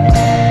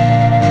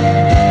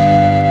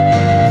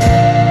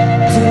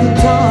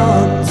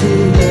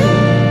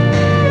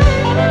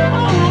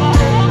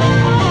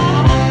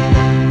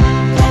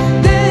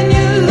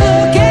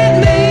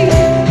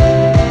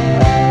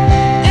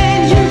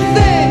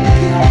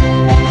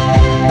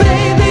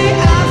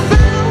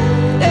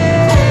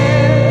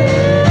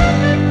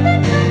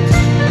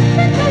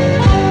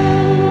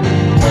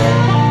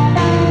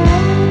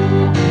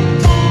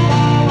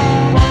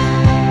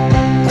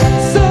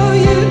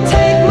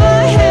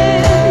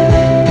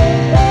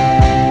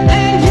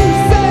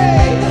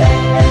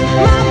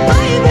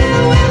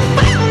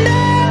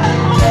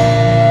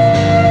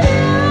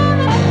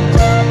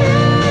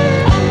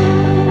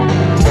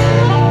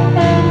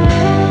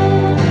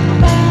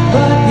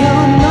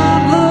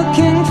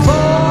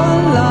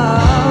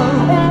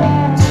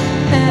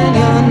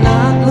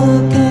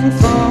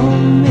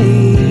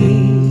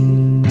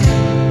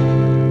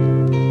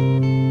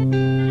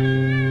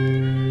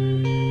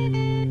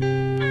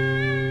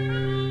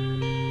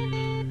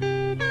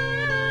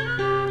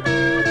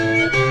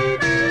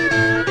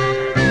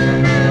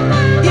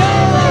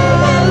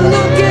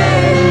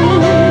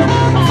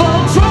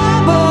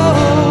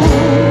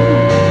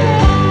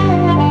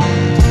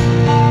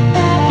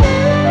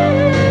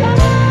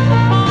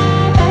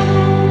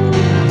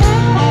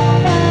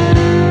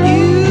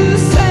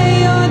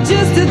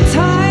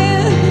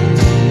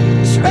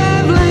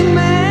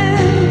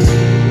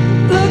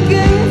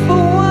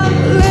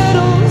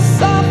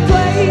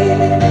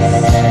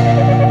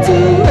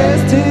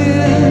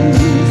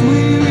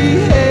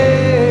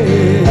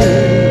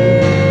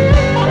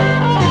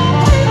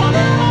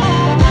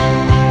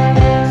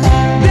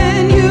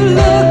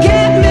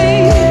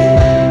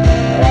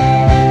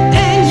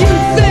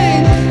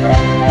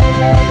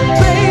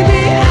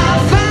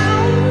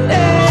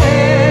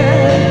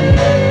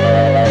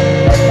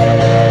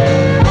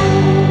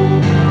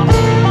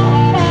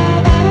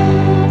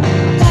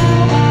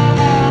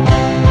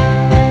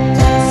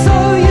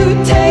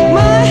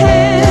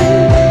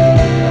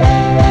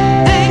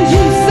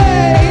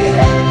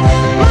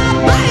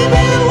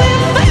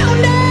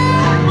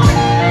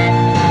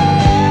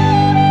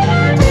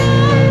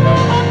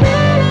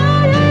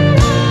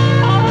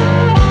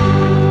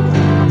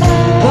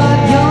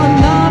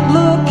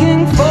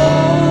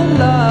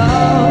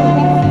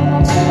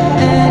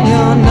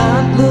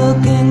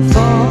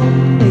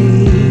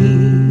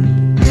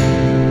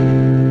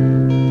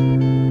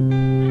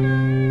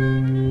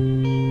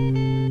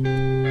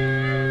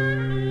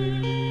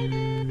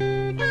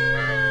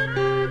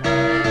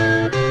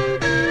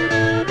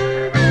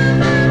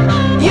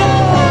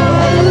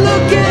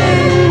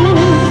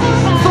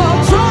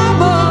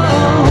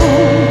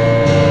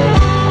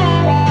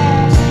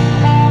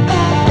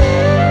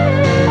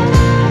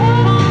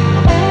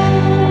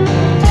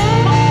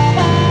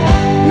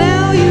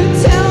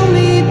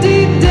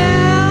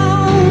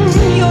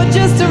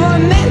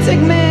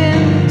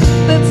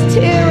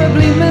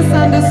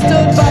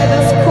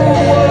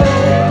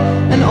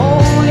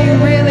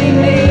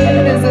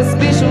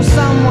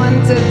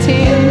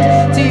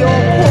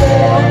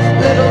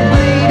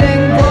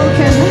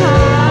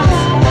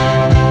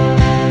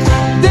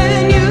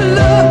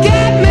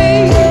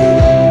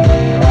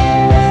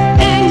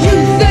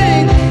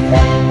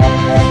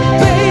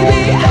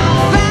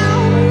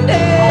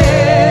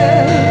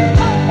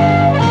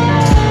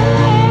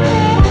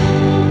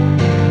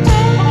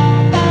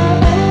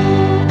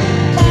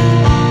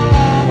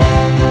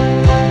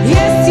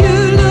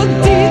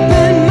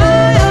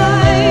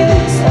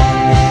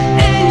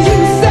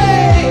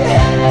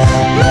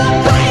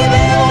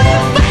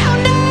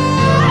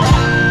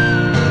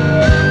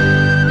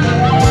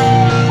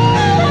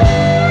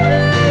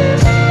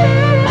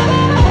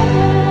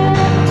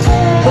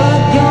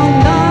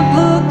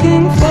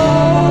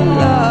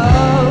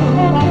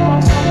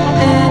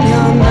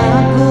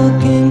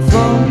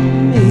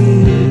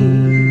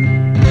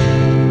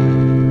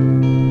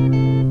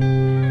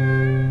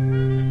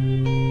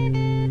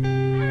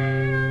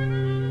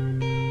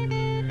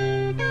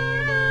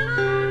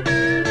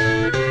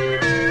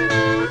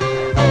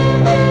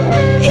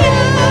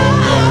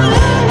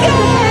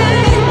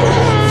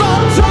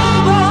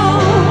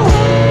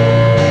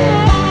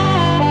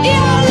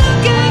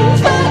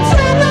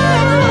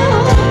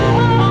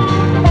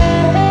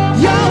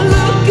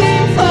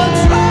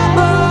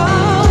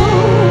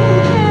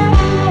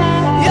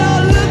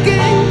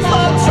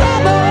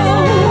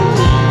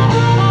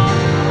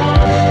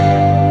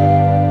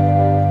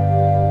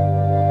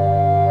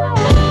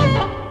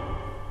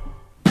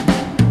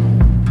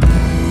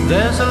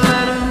 There's a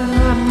letter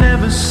I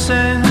never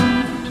sent,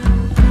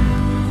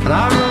 and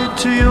I wrote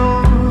to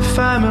your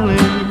family,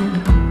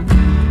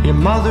 your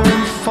mother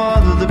and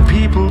father, the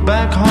people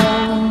back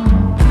home,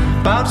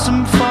 about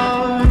some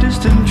far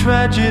distant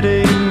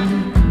tragedy.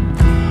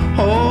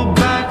 Oh,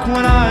 back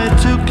when I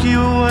took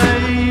you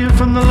away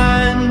from the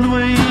land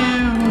where you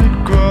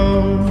had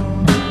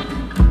grown,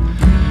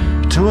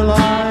 to a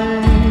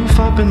life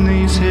up in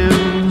these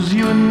hills,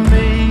 you and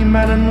me,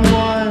 man and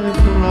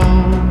wife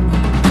alone.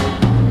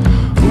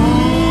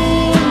 Ooh,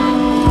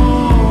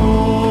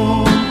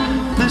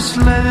 this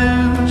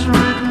letter's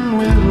written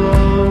with love.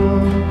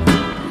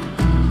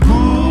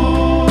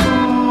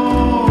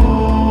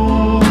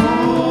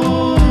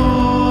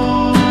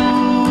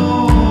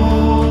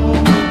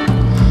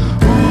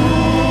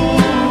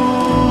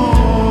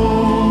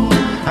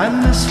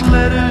 And this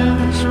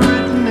letter's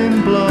written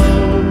in blood.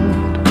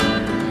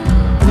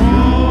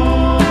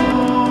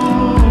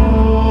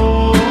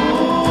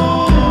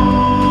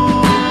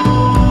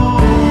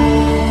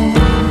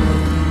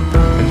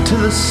 And to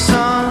the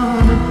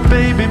son, a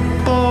baby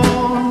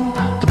born,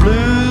 the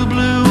blue,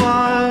 blue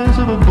eyes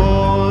of a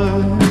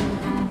boy,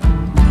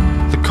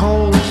 the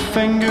cold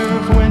finger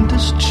of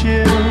winter's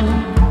chill,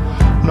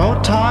 no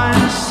time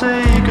to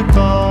say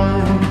goodbye.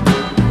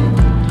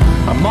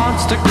 A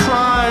monster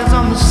cries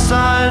on the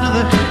side of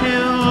the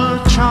hill,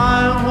 a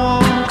child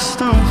walks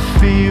through a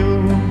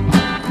field,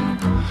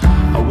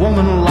 a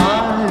woman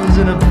lies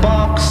in a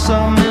box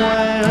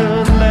somewhere,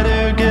 a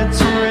letter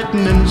gets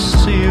written and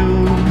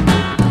sealed.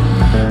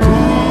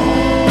 Ooh,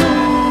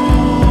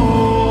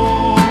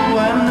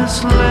 and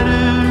this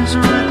letter's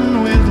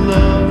written with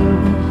love.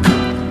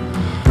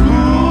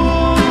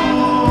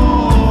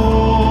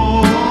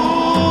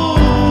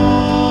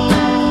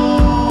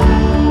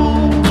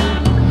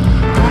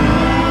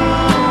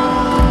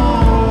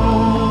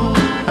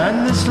 And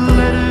this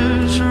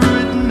letter's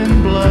written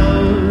in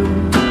blood.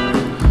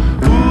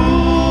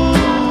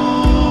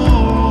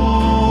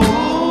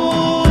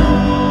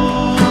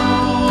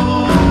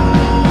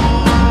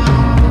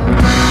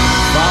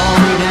 Follow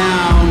me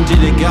down to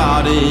the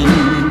garden,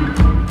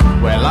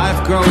 where life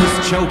grows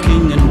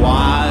choking and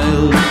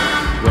wild,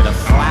 where the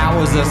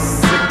flowers are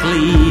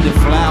sickly, the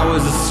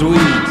flowers are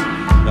sweet,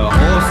 the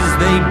horses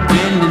they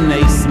bend and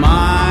they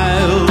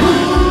smile.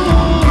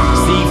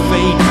 See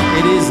fate,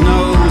 it is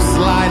no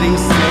sliding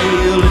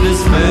scale, it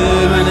is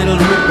firm and it'll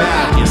rip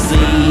out your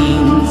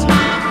seams.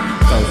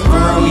 So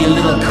throw your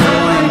little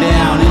coin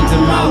down into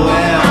my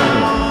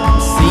well,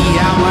 see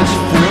how much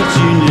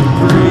fortune it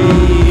brings.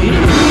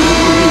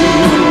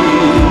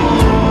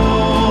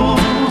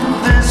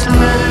 This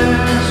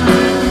letter's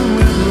written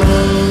with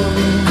love.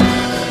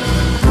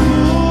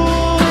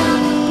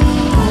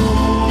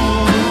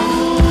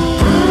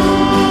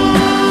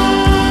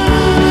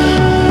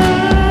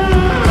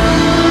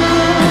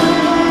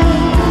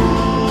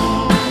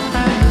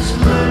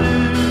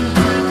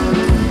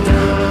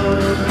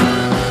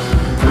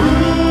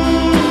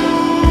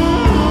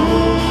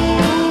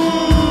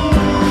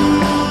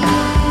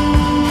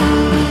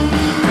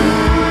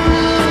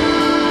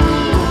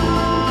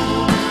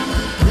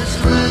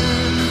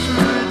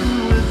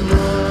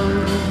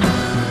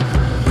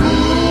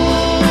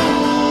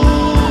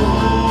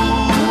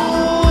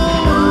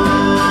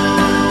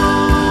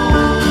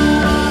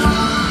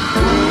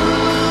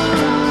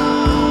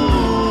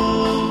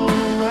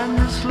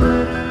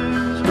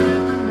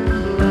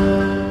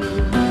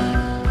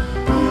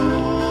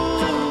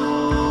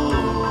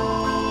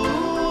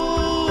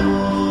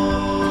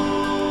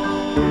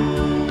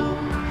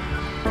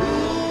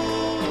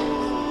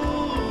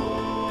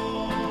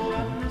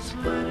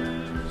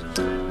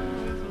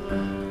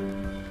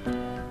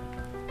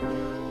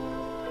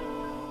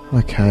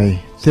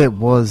 Okay, that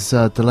was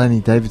Delaney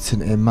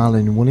Davidson and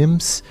Marlene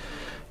Williams,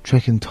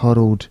 track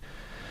entitled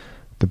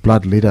The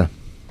Blood Letter,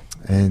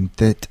 and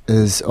that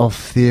is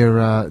off their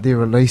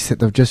release that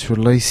they've just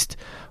released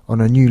on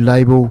a new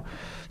label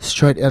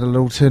straight out of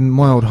Littleton,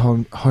 my old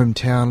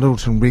hometown,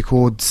 Littleton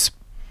Records.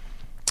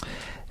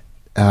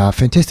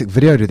 Fantastic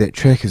video to that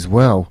track as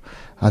well.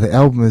 The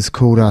album is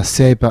called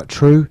Sad But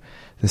True,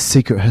 The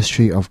Secret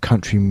History of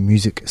Country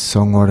Music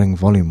Songwriting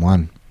Volume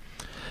 1.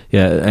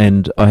 Yeah,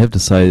 and I have to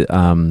say,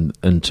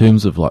 in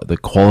terms of like the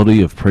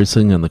quality of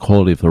pressing and the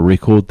quality of the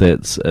record,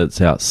 it's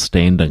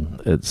outstanding.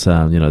 It's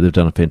they've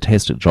done a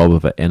fantastic job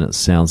of it, and it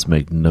sounds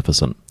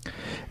magnificent.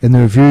 And the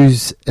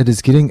reviews it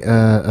is getting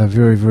are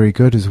very, very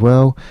good as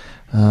well.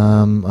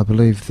 I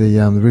believe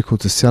the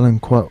records are selling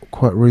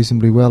quite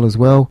reasonably well as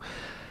well.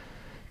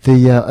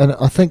 And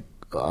I think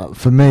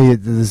for me,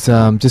 there's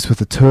just with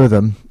the two of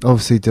them.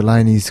 Obviously,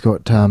 Delaney's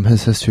got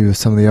his history with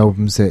some of the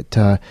albums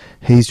that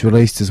he's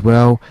released as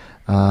well.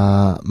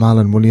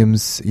 Marlon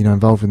Williams,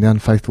 involved in the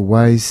Unfaithful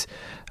Ways.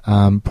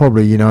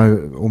 Probably,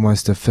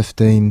 almost a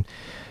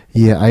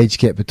 15-year age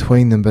gap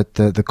between them, but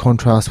the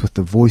contrast with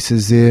the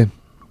voices there.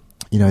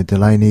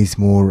 Delaney's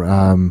more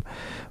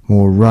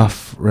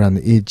rough around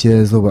the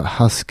edges, a little bit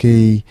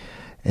husky,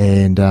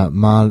 and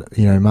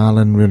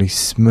Marlon really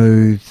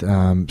smooth,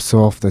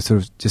 soft. They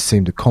sort of just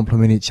seem to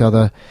complement each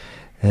other.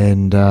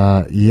 And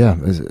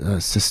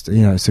it's just,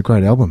 it's a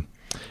great album.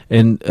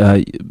 And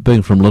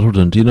being from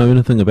Littleton, do you know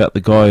anything about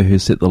the guy who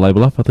set the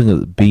label up? I think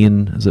it's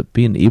Ben. Is it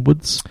Ben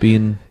Edwards?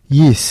 Ben.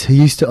 Yes, he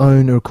used to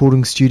own a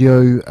recording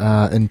studio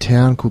in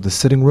town called the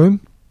Sitting Room,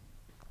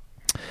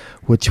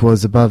 which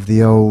was above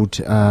the old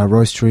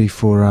roastery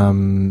for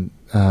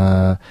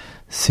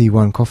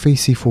C4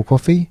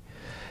 Coffee,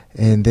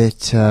 and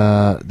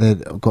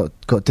that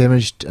got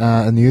damaged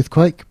in the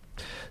earthquake.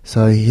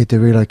 So he had to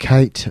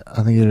relocate.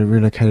 I think he had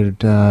relocated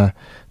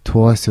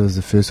twice. There was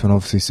the first one,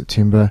 obviously,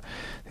 September,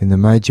 then the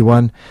major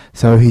one.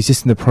 So he's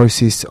just in the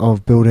process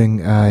of building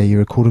a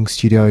recording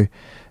studio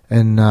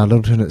in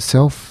Littleton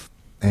itself,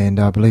 and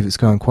I believe it's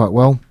going quite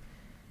well.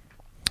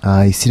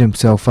 He set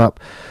himself up,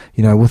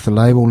 with the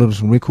label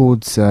Littleton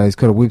Records. He's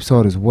got a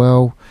website as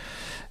well,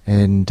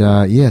 and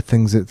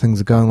things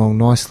are going along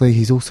nicely.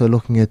 He's also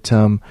looking at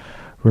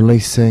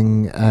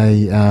releasing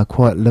a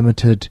quite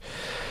limited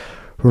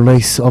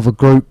release of a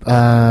group.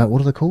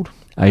 What are they called?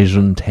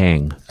 Asian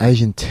Tang.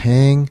 Asian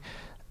Tang.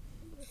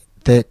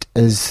 That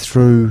is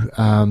through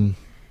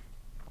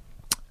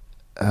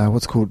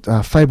what's called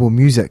Fable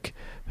Music,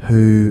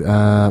 who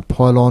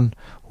Pylon,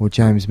 or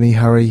James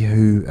Mihari,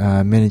 who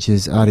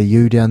manages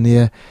RDU down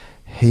there.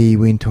 He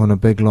went on a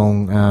big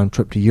long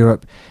trip to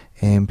Europe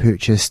and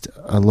purchased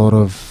a lot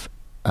of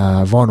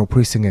vinyl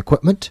pressing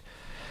equipment.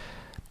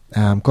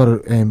 Got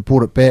it and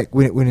brought it back.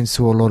 Went and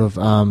saw a lot of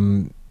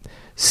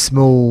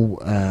small,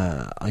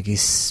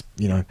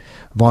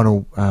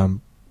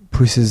 vinyl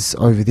presses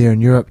over there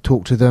in Europe.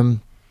 Talked to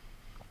them.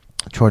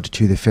 Tried to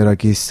chew their fat, I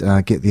guess.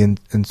 Get the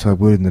inside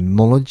word and the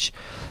knowledge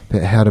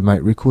about how to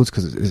make records,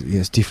 because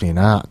it's definitely an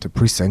art to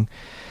pressing.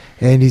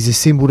 And he's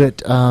assembled it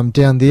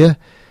down there.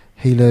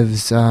 He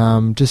lives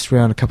just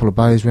around a couple of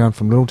bays round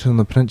from Littleton on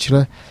the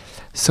peninsula.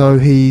 So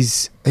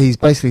he's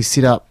basically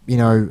set up,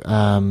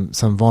 some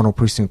vinyl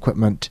pressing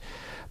equipment,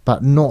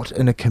 but not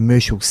in a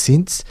commercial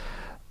sense.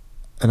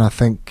 And I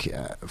think,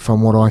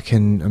 from what I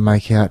can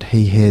make out,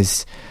 he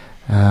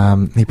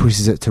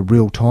presses it to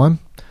real time.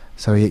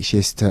 So he actually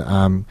has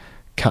to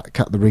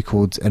cut the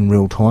records in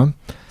real time.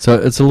 So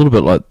it's a little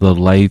bit like the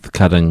lathe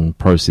cutting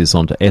process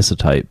onto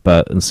acetate,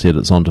 but instead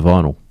it's onto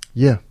vinyl.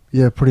 Yeah,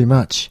 pretty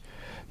much.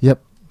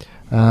 Yep.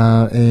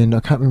 And I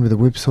can't remember the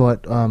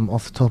website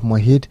off the top of my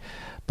head,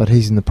 but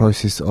he's in the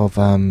process of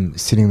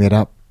setting that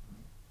up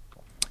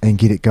and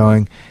get it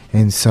going.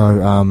 And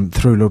so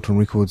through Littleton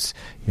Records,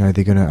 they're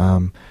going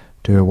to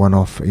do a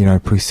one-off,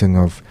 pressing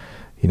of,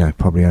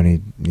 probably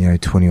only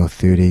 20 or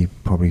 30,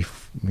 probably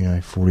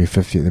 40 or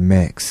 50 at the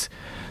max.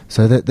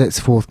 So that's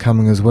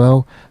forthcoming as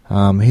well.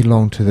 Head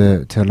along to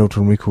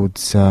Littleton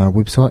Records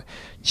website,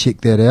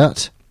 check that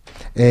out,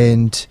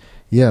 and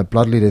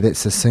Bloodletter,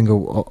 that's a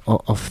single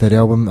off that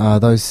album.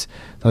 Those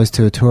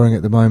two are touring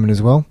at the moment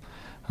as well,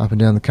 up and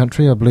down the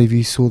country. I believe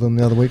you saw them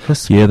the other week,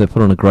 Chris. Yeah, they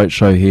put on a great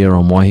show here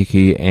on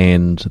Waiheke,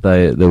 and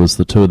there was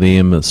the two of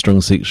them, a string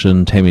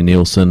section, Tammy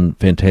Nielsen,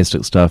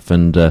 fantastic stuff,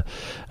 and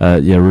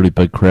really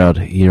big crowd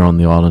here on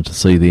the island to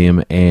see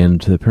them.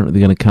 And apparently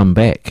they're going to come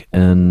back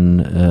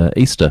in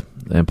Easter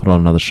and put on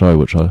another show,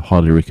 which I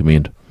highly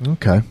recommend.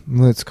 Okay,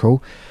 well, that's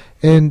cool.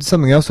 And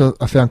something else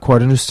I found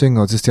quite interesting.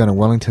 I was just down in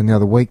Wellington the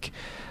other week,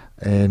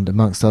 and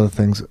amongst other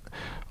things,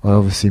 I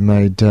obviously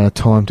made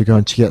time to go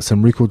and check out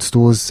some record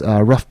stores.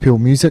 Rough Peel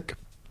Music,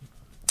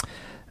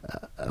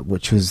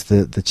 which was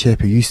the chap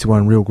who used to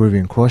own Real Groovy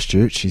in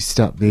Christchurch. He's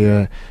up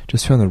there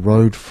just around the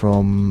road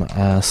from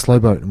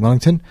Slowboat in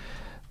Wellington.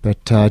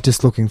 But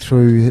just looking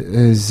through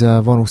his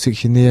vinyl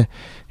section there,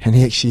 and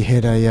he actually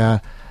had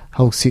a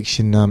whole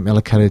section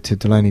allocated to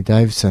Delaney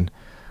Davison,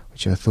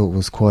 which I thought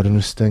was quite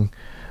interesting.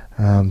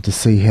 To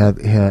see how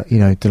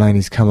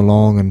Delaney's come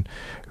along and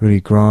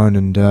really grown,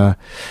 and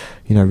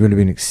really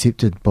been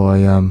accepted by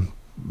a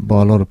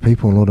lot of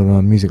people, a lot of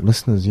music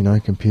listeners,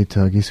 compared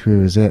to, I guess, where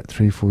he was at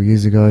 3-4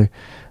 years ago,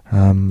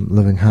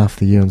 living half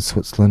the year in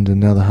Switzerland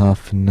and the other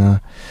half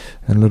in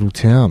Little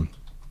Town.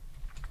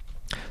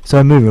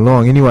 So moving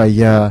along, anyway,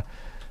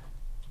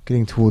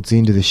 getting towards the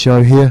end of the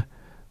show here.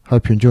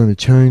 Hope you're enjoying the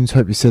tunes.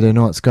 Hope your Saturday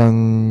night's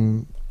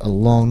going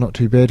along not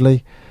too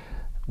badly.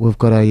 We've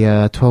got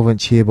a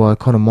 12-inch here by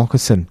Connor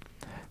Moccasin.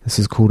 This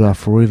is called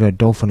Forever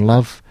Dolphin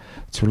Love.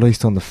 It's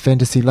released on the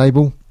Fantasy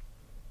label.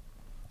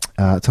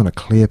 It's on a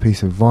clear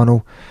piece of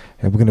vinyl,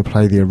 and we're going to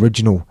play the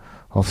original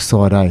off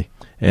side A.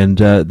 And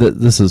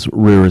this is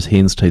rare as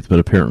hen's teeth, but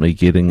apparently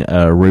getting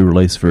a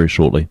re-release very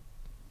shortly.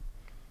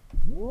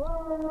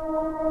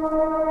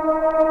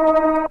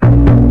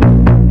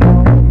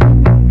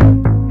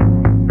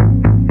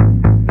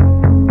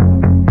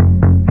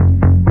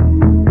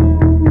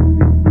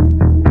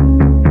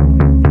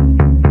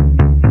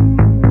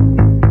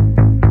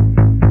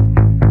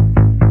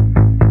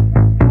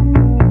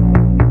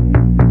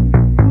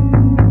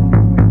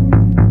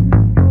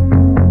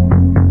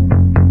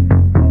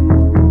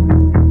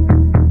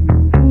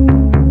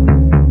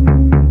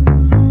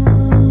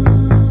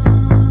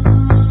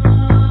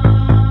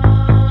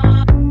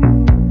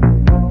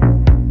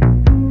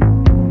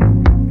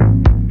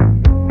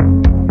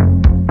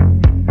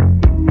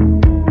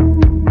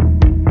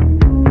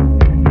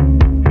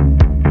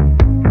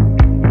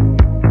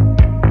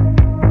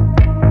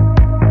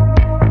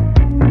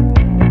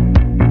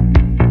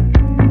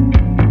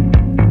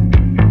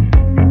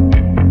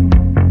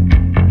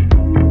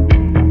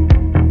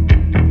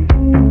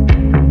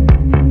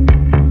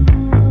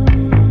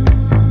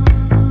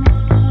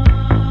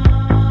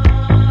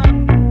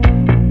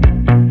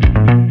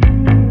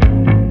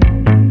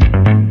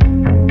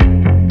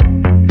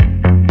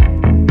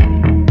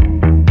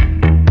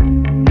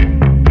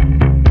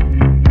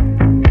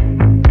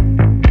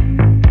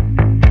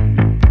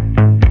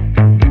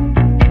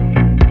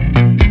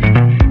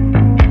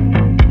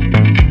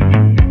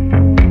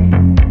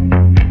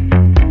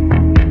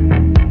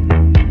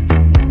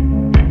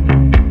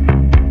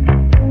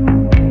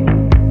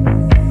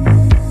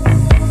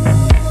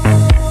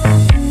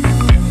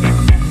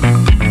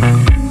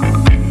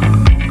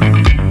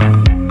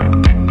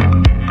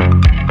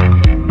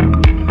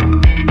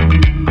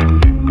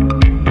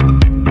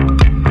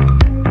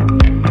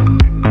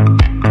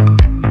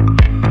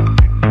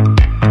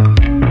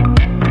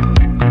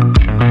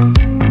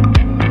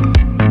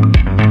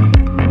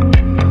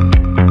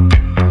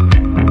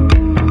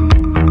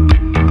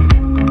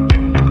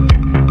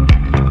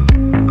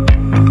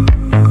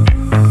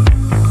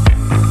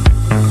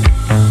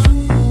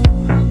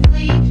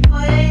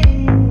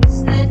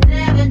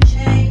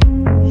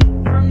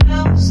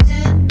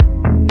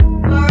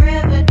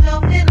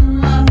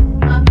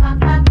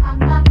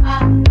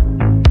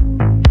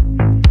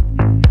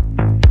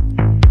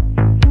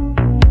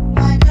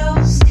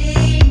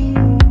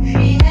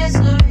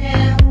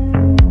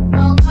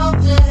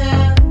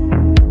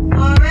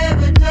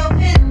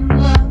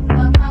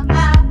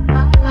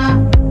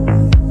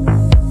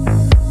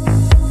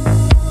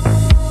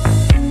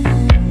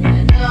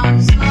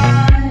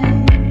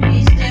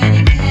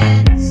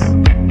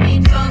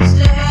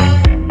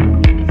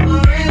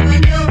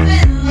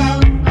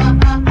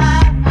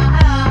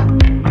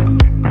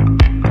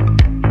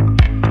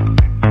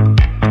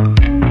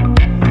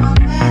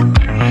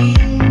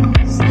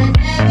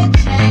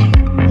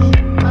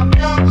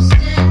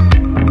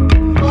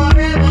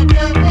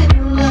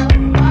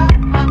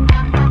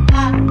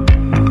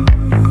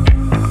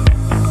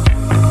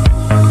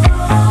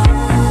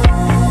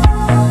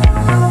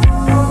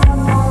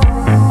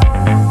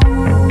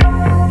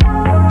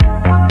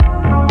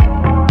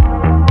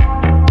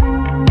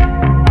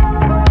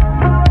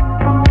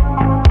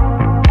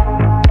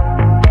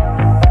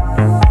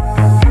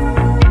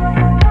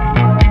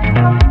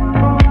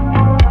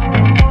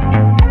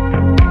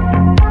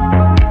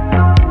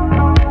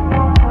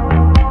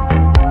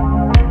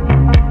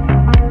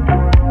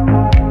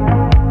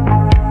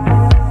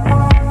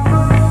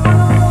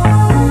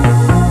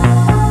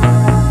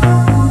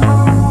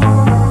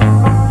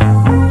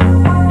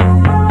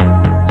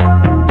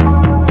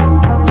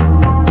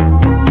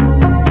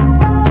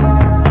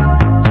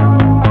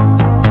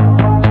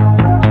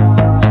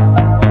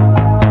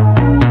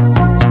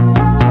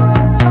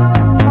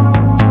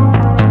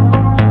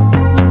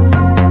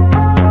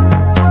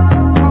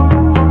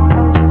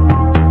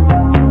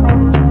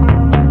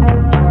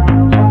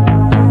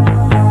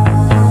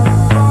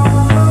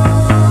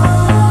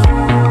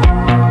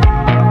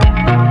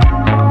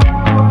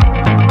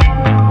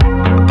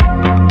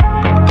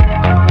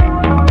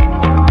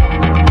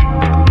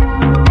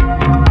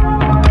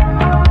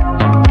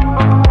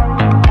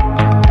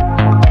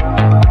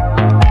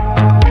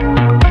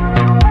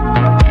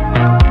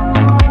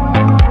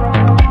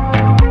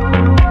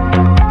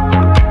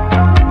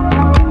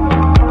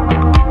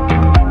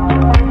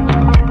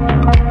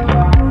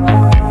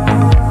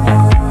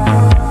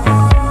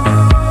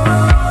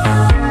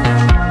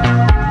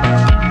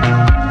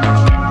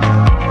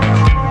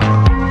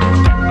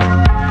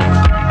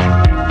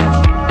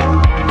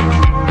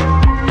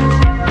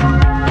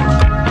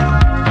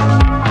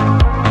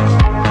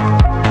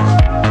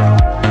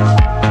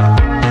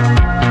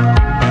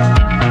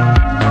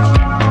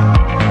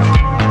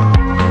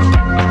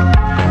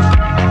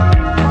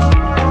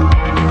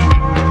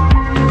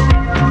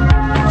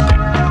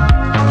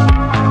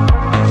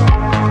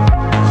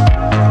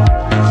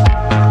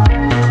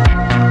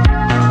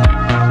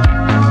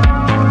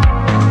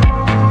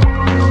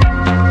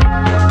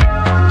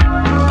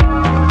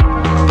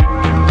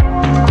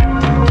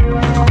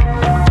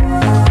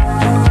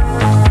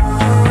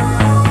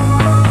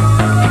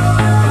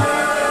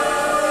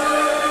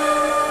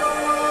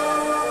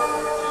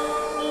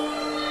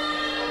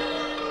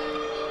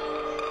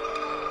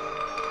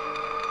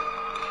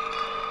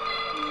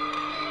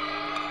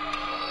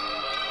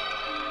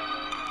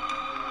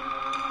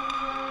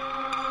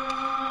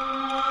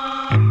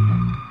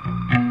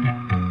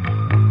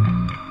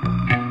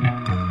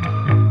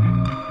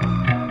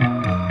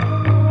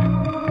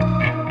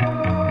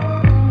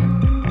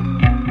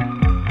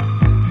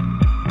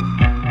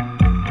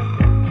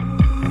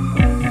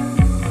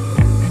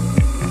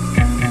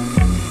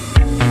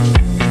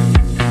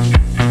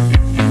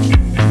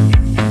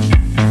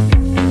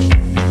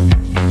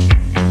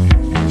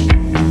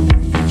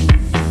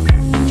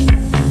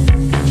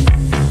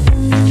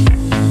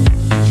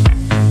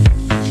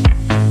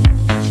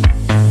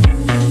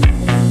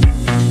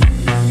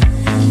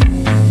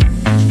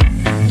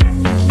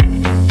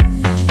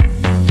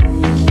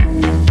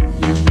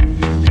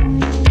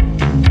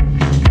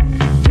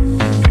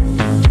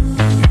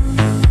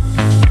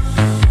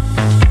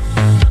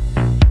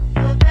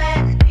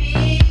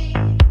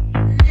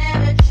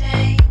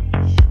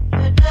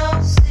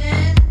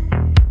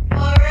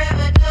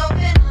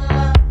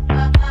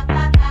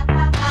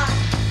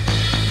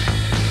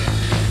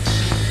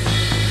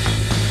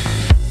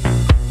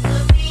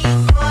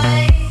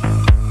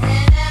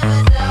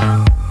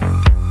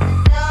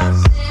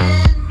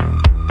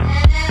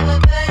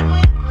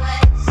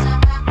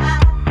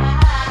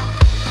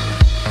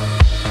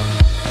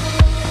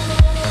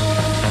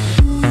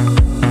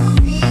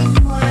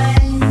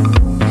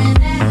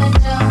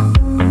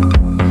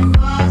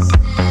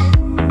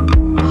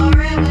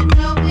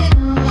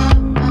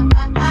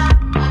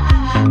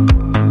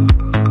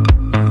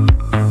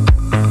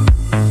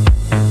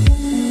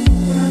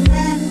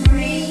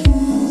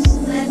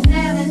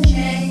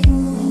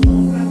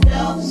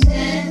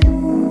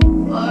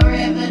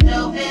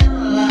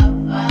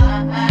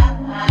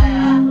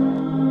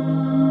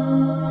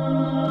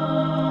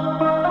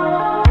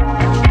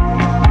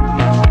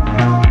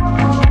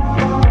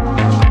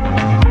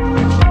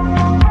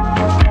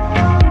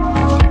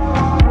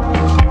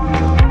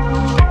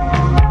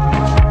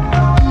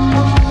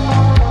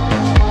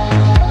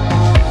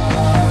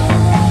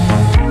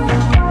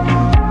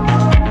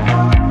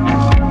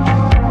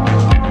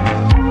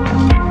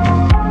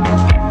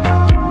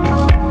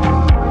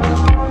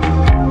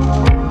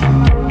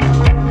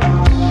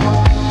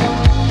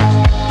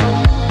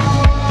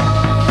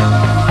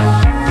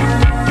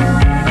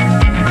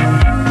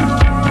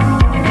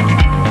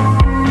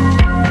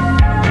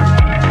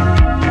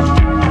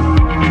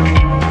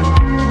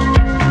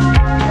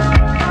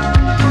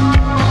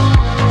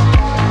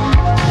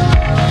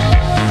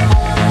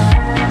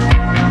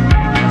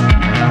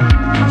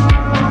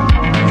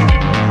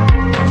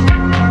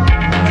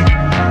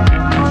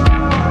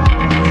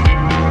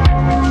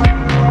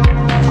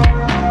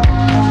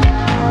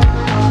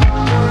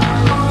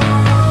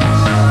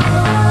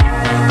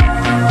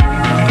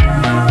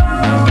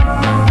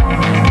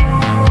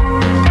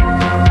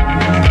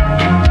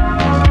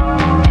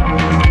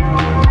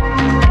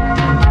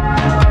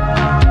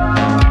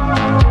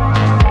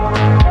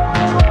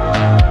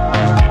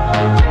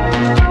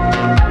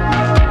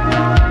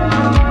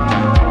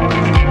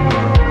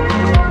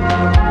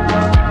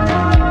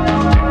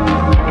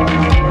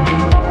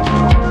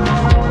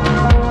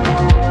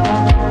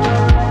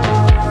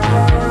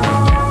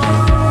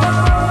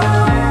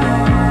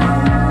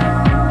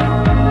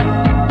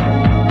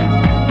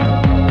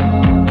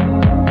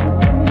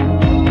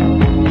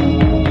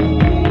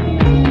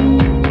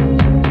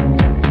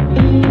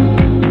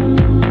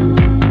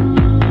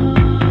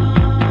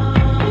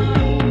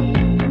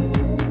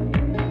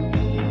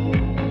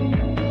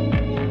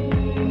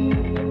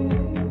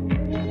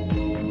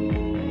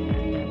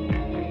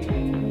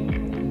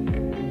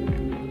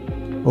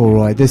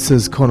 this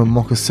is Conor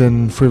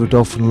Moccasin, Forever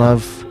Dolphin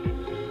Love.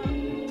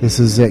 This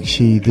is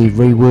actually the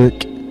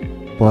rework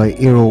by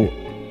Errol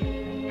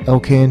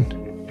Elkan,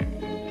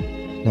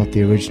 not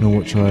the original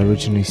which I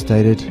originally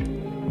stated,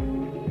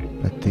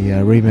 but the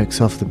remix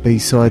off the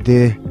B-side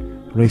there,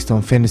 released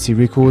on Fantasy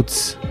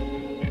Records.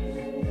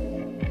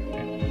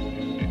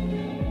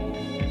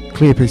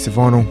 Clear piece of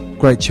vinyl,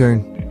 great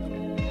tune.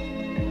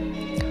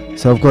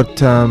 So I've got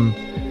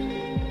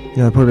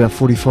probably about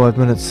 45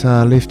 minutes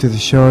left of the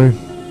show.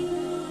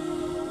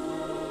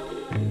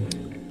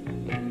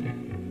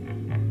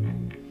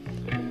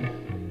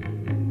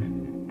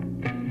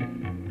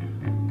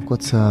 I've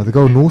got the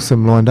Golden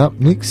Awesome lined up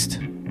next.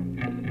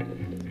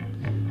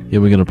 Yeah,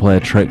 we're going to play a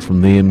track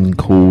from them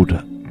called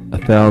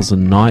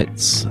 1,000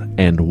 Nights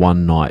and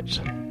One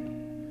Night.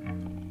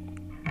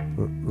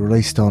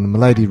 Released on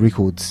Melody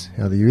Records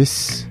out of the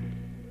US.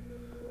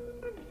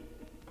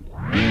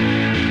 Thank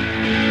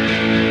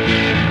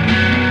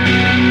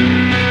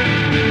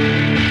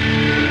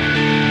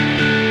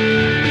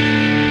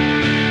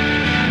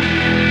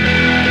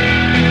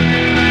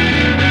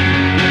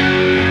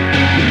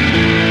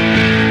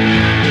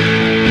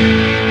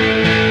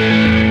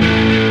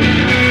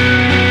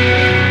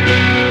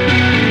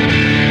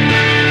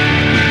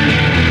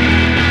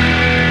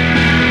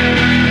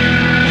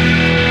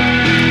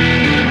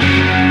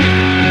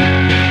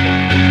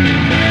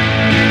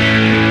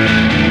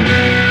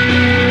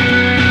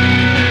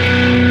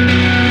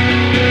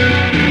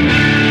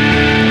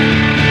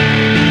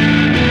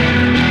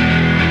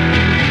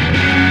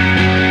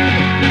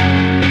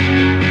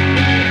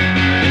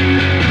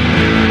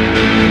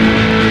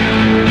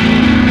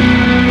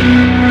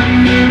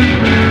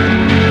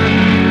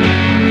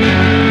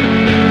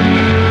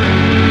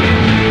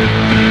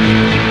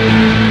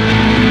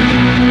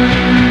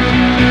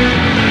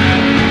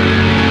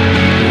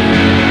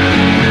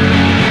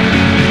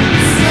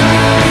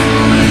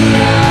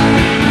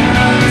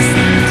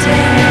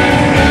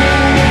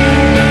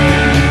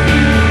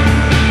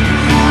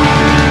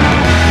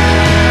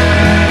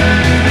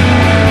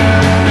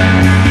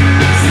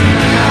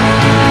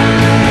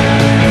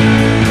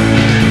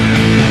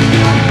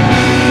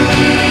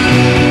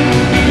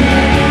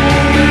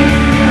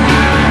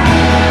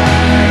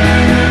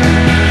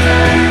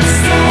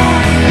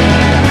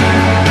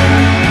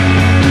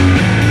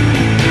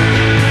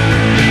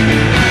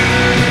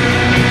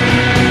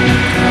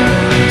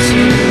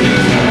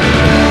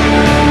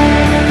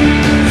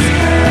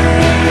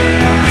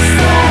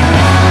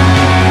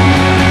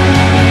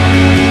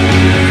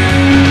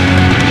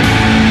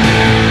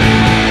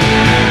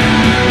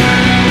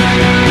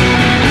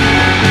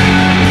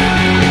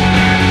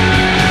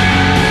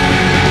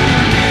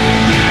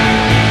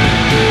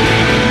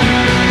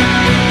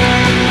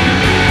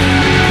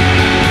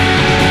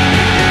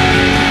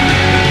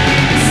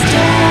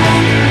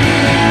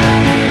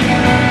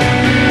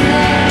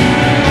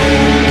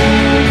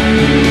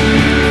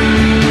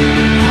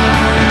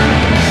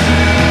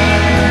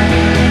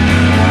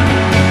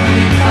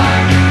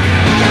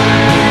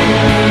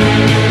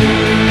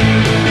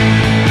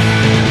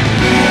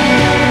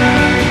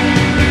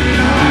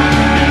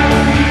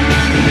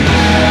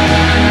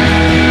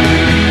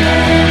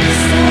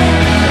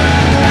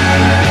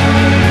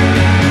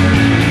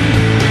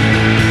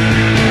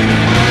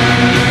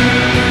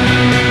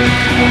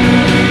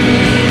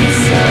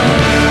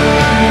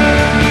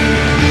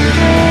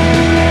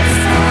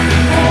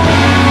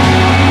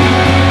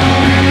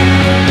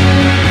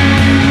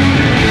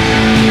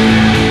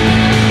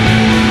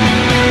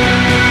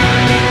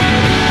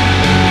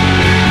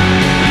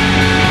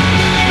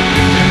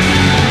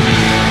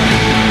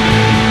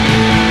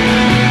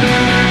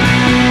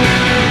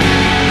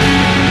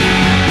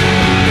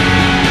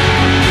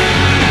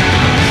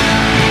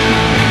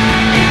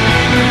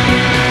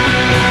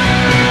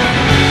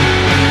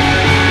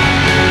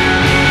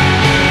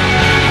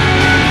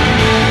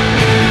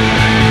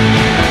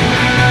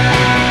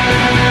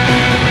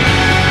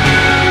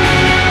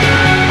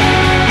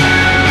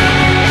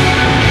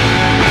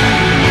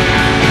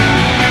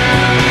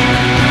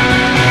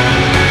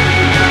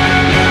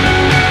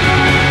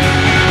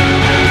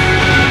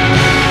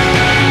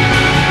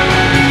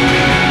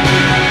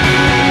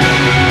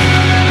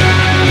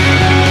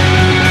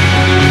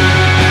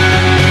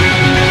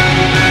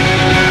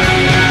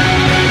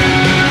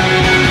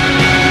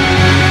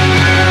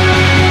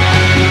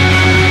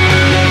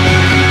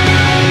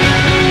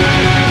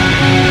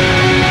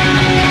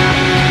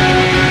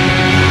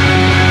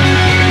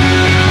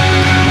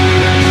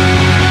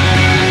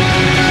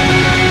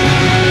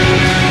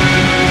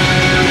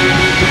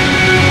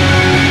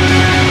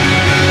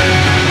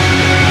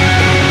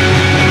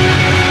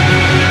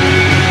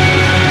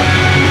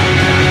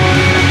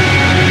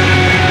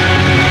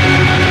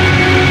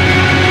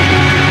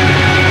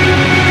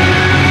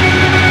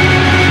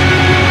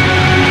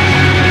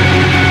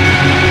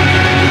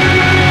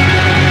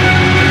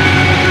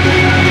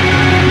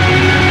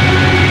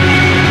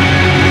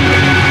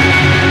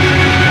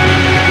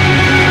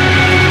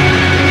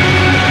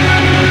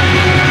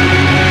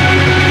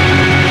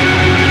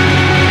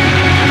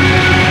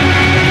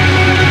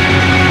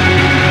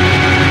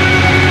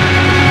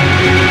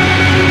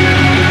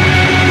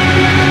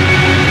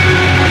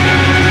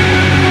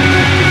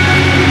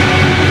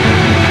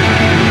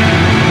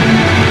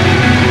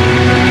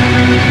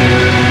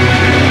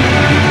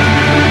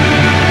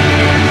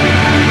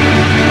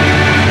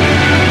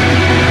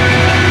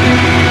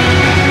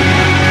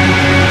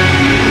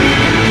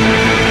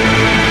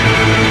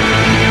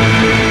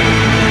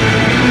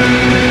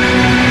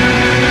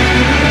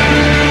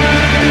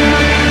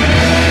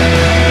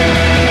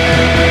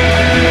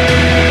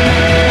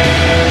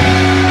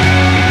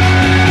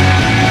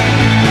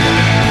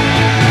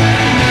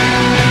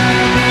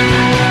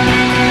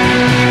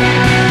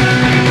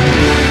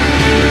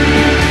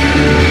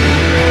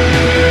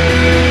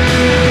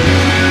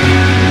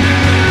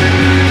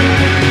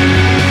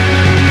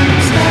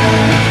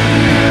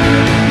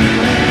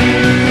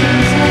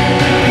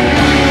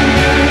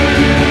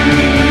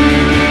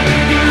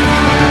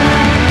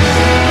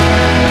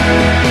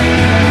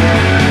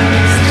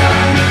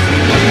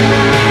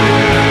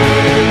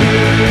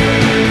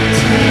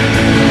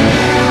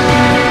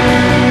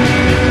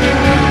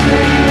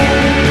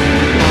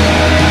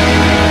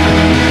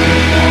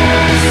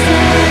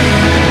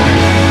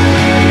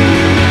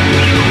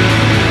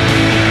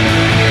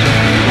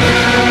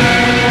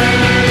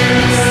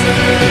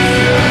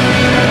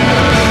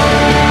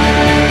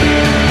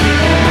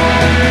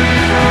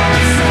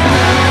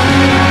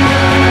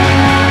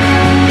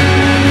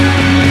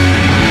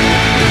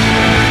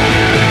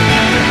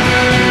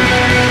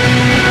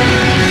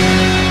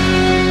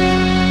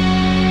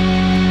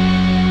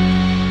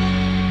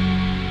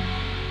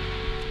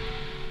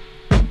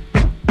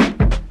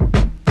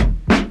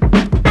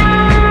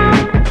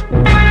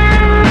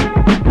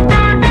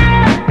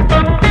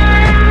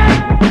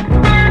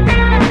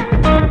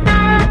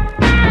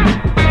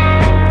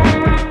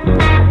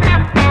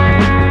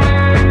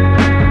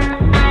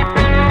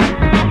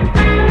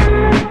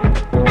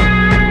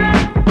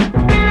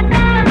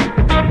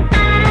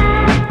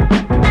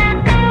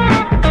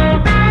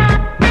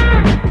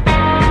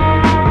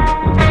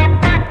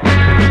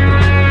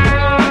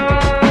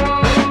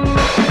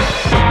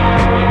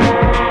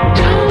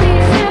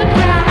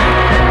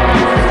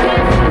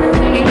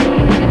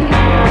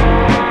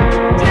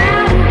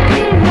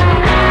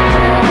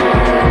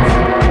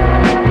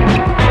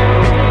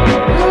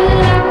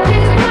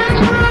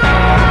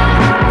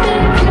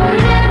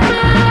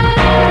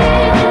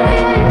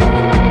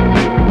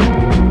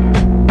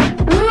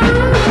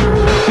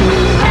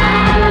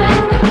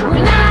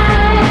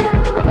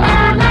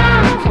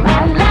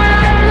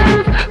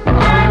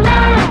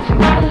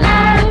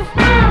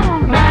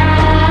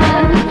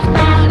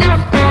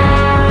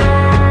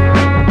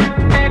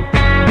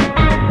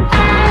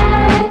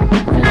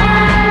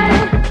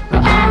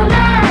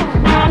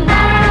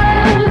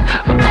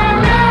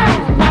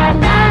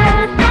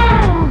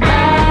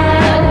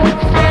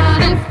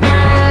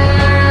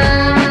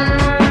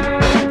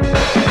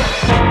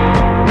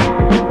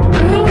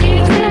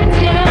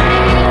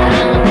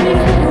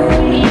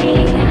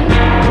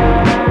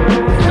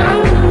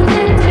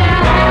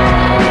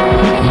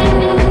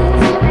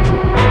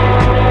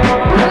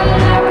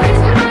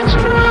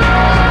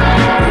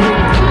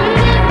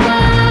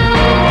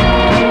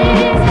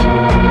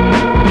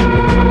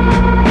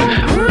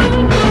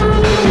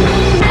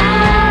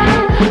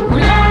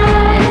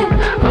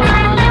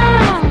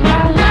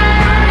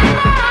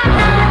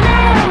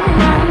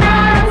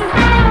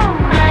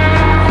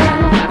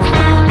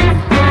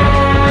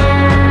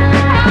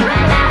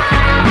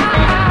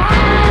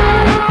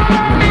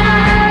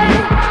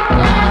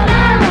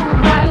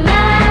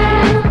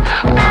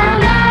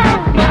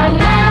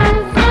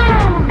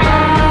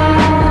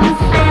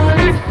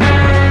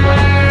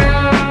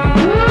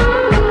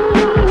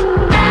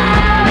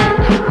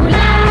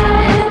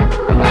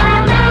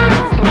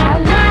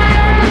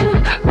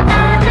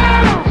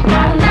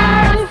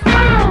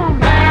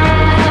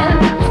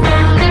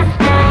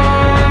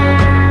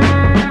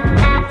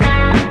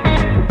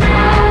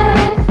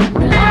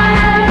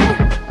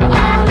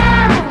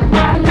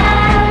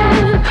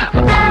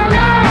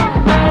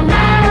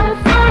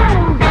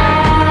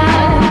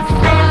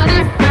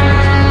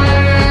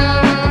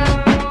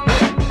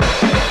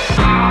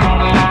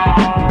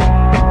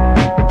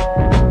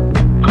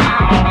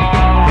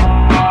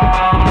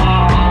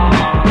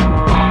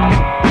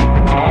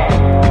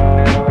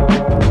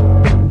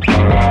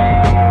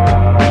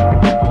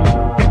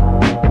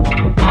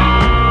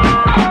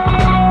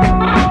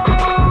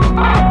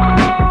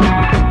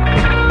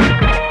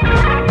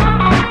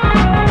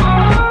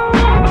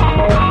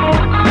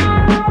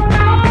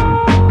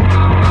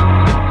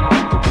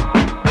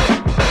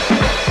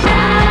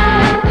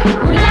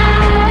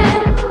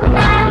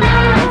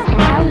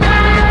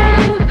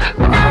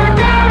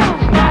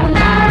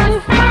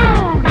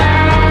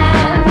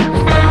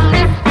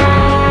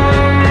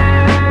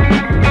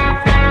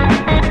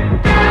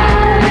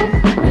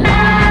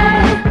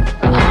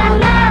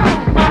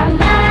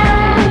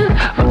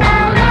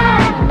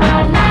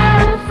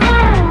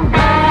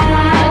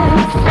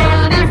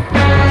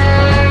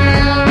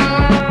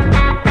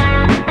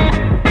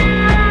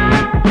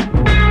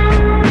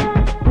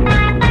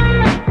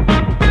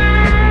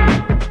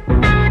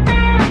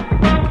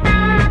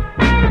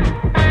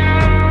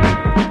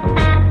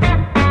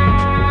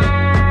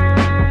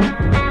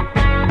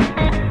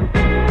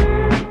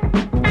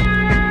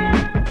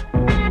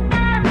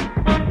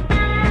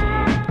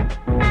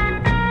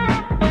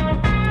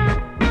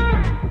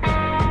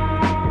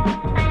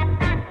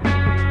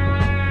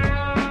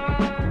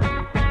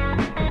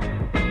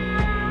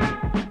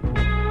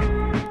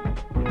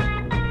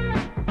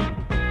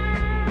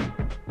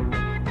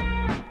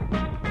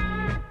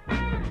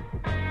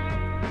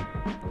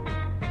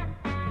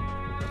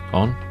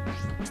On.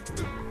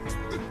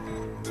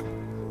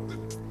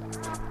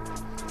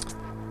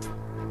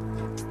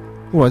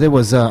 Well, there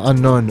was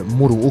Unknown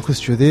Mortal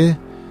Orchestra there,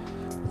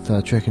 with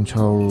a track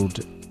entitled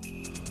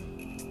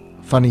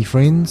Funny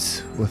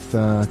Friends, with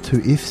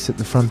 2 F's at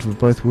the front of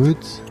both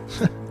words.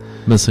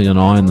 Missing an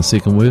I in the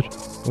second word.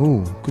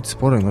 Oh, good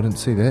spotting, I didn't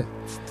see that.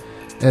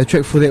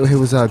 Track for that here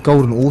was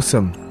Golden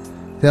Awesome,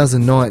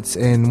 1,000 Nights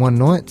and One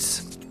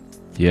Nights.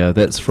 Yeah,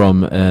 that's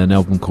from an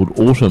album called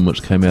Autumn,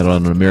 which came out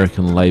on an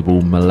American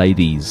label,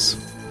 Miladies.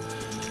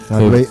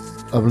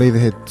 I believe they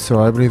had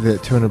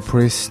 200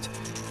 pressed,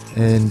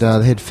 and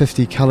they had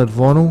 50 coloured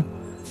vinyl,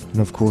 and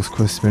of course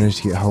Chris managed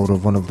to get hold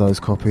of one of those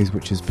copies,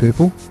 which is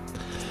purple.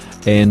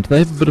 And they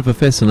have a bit of a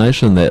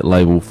fascination, that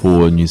label,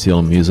 for New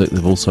Zealand music.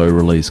 They've also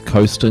released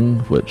Coasting,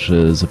 which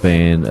is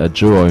a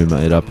duo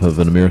made up of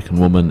an American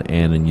woman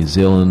and a New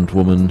Zealand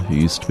woman who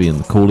used to be in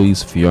the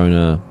Coolies,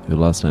 Fiona, her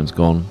last name's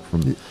gone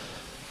from.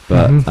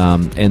 But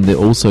and they're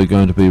also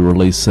going to be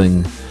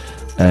releasing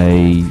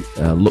a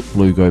Look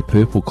Blue Go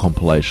Purple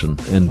compilation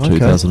in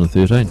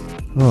 2013.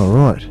 Oh,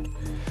 right.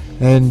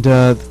 And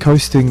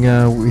Coasting,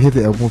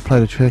 we'll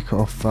play a track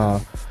off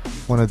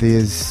one of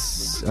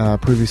theirs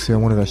previously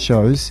on one of our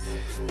shows.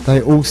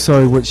 They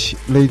also, which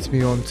leads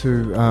me on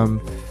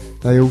to,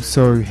 they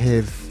also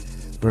have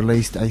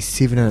released a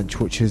 7-inch,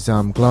 which is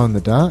Glow in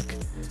the Dark.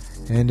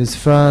 And as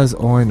far as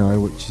I know,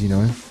 which, you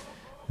know,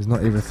 is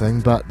not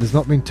everything, but there's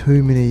not been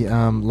too many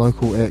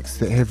local acts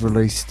that have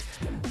released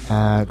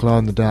Glow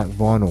in the Dark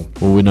vinyl.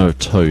 Well, we know of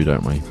 2,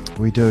 don't we?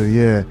 We do,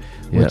 yeah.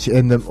 Yep. Which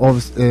and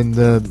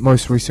the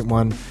most recent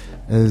one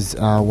is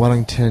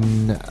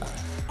Wellington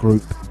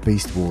group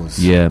Beast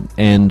Wars. Yeah,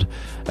 and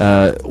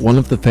one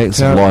of the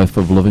facts of life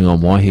of living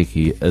on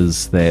Waiheke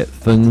is that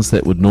things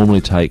that would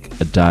normally take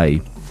a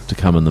day to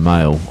come in the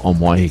mail on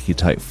Waiheke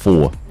take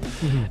 4.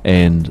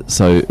 And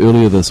so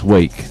earlier this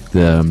week,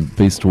 the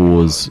Beast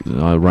Wars,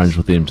 I arranged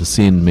with them to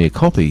send me a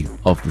copy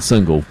of the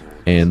single,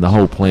 and the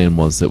whole plan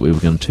was that we were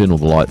going to turn all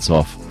the lights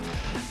off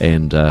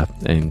and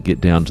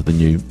get down to the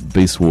new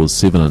Beast Wars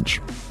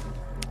 7-inch.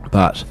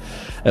 But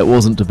it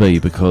wasn't to be,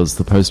 because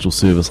the postal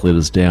service let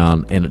us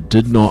down and it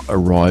did not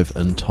arrive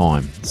in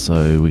time.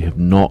 So we have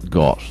not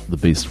got the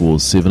Beast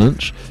Wars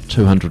 7-inch,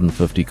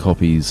 250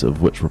 copies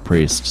of which were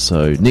pressed,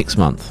 so next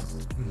month.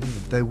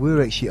 They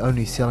were actually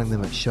only selling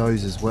them at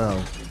shows as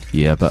well.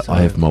 Yeah, but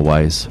I have my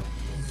ways.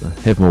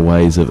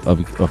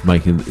 Of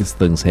making these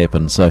things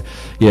happen. So,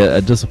 yeah,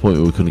 a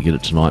disappointment we couldn't get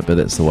it tonight, but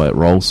that's the way it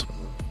rolls.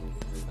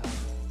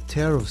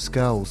 Tower of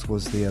Skulls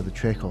was the other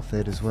track off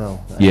that as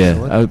well. Yeah,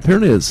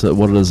 apparently it's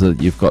what it is.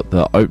 You've got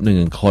the opening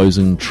and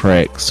closing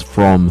tracks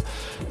from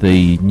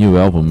the new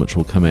album, which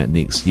will come out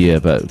next year,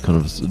 but kind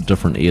of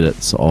different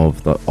edits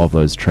of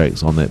those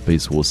tracks on that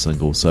Beast Wars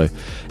single. So,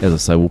 as I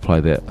say, we'll play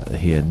that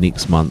here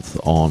next month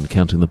on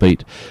Counting the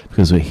Beat,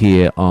 because we're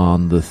here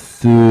on the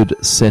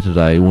 3rd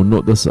Saturday. Well,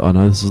 not this. I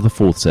know this is the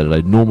 4th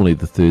Saturday. Normally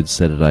the 3rd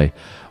Saturday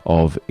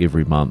of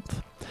every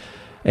month.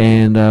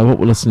 And what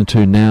we're listening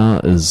to now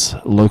is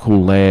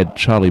local lad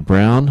Charlie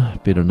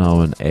Brown, better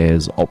known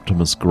as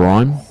Optimus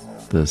Grime.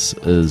 This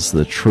is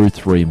the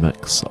Truth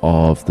remix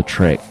of the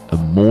track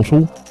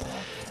Immortal,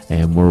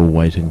 and we're all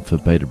waiting for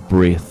bated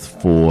breath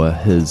for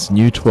his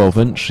new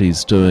 12-inch.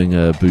 He's doing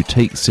a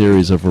boutique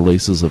series of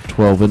releases of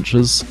 12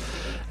 inches,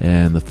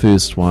 and the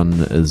first one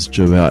is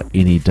due out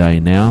any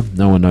day now.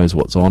 No one knows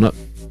what's on it,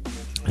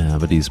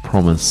 but he's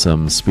promised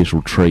some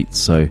special treats,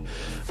 so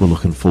we're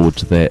looking forward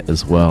to that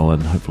as well,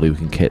 and hopefully we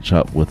can catch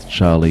up with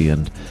Charlie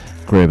and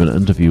grab an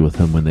interview with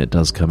him when that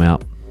does come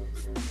out.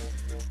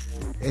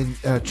 And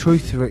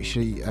Truth are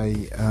actually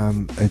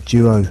a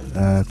duo,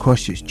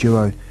 Christchurch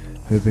duo,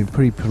 who have been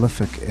pretty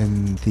prolific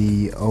in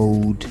the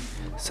old,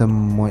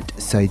 some might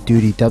say,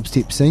 dirty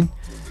dubstep scene,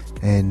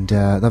 and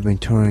they've been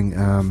touring,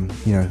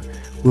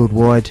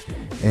 worldwide,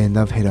 and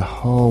they've had a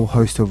whole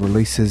host of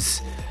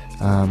releases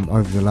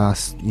over the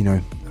last,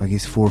 I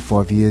guess 4 or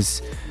 5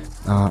 years.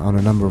 On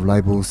a number of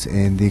labels,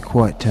 and they're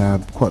quite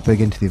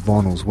big into their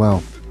vinyl as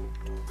well.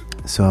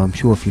 So I'm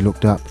sure if you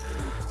looked up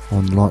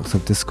on the likes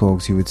of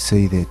Discogs, you would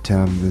see that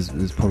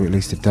there's probably at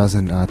least a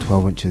dozen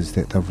 12 inches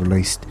that they've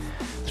released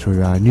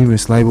through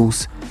numerous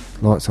labels,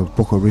 likes of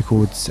Booker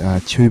Records,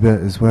 Tuba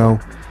as well,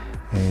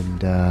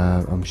 and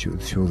I'm sure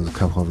there's a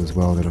couple of as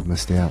well that I've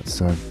missed out.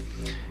 So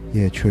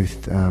yeah,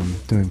 Truth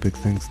doing big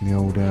things in the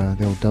old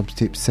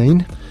dubstep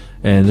scene.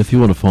 And if you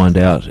want to find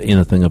out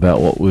anything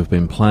about what we've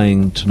been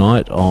playing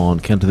tonight on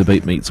Counting the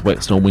Beat meets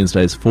Waxed on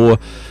Wednesdays 4,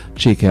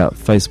 check out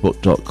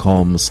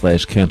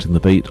facebook.com/Counting the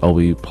Beat. I'll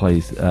be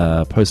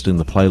posting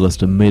the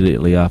playlist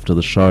immediately after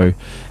the show,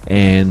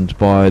 and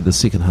by the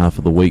second half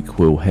of the week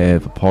we'll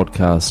have a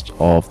podcast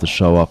of the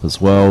show up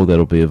as well.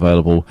 That'll be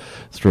available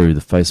through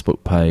the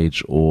Facebook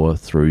page or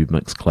through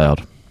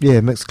Mixcloud.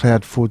 Yeah,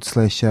 Mixcloud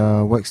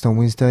 /Waxed on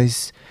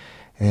Wednesdays.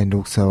 And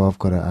also I've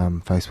got a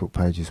Facebook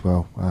page as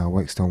well,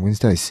 Waxed on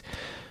Wednesdays.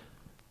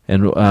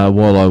 And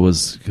while I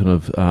was kind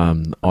of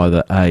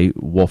either A,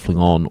 waffling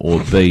on,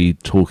 or B,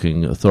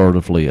 talking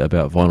authoritatively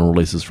about vinyl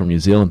releases from New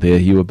Zealand there,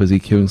 you were busy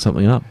queuing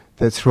something up.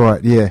 That's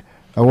right, yeah.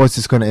 I was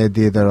just going to add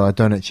there that I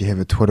don't actually have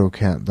a Twitter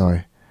account, though.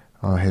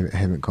 I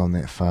haven't gone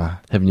that far.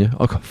 Haven't you?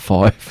 I got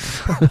 5.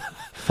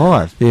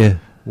 5? Yeah.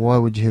 Why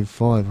would you have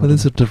 5? Well,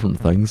 there's different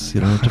things,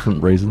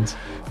 different reasons.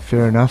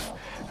 Fair enough.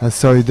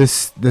 So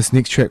this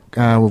next track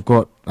we've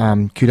got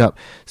queued up.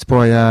 It's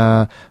by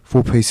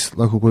 4-piece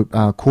local group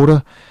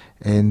Quarter,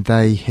 and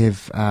they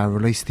have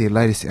released their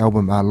latest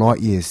album, Light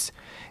Years.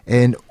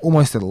 And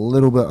almost a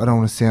little bit, I don't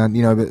want to sound,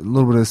 but a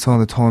little bit of the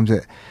sign of the times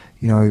that,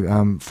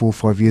 4 or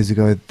 5 years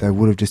ago they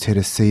would have just had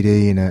a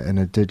CD and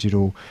a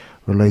digital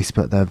release,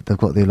 but they've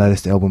got their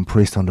latest album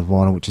pressed onto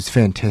vinyl, which is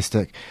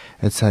fantastic.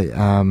 It's a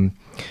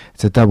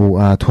double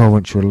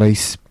 12-inch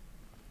release.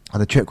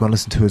 The track we're going to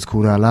listen to is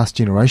called Last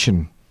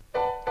Generation.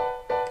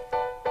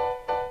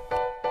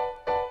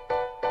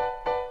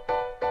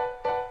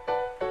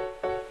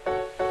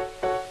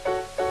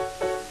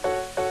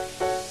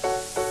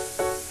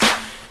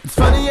 It's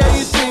funny how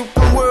you think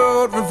the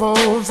world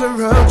revolves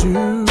around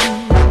you.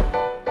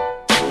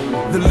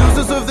 The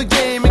losers of the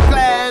game are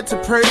glad to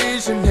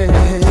praise your name.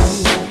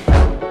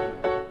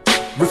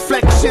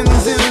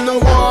 Reflections in the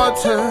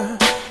water,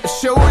 it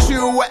shows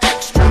you were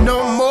extra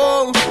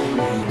normal.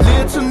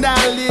 Little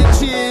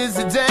knowledge is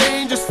a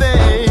dangerous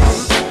thing.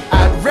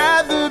 I'd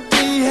rather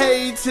be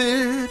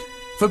hated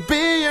for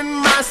being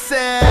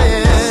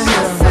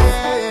myself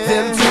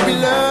than to be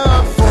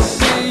loved for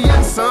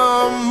being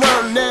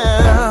someone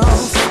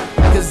else.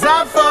 'Cause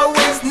I've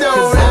always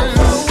known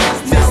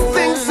these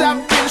things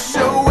I've been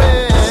showing.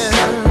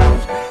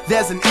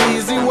 There's an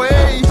easy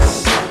way,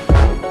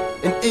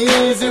 an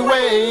easy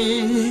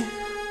way.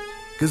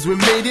 'Cause we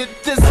made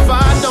it this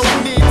far,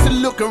 don't need to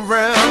look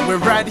around. We're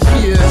right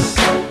here,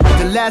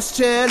 the last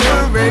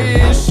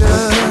generation.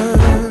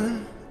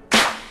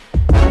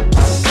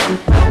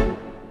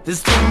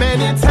 There's too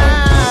many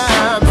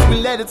times we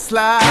let it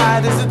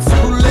slide. Is it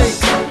too late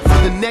for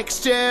the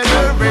next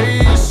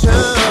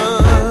generation?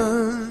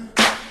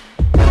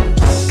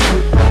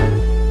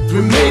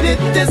 We made it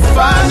this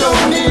far, no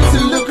need to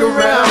look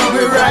around.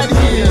 We're right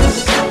here,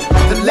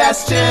 the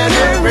last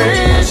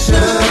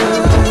generation.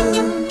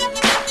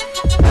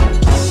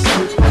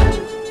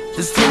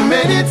 There's too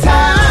many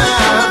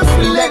times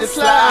we let it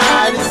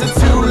slide. Is it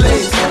too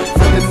late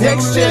for the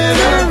next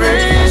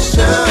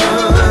generation?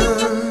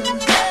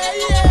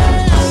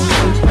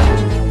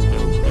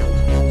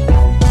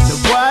 So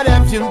what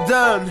have you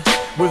done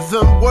with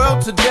the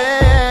world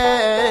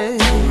today?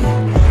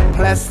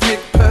 Plastic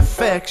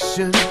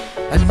perfection,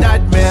 a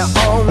nightmare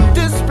on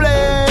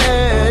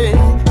display.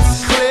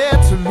 It's clear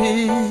to me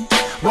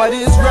what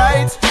is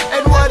right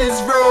and what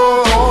is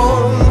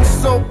wrong.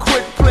 So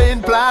quit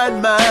playing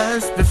blind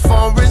minds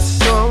before it's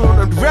gone.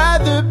 I'd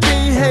rather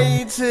be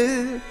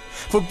hated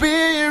for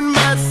being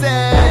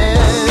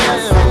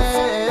myself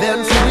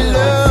than to be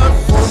loved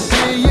for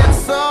being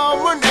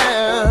someone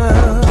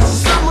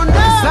else.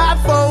 'Cause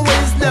I've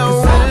always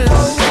known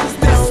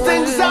these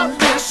things I've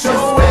been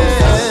showing.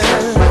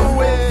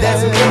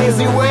 There's an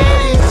easy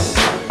way,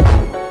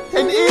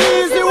 an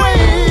easy way.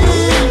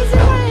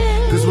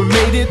 'Cause we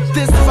made it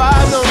this far,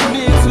 no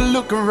need to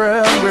look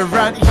around. We're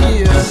right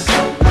here,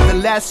 the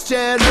last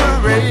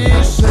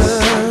generation.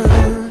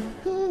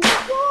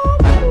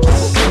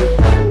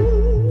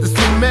 There's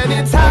too many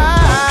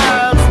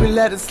times we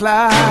let it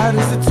slide.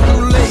 Is it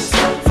too late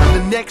for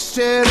the next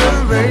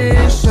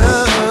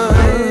generation?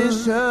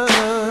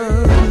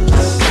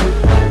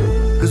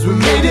 'Cause we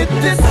made it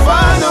this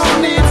far, no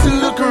need to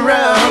look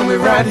around. We're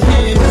right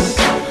here,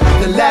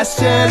 the last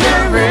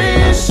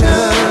generation.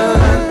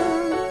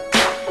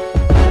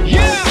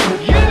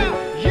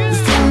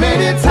 There's too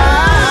many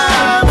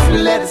times we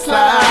let it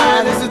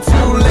slide. Is it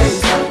too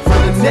late for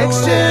the next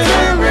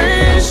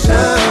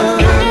generation?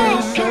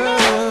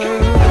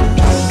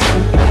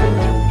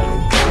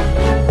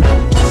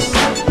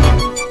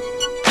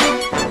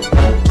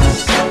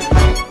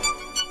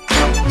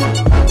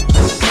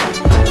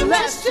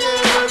 Last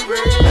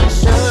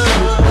generation.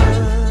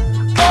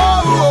 Oh,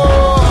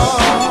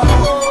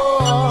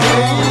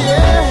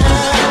 yeah,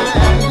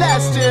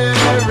 last generation.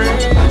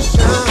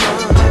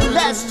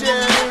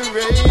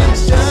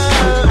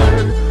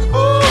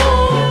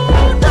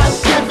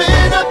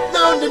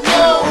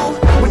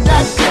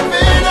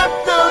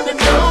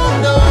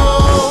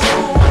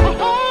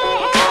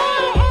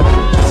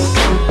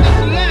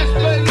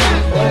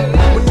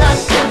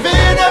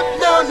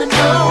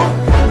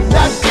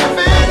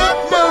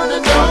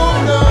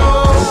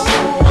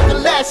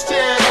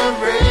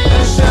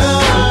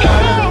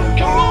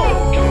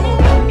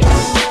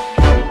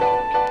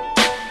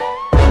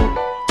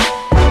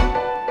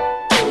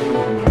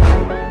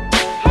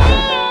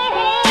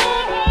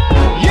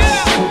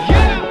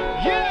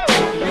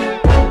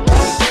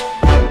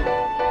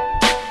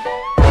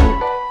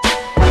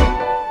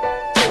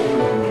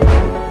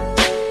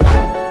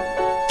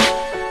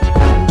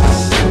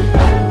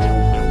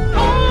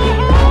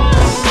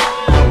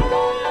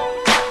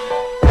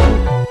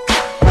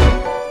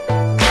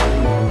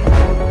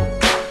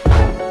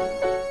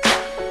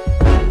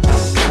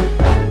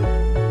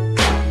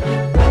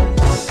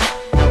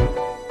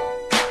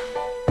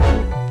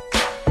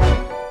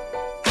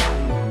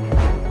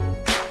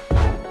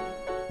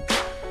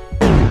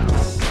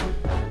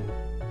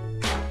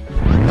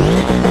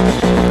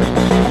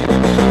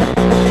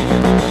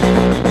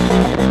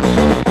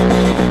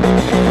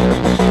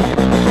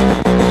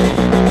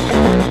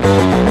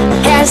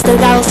 to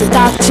those who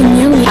thought you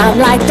knew me. I'm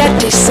like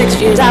 36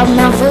 views of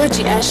Mount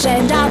Fuji,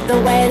 ashamed of the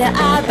way that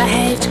I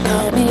behaved.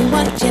 Call me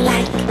what you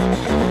like.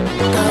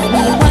 Call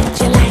me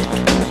what you like.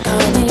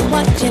 Call me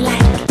what you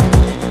like.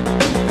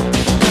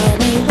 Call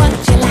me what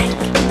you like.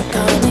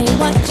 Call me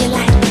what you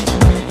like.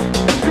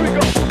 Here we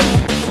go.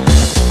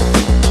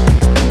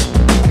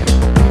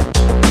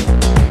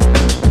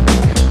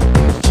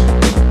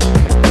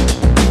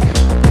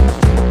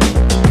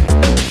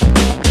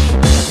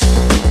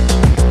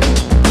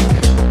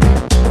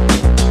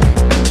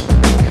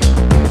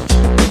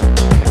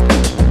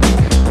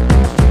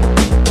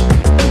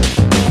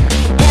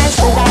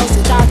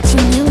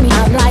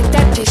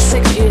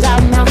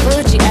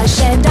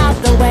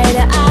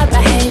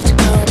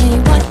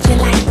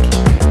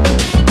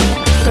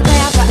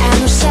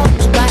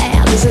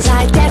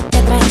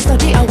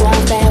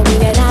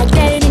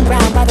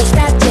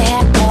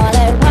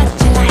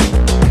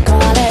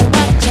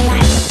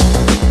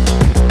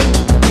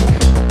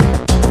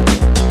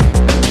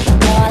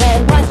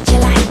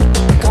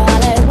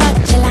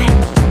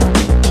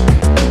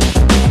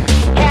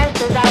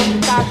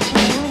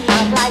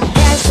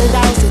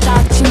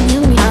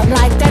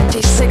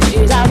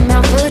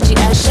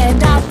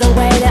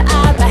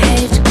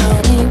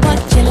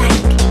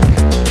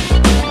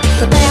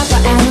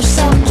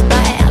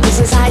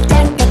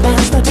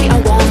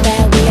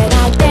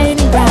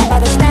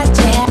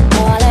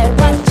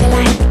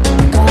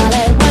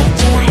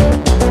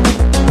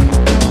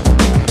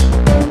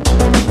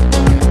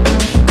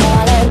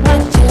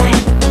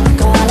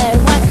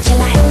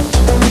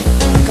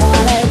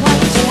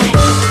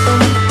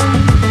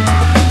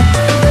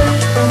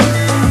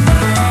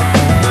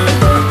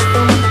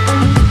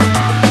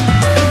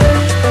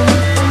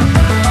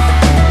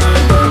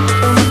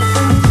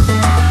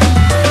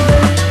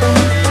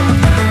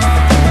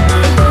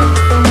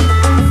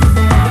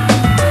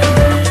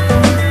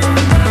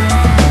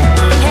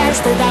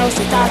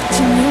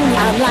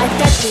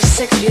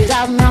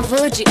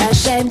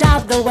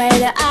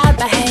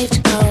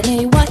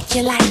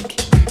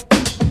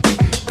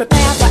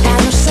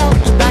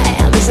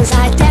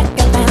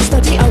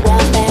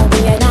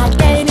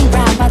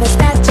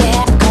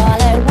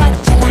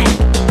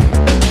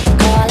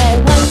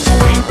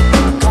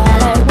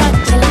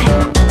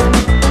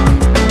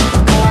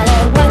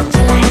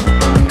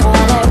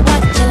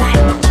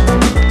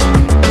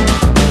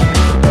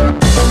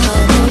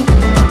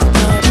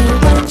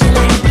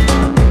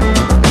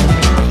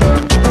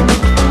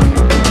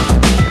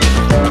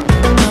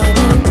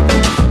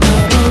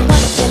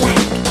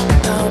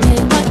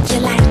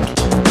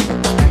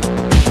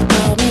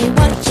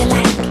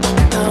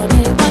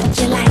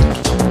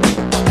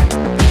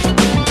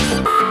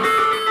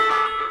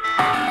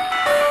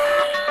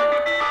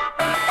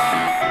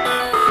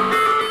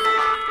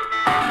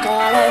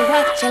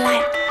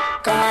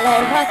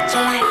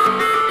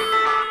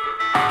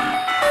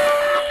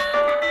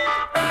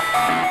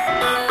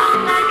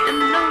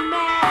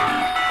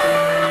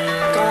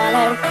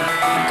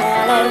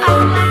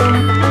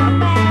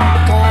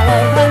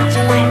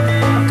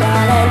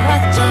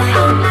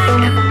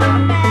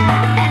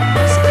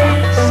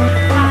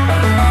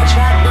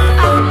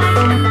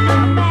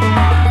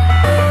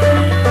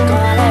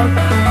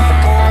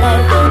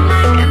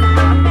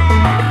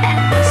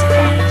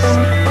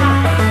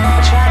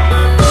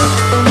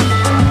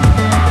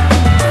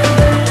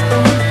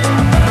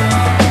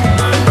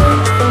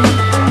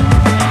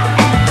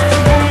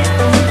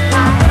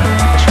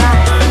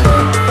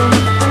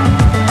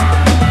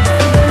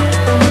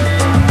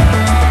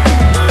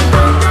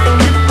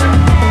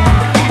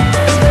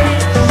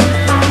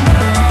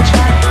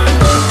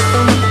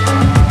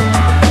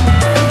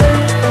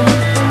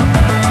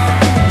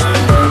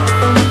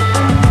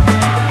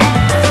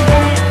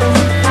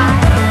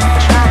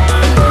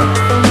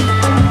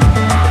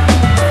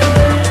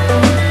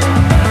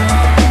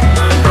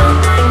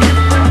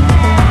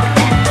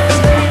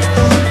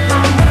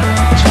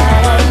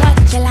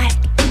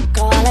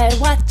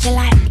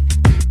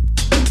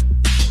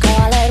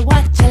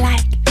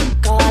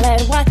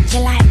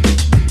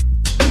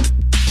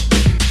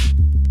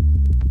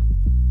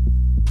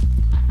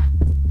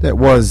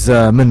 Was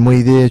Min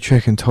Wee there,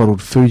 track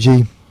entitled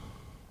Fuji,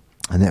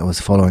 and that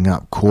was following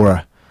up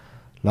Cora,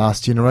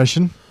 Last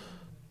Generation.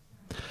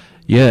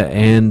 Yeah,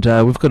 and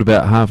we've got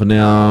about half an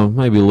hour,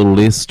 maybe a little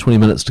less, 20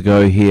 minutes to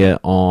go here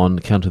on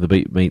Counter the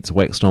Beat meets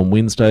Waxed on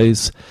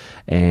Wednesdays,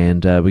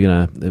 and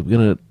we're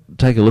gonna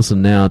take a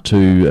listen now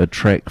to a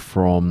track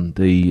from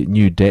the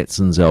new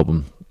Datsuns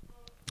album,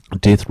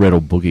 Death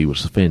Rattle Boogie, which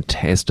is a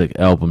fantastic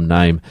album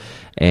name.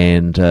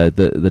 And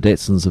the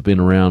Datsuns have been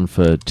around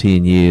for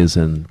 10 years,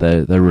 and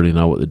they really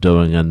know what they're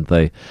doing, and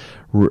they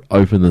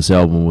open this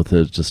album with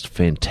a just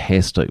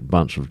fantastic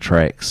bunch of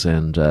tracks,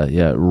 and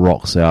it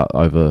rocks out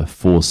over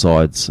 4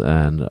 sides,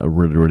 and a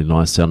really, really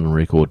nice sounding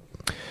record.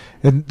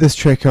 And this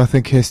track, I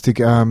think, has to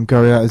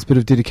go out as a bit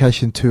of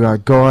dedication to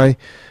Guy,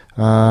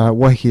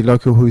 Waiheke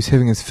local, who's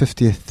having his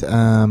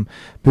 50th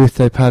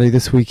birthday party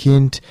this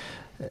weekend.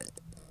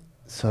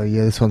 So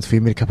yeah, this one's for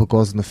you. Met a couple of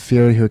guys on the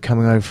ferry who are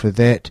coming over for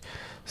that.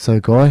 So,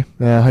 Guy,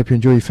 I hope you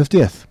enjoy your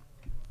 50th.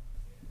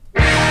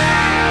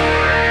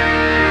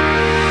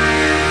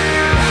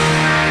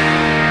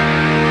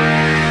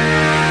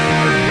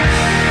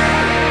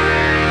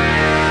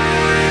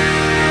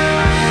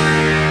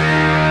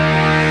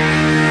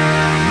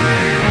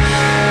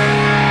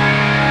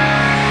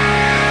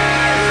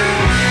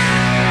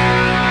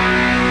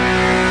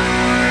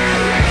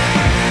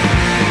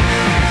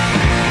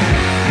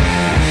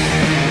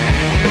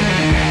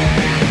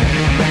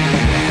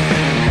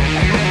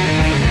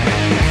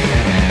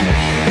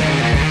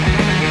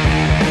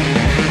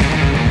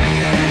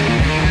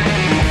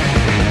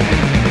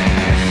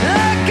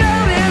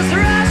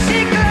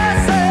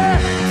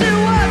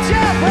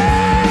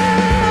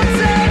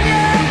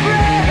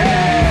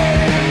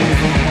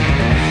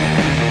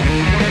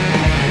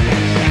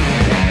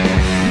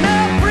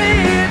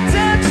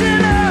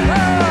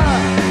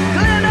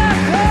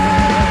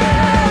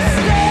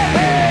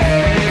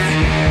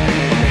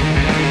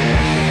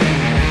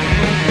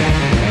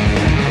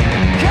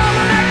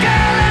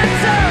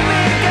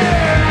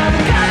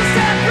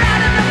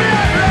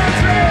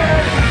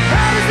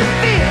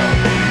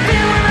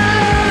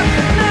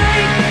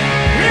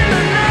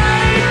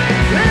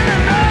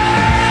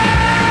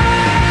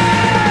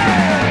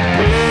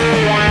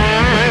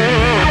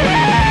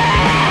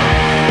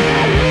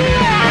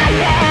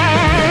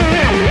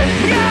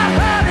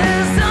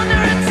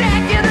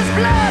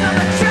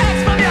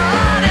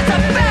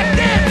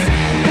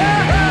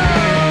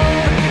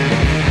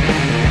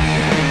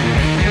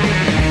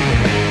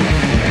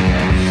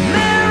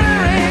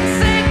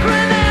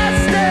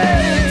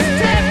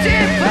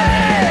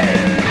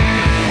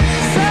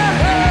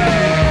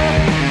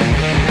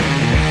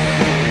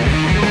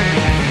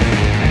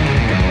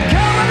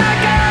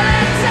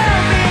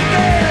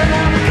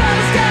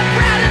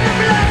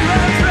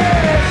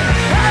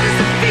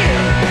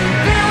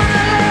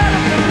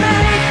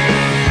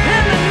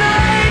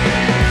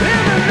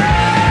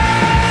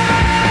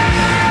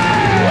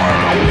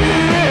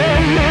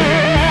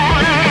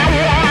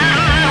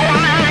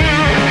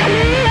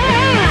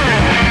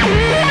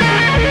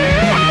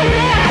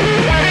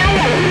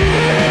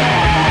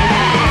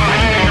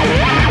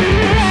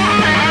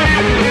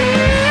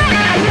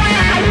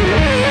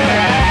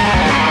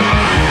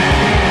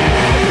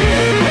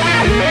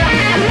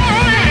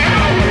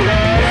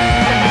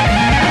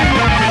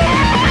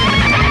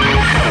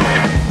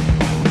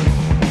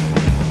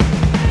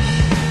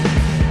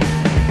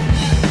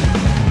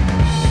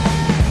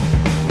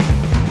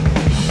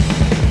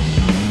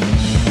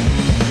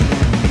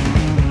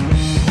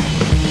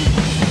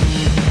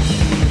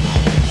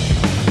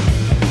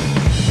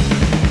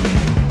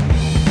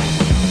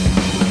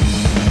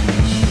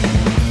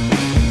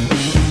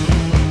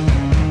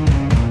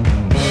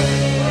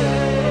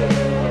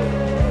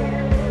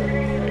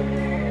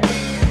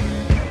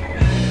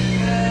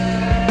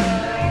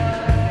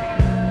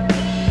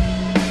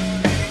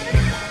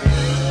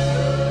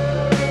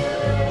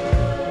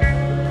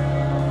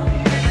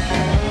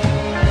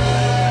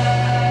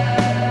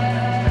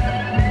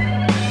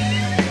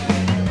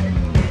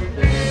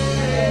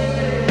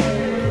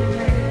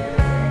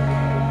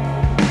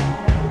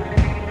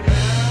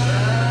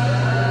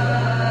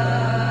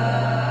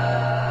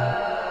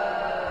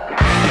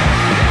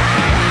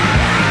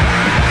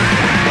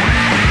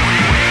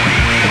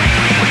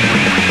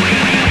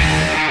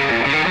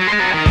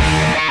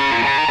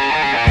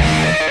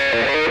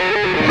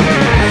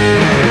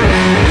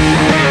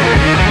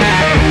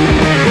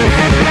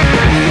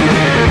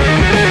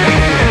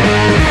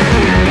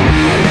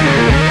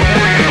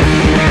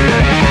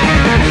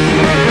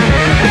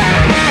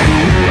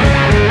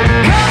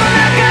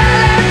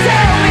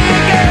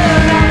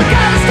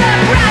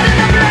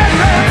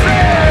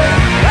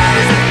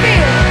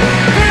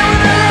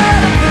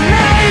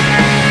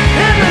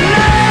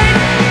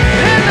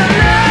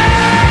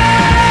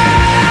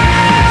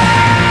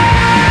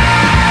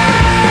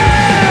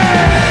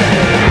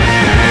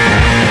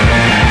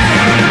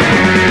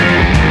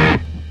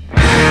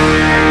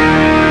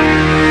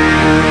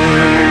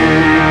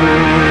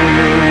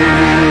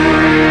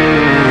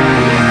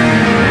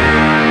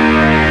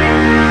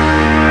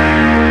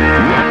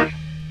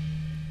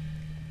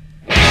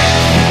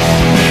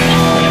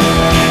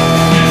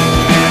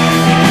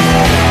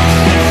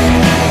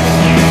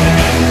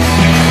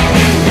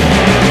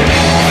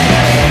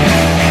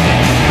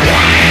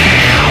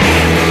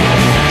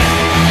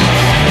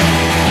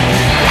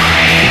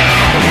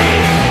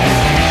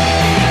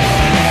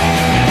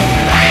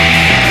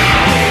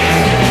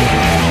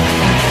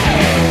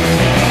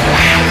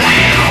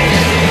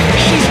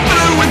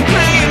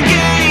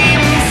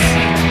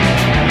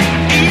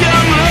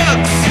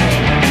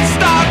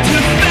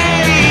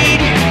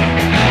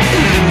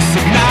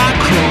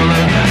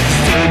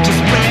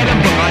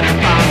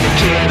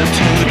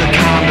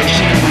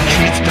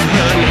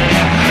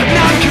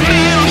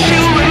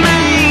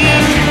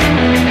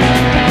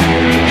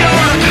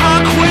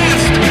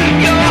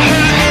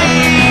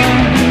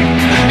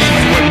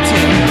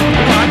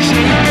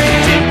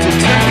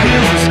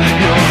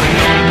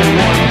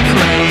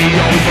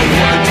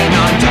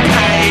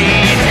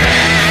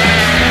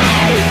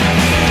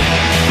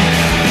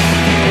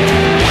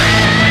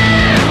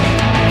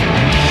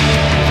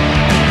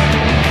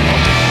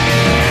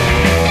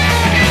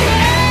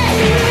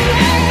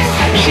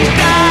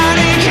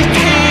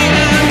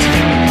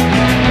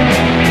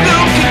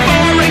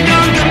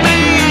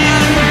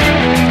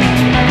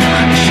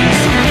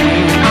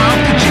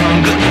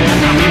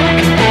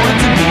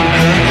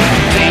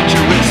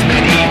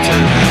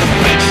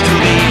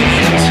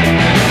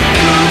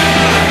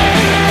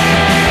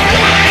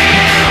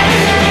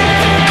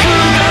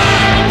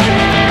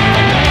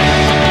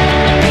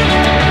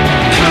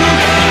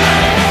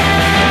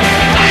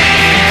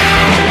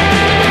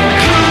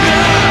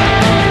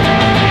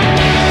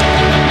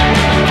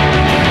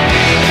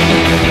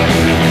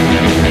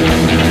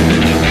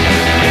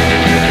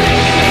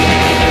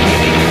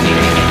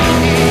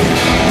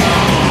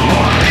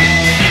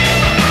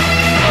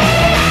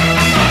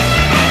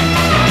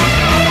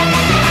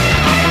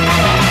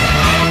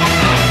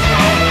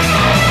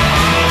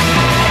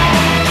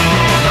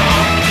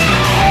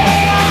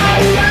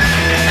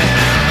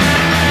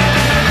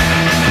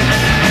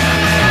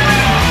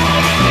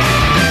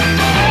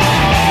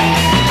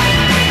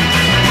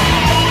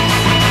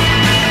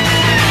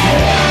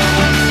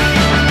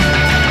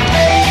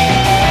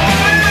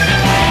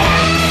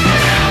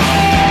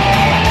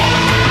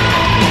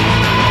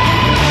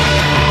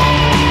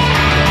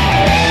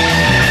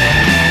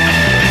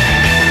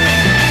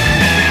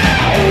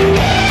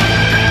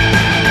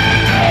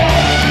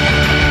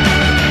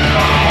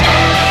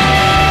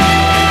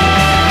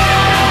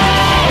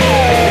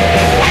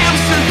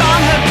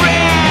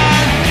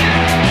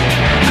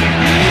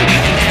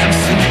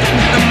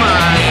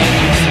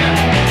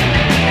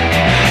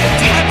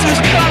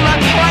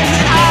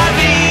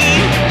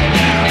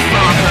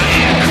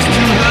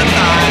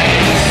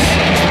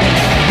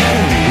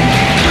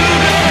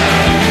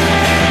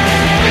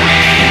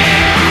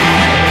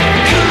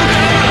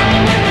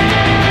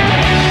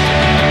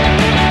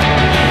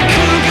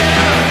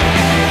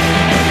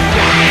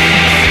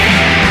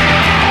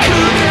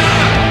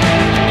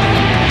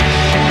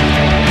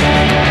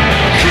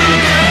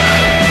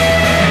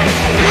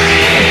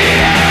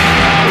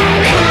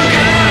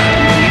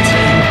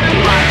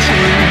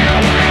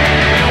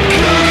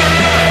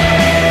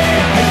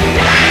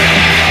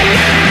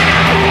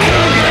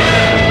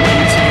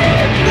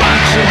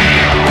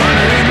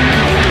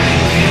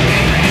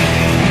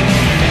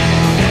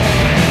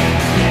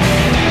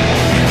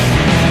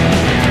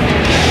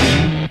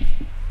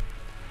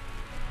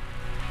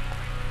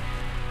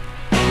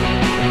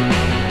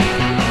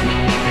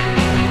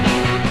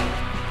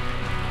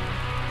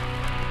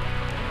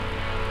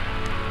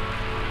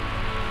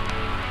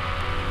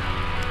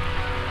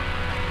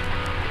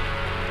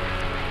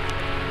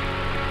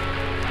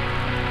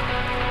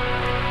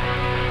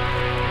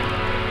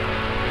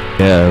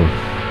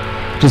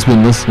 Yeah, just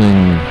been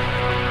listening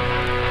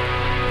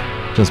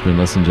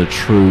to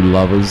True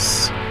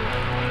Lovers.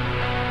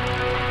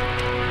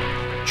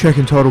 Track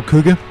entitled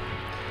Cougar.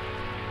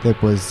 That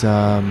was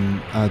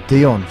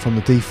Dion from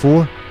the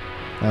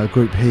D4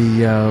 group.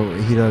 He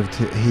headed over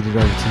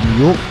to New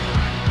York.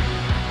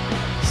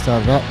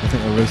 Started up, I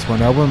think they released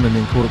one album and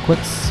then called it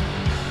quits.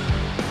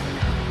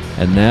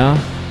 And now,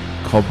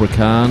 Cobra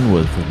Khan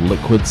with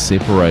Liquid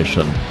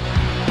Separation.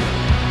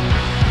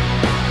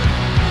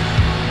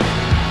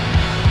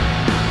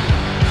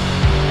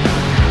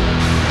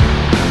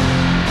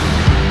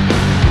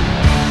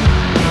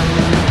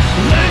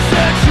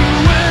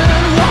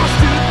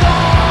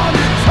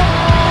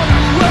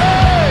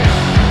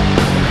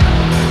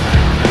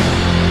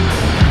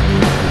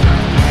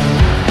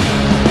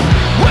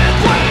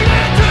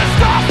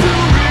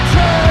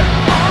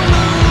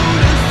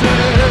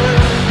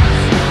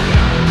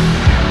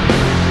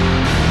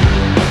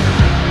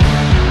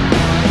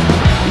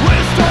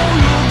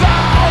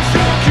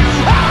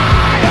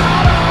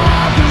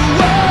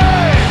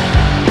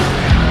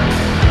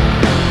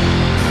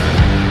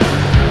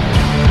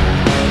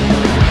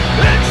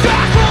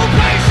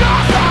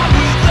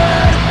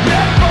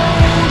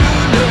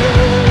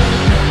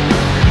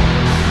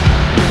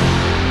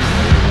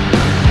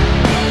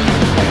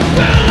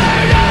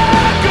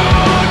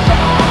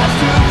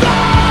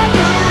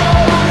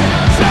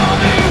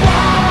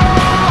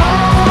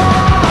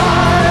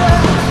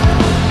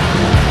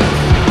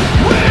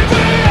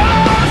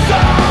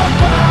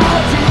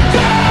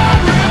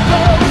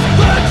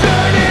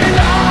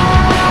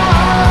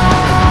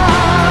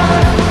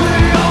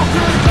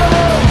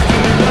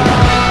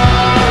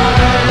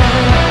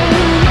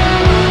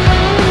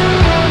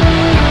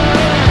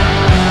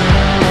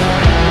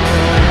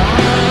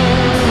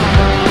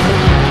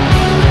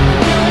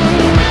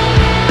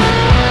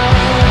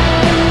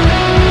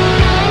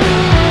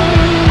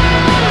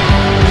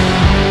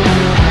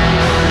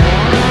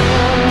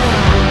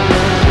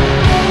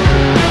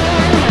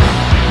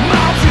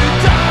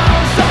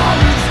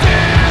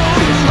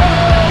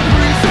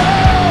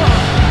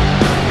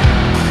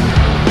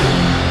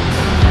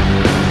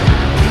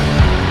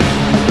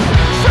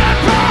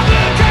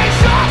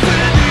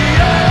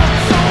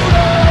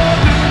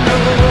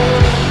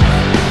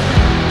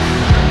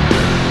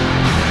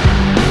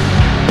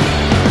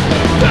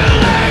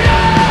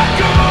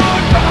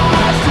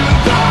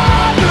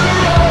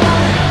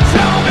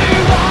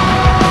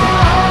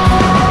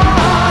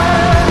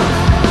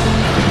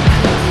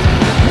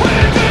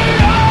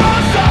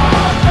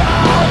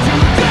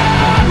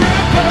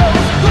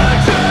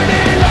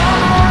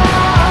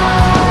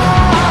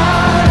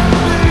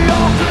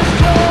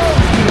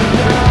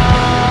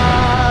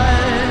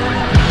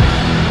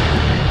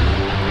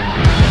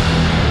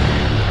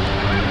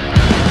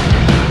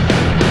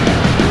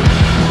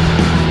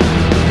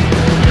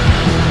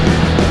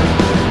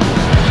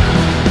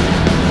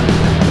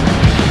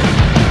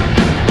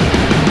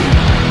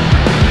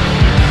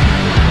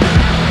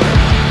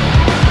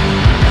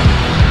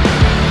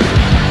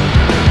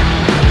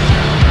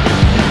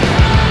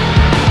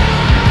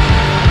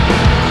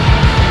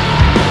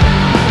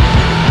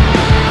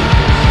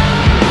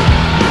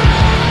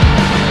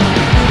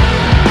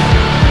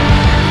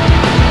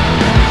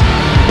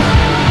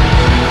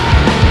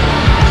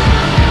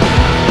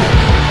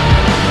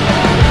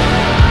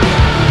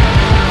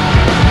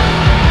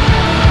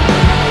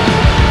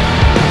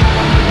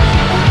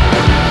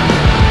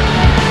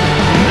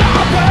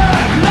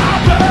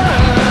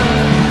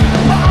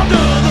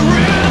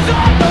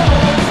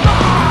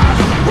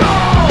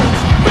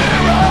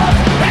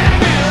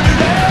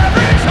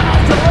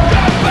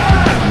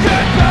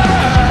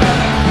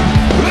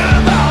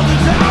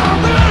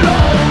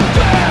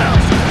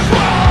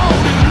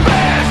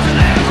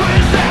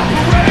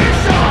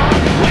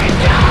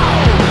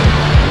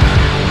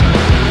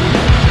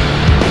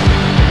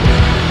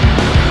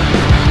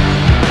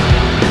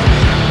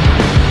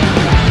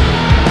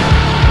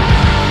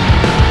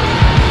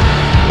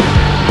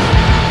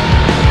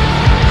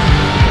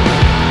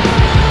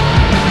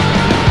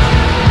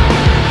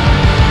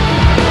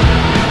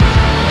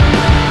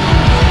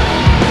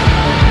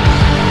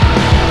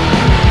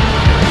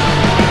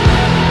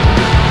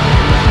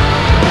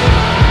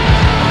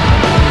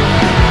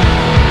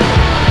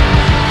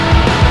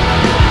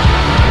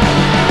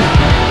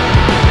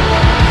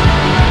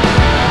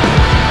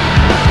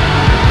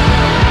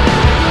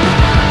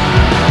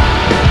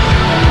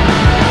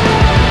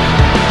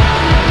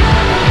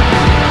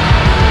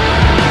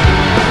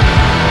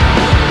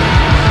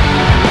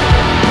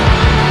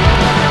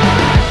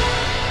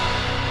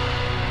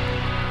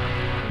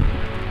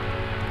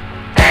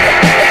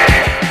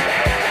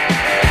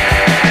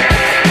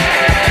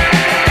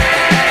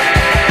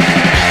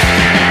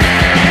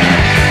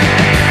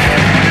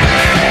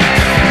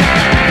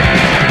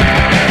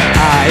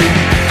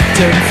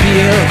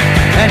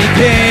 any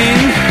pain.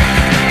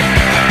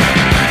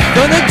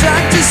 Though the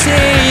doctors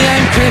say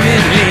I'm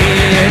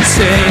criminally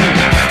insane,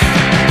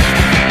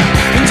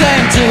 and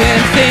I'm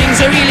doing things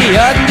I really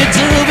oughtn't to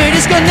do, but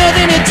it's got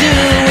nothing to do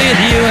with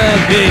you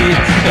and be.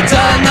 I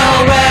don't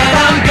know where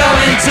I'm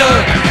going to.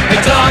 I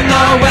don't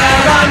know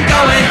where I'm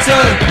going to.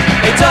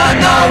 I don't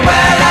know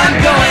where I'm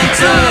going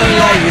to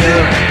like you.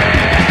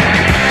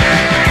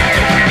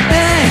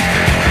 I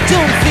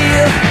don't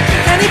feel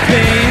any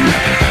pain.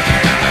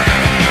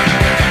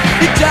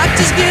 The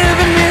doctor's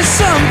giving me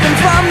something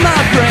from my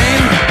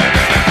brain.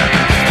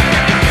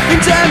 And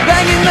I'm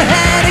banging my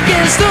head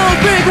against old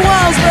brick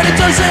walls, but it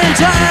doesn't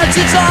hurt,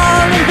 it's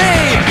all in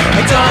me.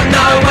 I don't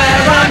know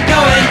where I'm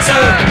going to.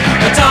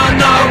 I don't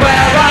know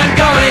where I'm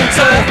going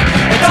to.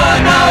 I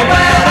don't know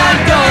where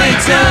I'm going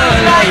to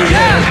like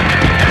you.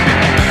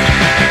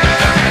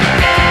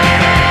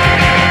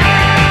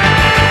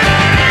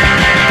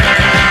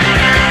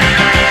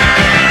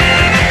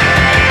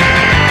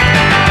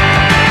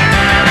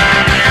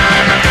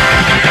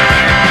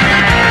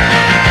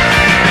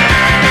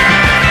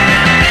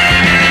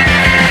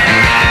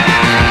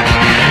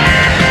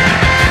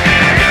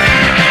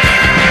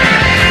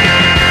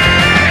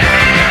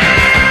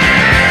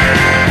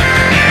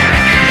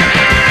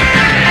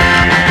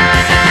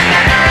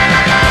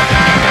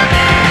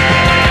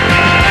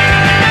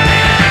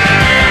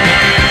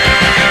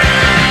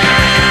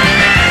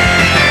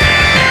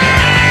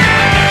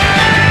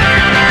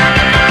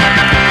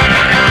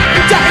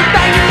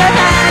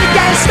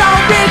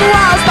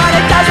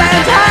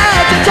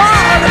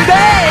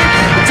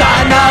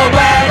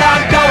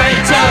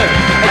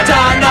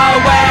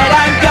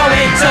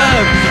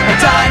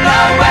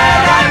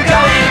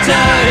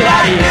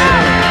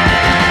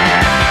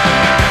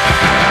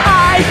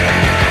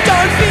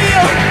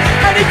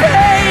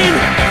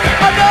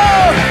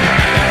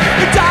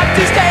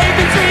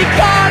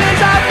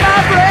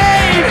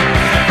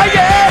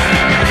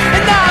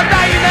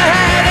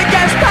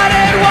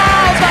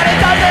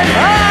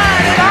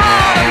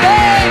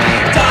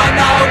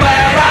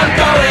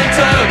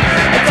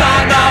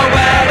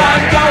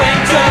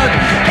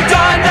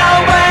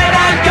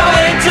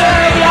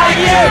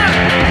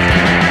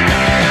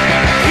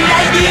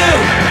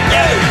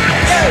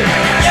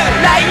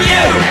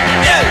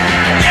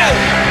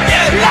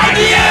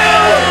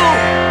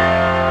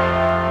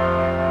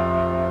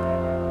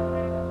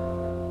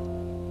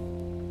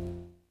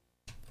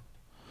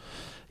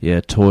 Yeah,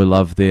 Toy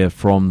Love there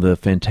from the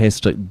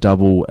fantastic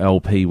double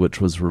LP which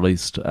was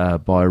released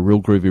by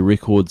Real Groovy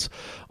Records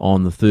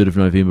on the 3rd of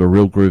November.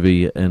 Real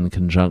Groovy in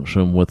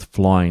conjunction with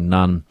Flying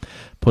Nun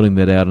putting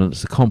that out, and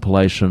it's a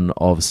compilation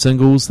of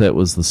singles. That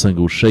was the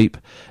single Sheep,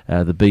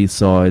 the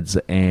B-sides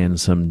and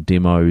some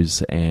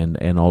demos and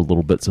old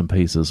little bits and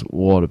pieces.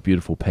 What a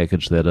beautiful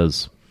package that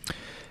is.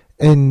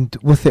 And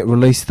with that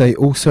release they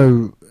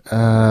also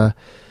I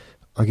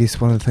guess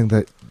one of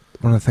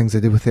the things they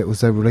did with that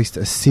was they released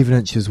a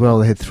 7-inch as well.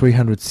 They had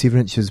 300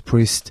 7-inches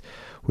pressed,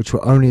 which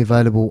were only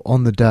available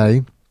on the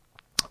day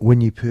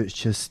when you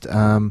purchased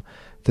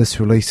this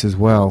release as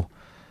well.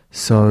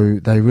 So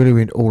they really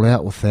went all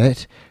out with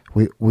that.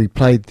 We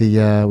played one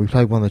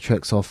of the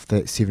tracks off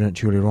that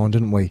 7-inch earlier on,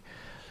 didn't we?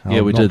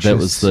 Yeah, we did. That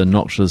was the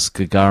Noxious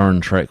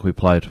Gagarin track we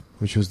played,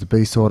 which was the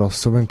B-side off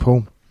Swimming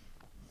Pool.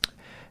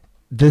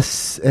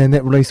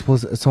 That release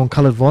it's on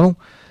coloured vinyl.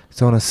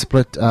 It's on a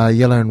split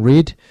yellow and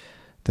red.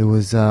 There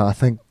was, I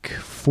think,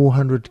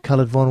 400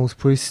 coloured vinyls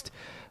pressed,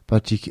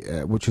 but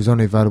which was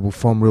only available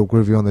from Real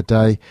Groovy on the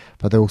day.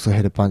 But they also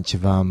had a bunch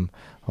of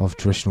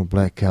traditional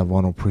black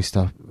vinyls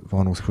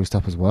pressed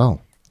up as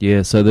well.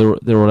 Yeah, so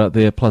they're all out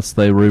there. Plus,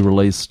 they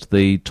re-released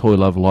the Toy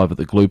Love Live at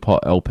the Glue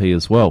Pot LP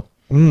as well,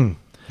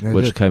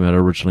 which came out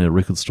originally at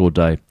Record Store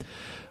Day.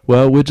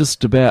 Well, we're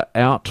just about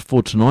out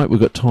for tonight.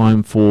 We've got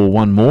time for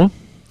one more.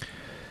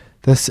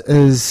 This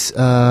is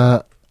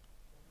a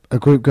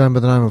group going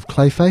by the name of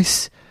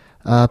Clayface.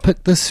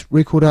 Picked this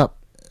record up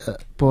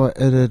by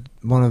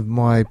one of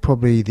my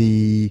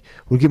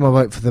would get my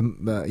vote for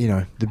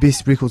the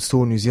best record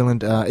store in New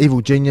Zealand, Evil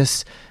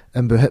Genius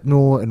in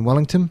Berhypnor in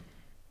Wellington.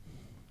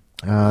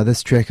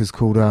 This track is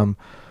called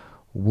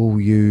Will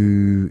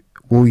You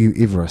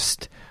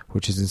Everest,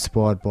 which is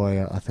inspired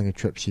by I think a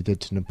trip she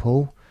did to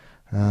Nepal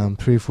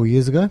 3 or 4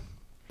 years ago.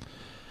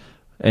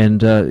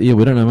 And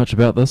we don't know much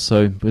about this,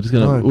 so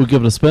we'll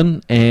give it a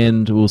spin,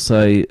 and we'll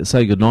say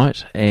good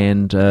night.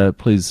 And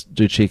please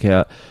do check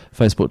out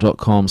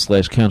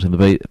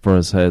facebook.com/countingthebeat for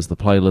us as the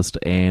playlist,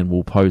 and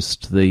we'll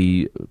post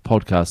the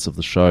podcasts of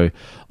the show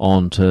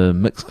onto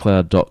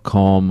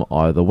mixcloud.com,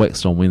 either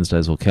waxed on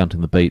Wednesdays or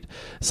Counting the Beat,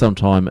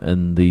 sometime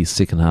in the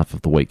second half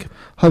of the week.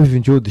 Hope you've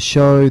enjoyed the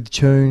show, the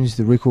tunes,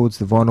 the records,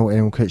 the vinyl,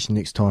 and we'll catch you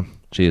next time.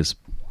 Cheers.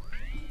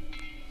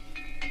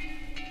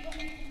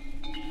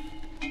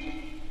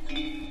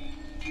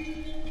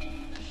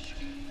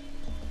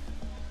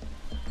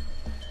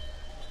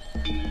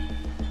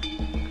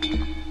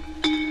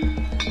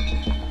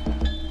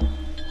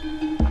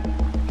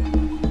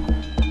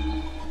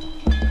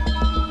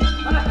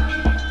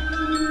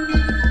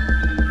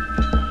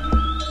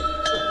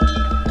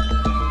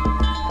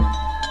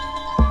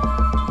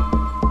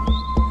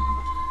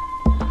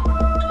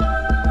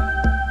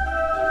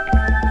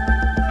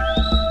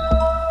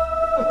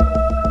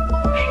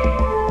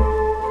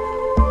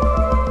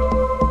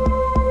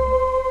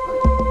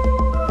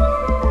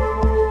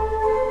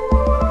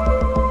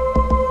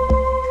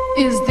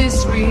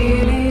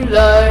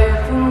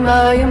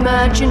 I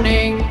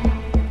imagining?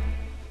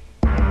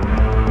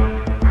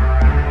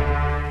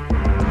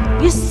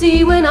 You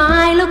see, when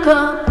I look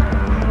up,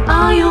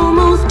 I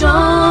almost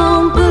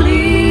don't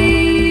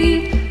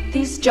believe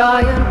these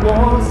giant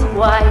walls of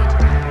white,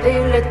 they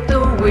let the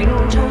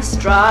winter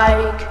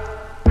strike.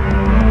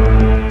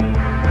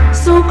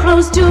 So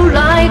close to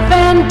life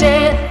and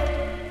death,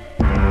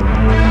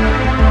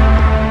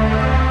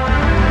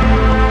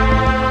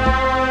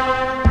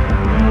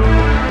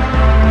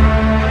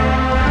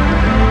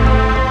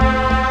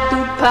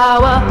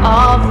 power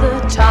of the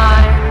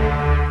time.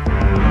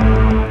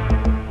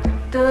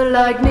 The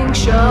lightning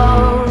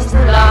shows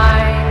the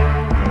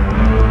line,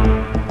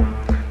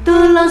 the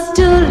lust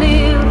to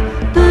live,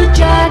 the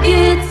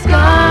jagged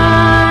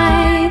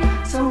sky.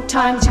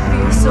 Sometimes you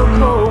feel so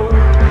cold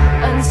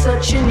and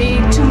such a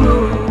need to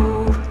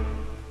move,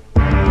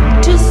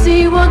 to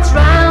see what's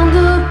round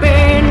the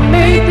bend.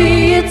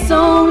 Maybe it's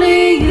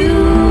only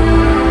you.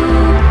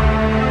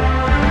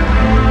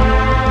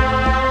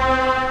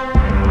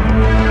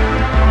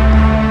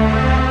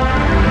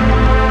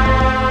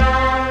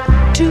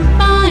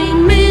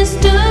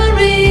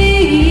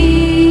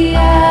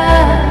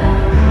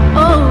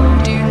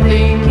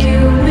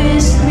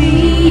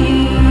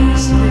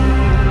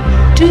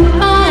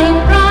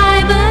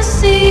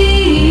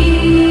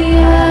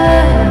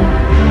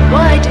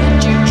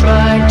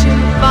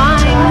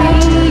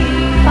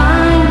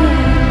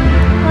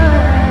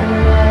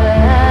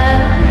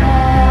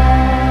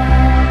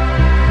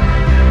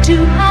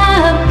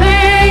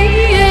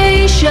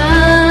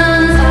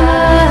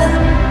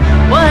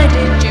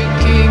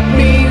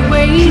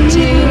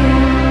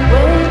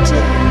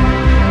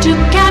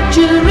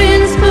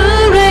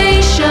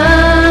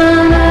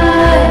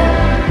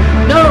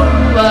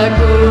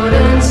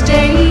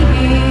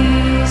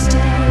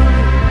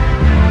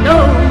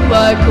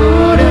 I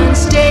couldn't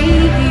stay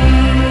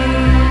here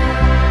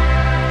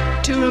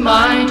to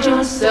remind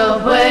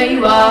yourself where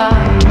you are,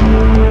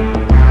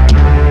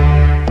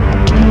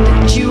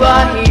 that you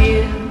are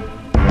here,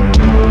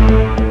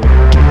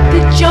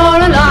 that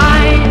you're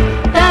alive,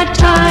 that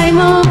time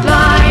of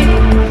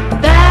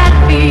life, that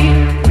fear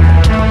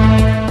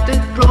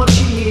that brought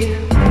you here.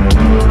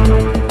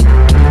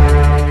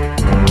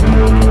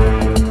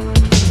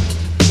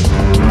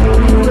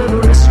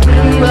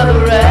 Will you ever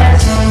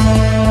rest?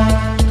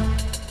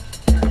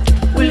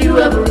 Will you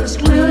ever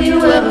rest? Will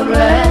you ever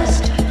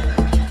rest?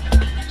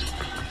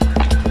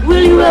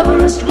 Will you ever rest? Will you ever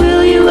rest?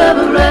 Will you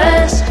ever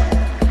rest?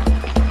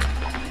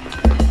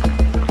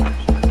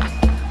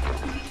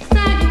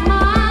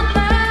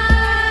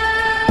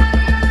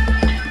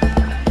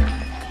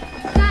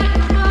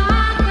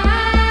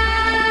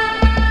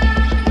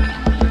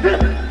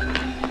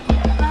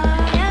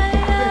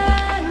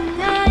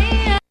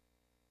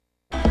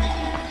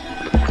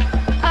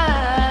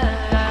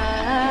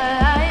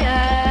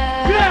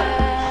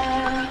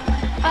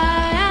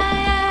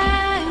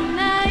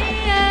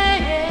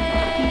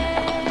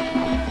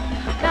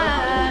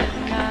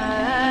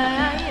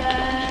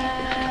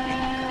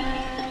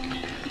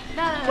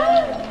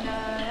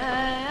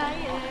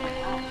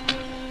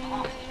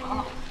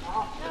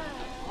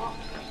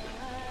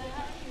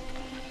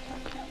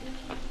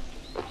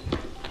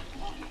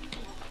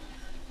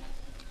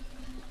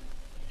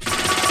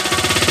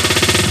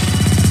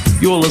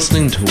 You're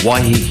listening to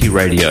Waiheke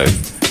Radio,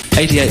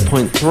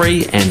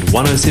 88.3 and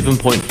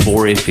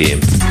 107.4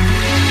 FM.